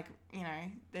 Yeah. Like, you know,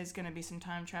 there's going to be some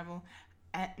time travel,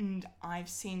 and I've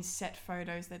seen set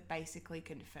photos that basically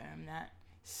confirm that.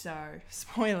 So,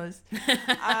 spoilers.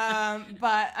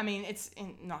 But, I mean, it's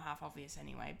not half obvious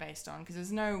anyway, based on... Because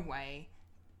there's no way...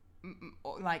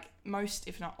 Like, most,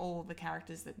 if not all, the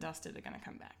characters that dusted are going to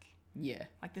come back. Yeah.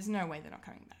 Like, there's no way they're not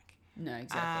coming back. No,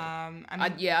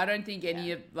 exactly. I don't think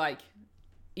any of... Like,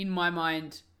 in my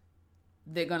mind,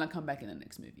 they're going to come back in the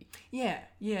next movie. Yeah.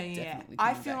 Definitely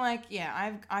I feel back.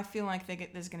 I feel like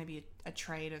there's going to be a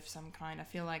trade of some kind. I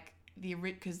feel like...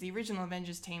 Because the original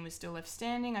Avengers team was still left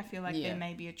standing, I feel like there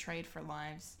may be a trade for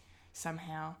lives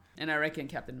somehow. And I reckon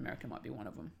Captain America might be one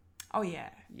of them. Oh, yeah.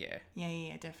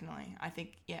 Yeah, definitely. I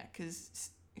think,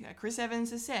 because Chris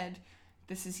Evans has said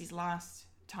this is his last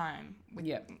time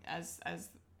as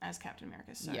Captain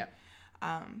America. So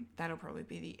that'll probably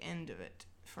be the end of it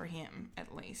for him,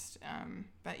 at least.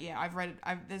 But yeah,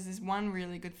 there's this one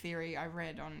really good theory I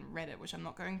read on Reddit, which I'm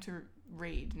not going to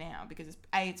read now because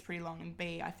it's pretty long, and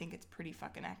B, I think it's pretty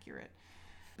fucking accurate.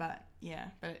 But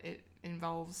it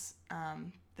involves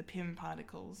the Pym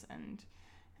particles and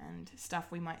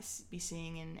stuff we might be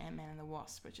seeing in Ant-Man and the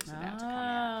Wasp, which is about to come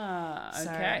out.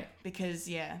 Okay. So, because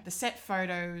the set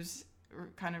photos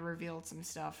kind of revealed some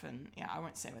stuff, and I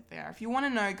won't say what they are. If you want to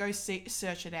know, go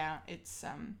search it out. It's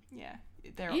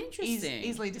they're Interesting.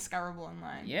 easily discoverable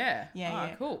online. Yeah. Yeah, Oh,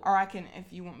 yeah. cool. Or I can,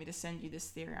 if you want me to send you this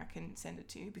theory, I can send it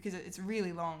to you because it's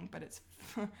really long, but it's.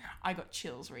 I got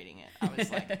chills reading it. I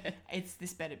was like,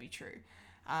 this better be true.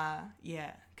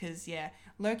 Yeah, because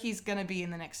Loki's gonna be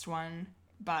in the next one,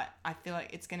 but I feel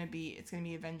like it's gonna be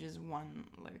Avengers 1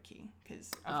 Loki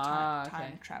because of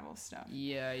time travel stuff.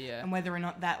 Yeah, yeah. And whether or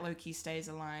not that Loki stays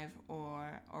alive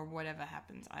or whatever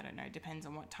happens, I don't know. Depends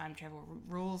on what time travel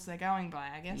rules they're going by,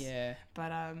 I guess. Yeah.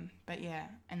 But yeah,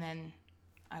 and then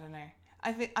I don't know.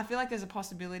 I feel like there's a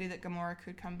possibility that Gamora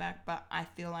could come back, but I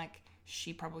feel like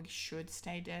she probably should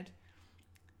stay dead.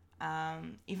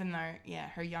 Even though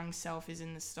her young self is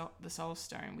in the Soul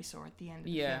Stone we saw at the end of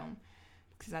the film,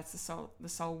 because that's the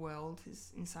soul world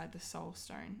is inside the Soul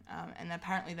Stone, and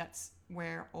apparently that's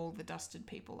where all the dusted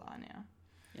people are now.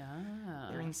 Ah.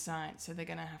 They're inside, so they're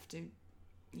gonna have to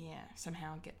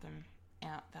somehow get them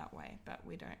out that way, but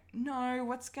we don't know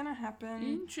what's gonna happen.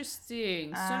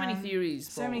 Interesting. So many theories.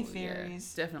 So many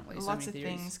theories. Yeah, definitely. Lots so many of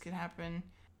theories. things could happen.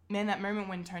 Man, that moment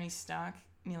when Tony Stark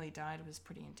nearly died was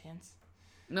pretty intense.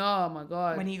 Oh my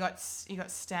god. When he got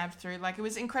stabbed through, like, it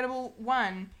was incredible.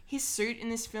 One, his suit in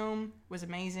this film was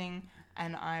amazing,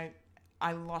 and I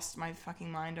lost my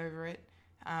fucking mind over it.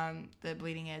 The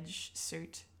bleeding edge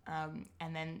suit, and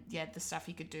then the stuff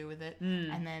he could do with it,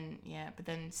 and then but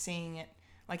then seeing it,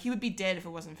 like, he would be dead if it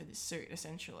wasn't for this suit,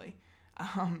 essentially,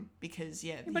 because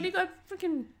but he got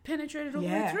freaking penetrated all the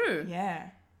way through.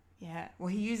 Yeah. Well,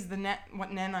 he used what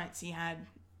nanites he had,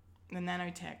 the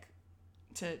nanotech,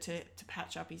 to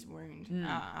patch up his wound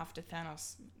after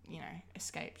Thanos,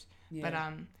 escaped. Yeah.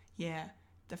 But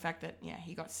the fact that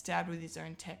he got stabbed with his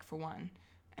own tech for one,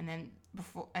 and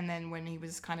then when he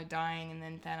was kind of dying, and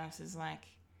then Thanos is like,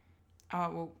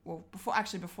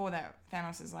 before that,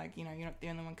 Thanos is like, you're not the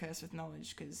only one cursed with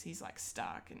knowledge, because he's like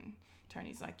Stark, and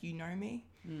Tony's like, you know me,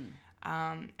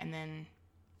 and then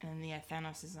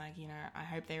Thanos is like, I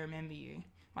hope they remember you.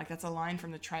 Like, that's a line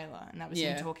from the trailer, and that was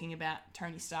him talking about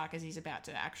Tony Stark as he's about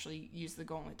to actually use the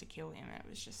gauntlet to kill him, and it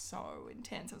was just so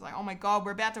intense. I was like, oh my god,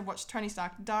 we're about to watch Tony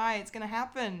Stark die, it's gonna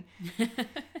happen. And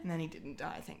then he didn't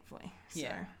die, thankfully. So,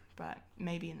 but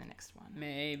maybe in the next one.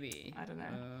 Maybe. I don't know.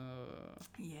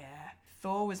 Yeah.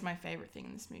 Thor was my favorite thing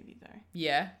in this movie, though.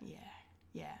 Yeah?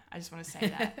 Yeah, I just want to say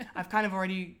that. I've kind of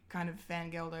already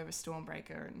fangirled over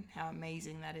Stormbreaker and how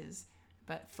amazing that is,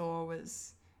 but Thor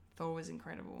was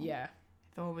incredible. Yeah.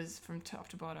 Thor was from top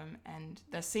to bottom, and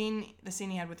the scene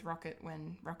he had with Rocket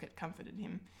when Rocket comforted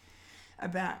him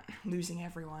about losing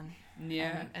everyone,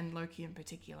 and Loki in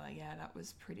particular, that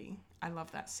was pretty. I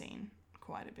love that scene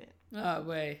quite a bit. Oh,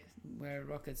 where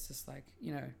Rocket's just like,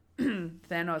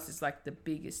 Thanos is like the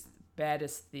biggest,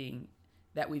 baddest thing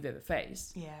that we've ever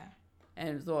faced. Yeah.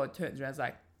 And Thor turns around and is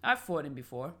like, I've fought him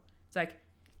before. It's like,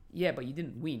 yeah, but you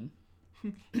didn't win.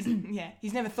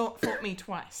 He's never fought me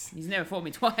twice. He's never fought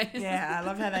me twice. Yeah, I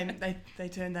love how they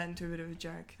turned that into a bit of a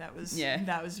joke. That was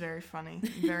very funny.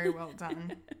 Very well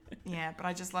done. Yeah, but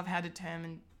I just love how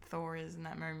determined Thor is in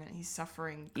that moment. He's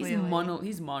suffering clearly.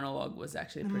 His monologue was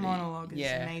actually the pretty... monologue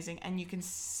is amazing. And you can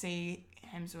see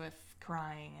Hemsworth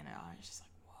crying, and it's just like,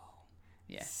 whoa.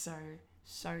 Yeah. So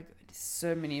good.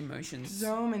 So many emotions.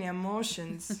 So many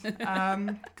emotions.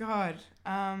 God.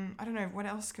 I don't know. What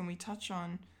else can we touch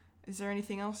on? Is there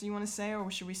anything else you want to say,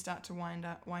 or should we start to wind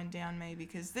down maybe?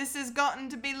 Because this has gotten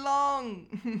to be long.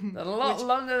 A lot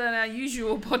longer than our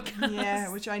usual podcast.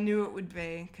 Yeah, which I knew it would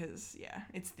be, because,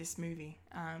 it's this movie.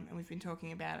 And we've been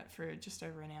talking about it for just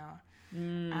over an hour.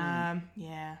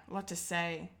 A lot to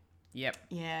say. Yep.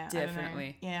 Yeah, definitely. I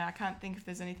don't know. Yeah, I can't think if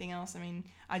there's anything else. I mean,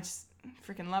 I just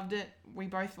freaking loved it. We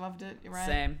both loved it, right?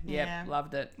 Same. Yep,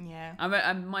 loved it. Yeah.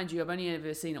 Mind you, I've only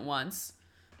ever seen it once.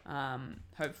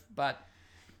 But...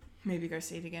 Maybe go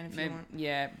see it again if you want.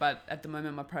 Yeah, but at the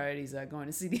moment my priorities are going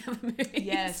to see the other movies.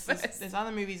 Yes, there's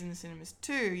other movies in the cinemas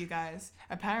too, you guys.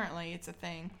 Apparently, it's a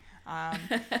thing.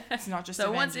 It's not just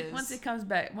so Avengers. once it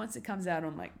comes out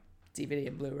on like DVD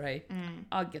and Blu-ray,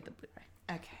 I'll get the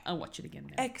Blu-ray. Okay. I'll watch it again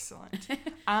then. Excellent.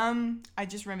 I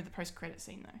just remembered the post-credit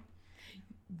scene though.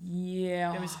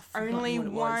 Yeah. There was only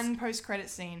one post-credit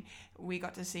scene. We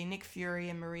got to see Nick Fury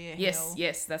and Maria Hill.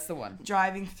 Yes, that's the one.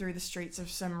 Driving through the streets of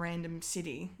some random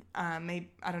city. Maybe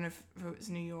I don't know if it was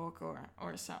New York or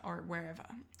wherever.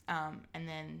 And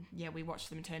then we watched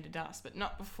them turn to dust, but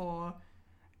not before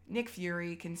Nick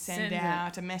Fury can send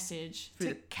out a message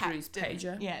to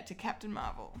Captain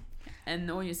Marvel.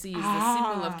 And all you see is the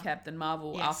symbol of Captain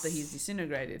Marvel after he's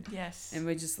disintegrated. Yes. And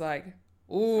we're just like,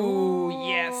 ooh,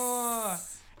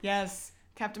 yes. Yes,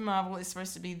 Captain Marvel is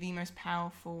supposed to be the most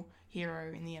powerful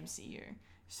hero in the MCU.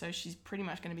 So she's pretty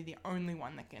much going to be the only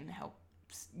one that can help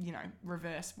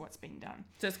reverse what's been done.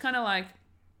 So it's kind of like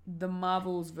the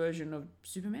Marvel's version of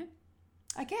Superman.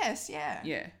 I guess, yeah.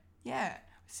 Yeah. Yeah.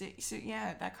 So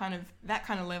yeah, that kind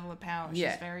of level of power.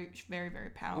 Yeah. She's very, very, very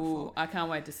powerful. Ooh, I can't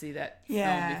wait to see that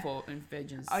Yeah. film before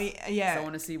Vengeance. Oh yeah. So I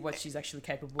want to see what she's actually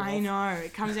capable of. I know.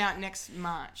 It comes out next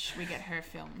March. We get her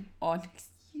film. Oh, next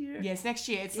year. Yes, next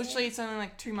year. It's only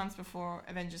like 2 months before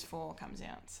Avengers 4 comes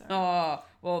out. So. Oh,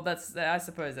 well, I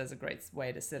suppose that's a great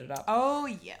way to set it up. Oh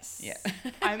yes. Yeah.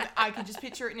 I can just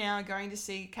picture it now, going to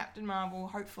see Captain Marvel,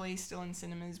 hopefully still in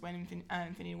cinemas when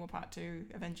Infinity War Part 2,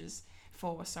 Avengers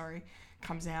 4,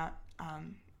 comes out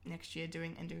next year,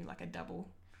 doing like a double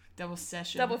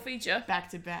session, Double feature. back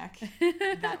to back.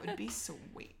 That would be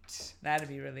sweet. That'd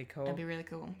be really cool. That'd be really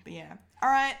cool. But yeah. All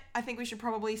right, I think we should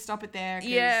probably stop it there. 'Cause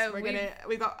Yeah,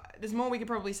 there's more we could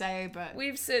probably say, but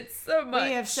We've said so much.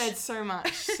 we have said so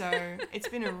much. So it's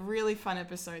been a really fun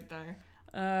episode though.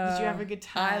 Did you have a good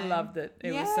time? I loved it.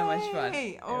 It was so much fun.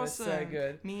 Yay, It was so awesome.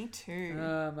 good. Me too.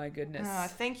 Oh my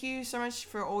goodness. Thank you so much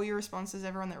for all your responses,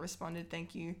 everyone that responded.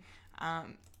 Thank you.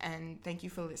 And thank you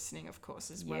for listening, of course,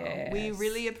 as well. Yes. We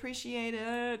really appreciate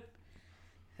it.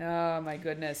 Oh my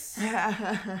goodness.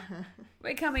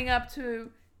 We're coming up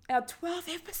to our 12th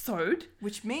episode.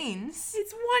 Which means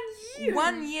It's 1 year.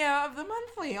 1 year of the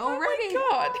monthly already.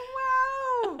 God.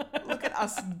 Oh, wow. Look at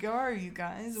us go, you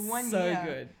guys. 1 year. So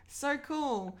good. So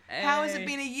cool. How has it Hey.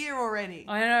 been a year already?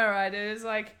 I know, right? It was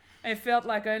like, it felt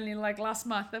like only like last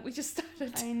month that we just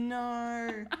started. I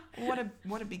know.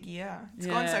 What a big year. It's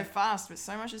gone Yeah. so fast, but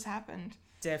so much has happened.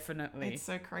 Definitely. It's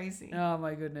so crazy. Oh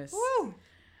my goodness. Woo!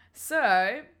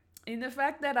 So, in the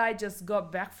fact that I just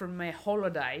got back from my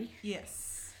holiday,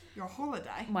 Yes. Your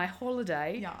holiday.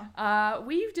 yeah,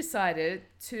 we've decided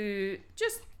to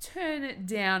just turn it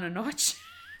down a notch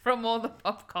from all the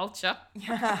pop culture.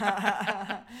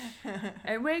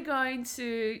 And we're going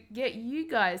to get you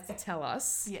guys to tell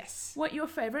us Yes. what your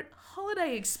favorite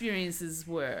holiday experiences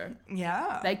were.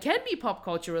 Yeah. They can be pop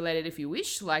culture related if you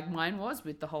wish, like mine was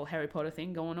with the whole Harry Potter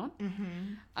thing going on.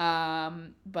 Mm-hmm.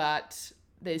 But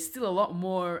there's still a lot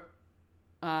more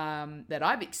that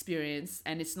I've experienced,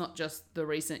 and it's not just the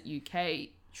recent UK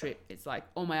trip. It's like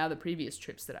all my other previous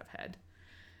trips that I've had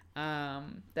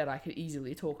that I could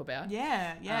easily talk about.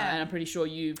 Yeah, And I'm pretty sure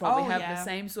you probably have yeah. the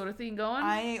same sort of thing going.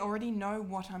 I already know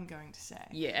what I'm going to say.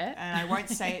 Yeah. And I won't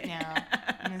say it now.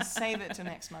 I'm going to save it till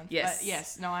next month. Yes. But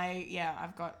yes, no,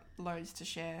 I've got loads to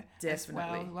share.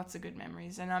 Definitely. As well. Lots of good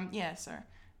memories. And so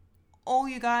all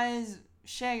you guys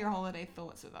share your holiday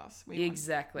thoughts with us.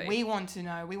 Exactly. We want to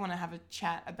know. We want to have a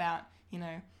chat about,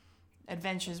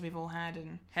 adventures we've all had.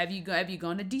 And Have you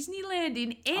gone to Disneyland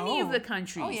in any of the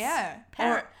countries? Oh, yeah.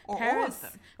 Paris, Or all of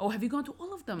them. Or have you gone to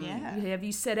all of them? Yeah. Have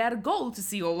you set out a goal to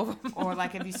see all of them? Or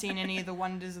have you seen any of the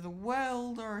wonders of the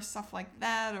world or stuff like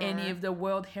that? Or Any of the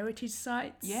World Heritage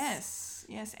Sites? Yes,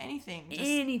 anything. Just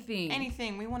Anything.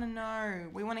 anything. We want to know.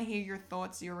 We want to hear your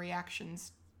thoughts, your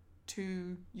reactions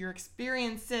to your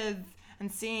experiences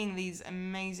and seeing these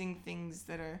amazing things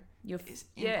that are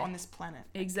on this planet.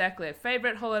 Exactly.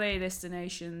 Favorite holiday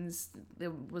destinations?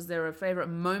 Was there a favorite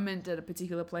moment at a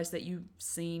particular place that you've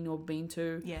seen or been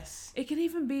to? Yes. It could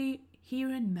even be here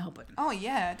in Melbourne. Oh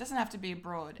yeah, it doesn't have to be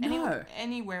abroad. No.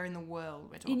 Anywhere in the world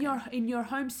we're talking. In your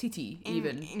home city,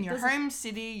 even. In your home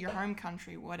city, your home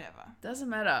country, whatever. Doesn't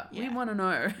matter. We Yeah. want to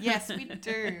know. Yes, we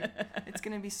do. It's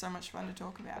going to be so much fun to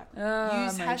talk about. Oh,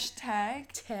 Use mate. hashtag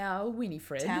Tao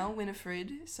Winifred. Tao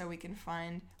Winifred so we can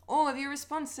find all of your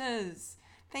responses.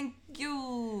 Thank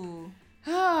you.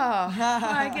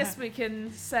 I guess we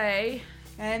can say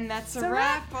And that's it's a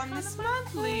wrap on this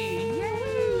monthly.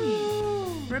 Yay!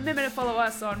 Remember to follow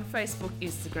us on Facebook,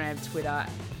 Instagram, Twitter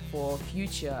for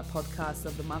future podcasts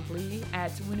of the monthly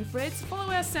at Winifred's.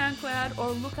 Follow our SoundCloud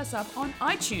or look us up on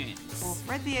iTunes. For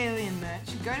Fred the Alien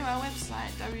merch, go to our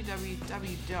website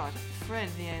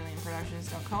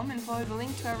www.fredthealienproductions.com and follow the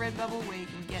link to our Redbubble where you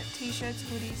can get t-shirts,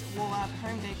 hoodies, wall art,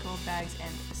 home decor, bags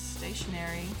and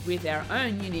stationery. With our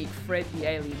own unique Fred the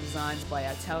Alien designs by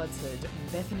our talented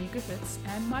Bethany Griffiths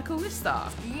and Michael Lister.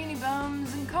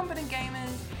 Unibums and competent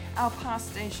gamers. Our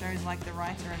past day shows like The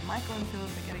Writer and Michael and Philip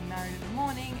are getting married in the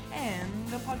morning and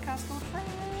the podcast called Fred.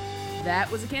 That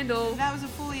was a Kendall. That was a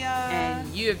Fulia. And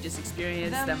you have just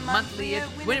experienced the monthly at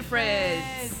Winifred's.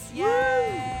 Winifred's. Yay. Woo!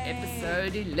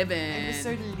 Episode 11.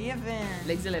 Episode 11.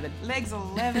 Legs 11. Legs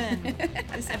 11.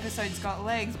 This episode's got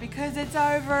legs because it's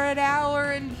over an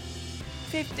hour and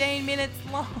 15 minutes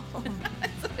long.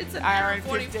 It's an hour and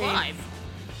 45.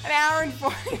 An hour and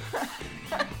 45.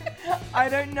 I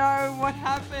don't know what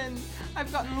happened.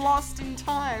 I've gotten lost in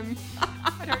time.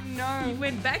 I don't know. You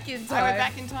went back in time. I went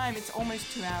back in time. It's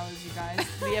almost 2 hours, you guys.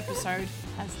 The episode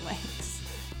has legs.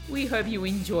 We hope you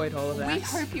enjoyed all of that. We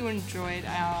hope you enjoyed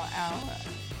our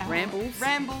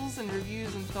rambles and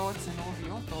reviews and thoughts and all of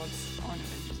your thoughts on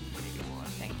Avengers Infinity War.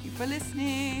 Thank you for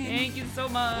listening. Thank you so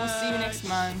much. We'll see you next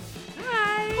month.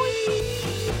 Bye.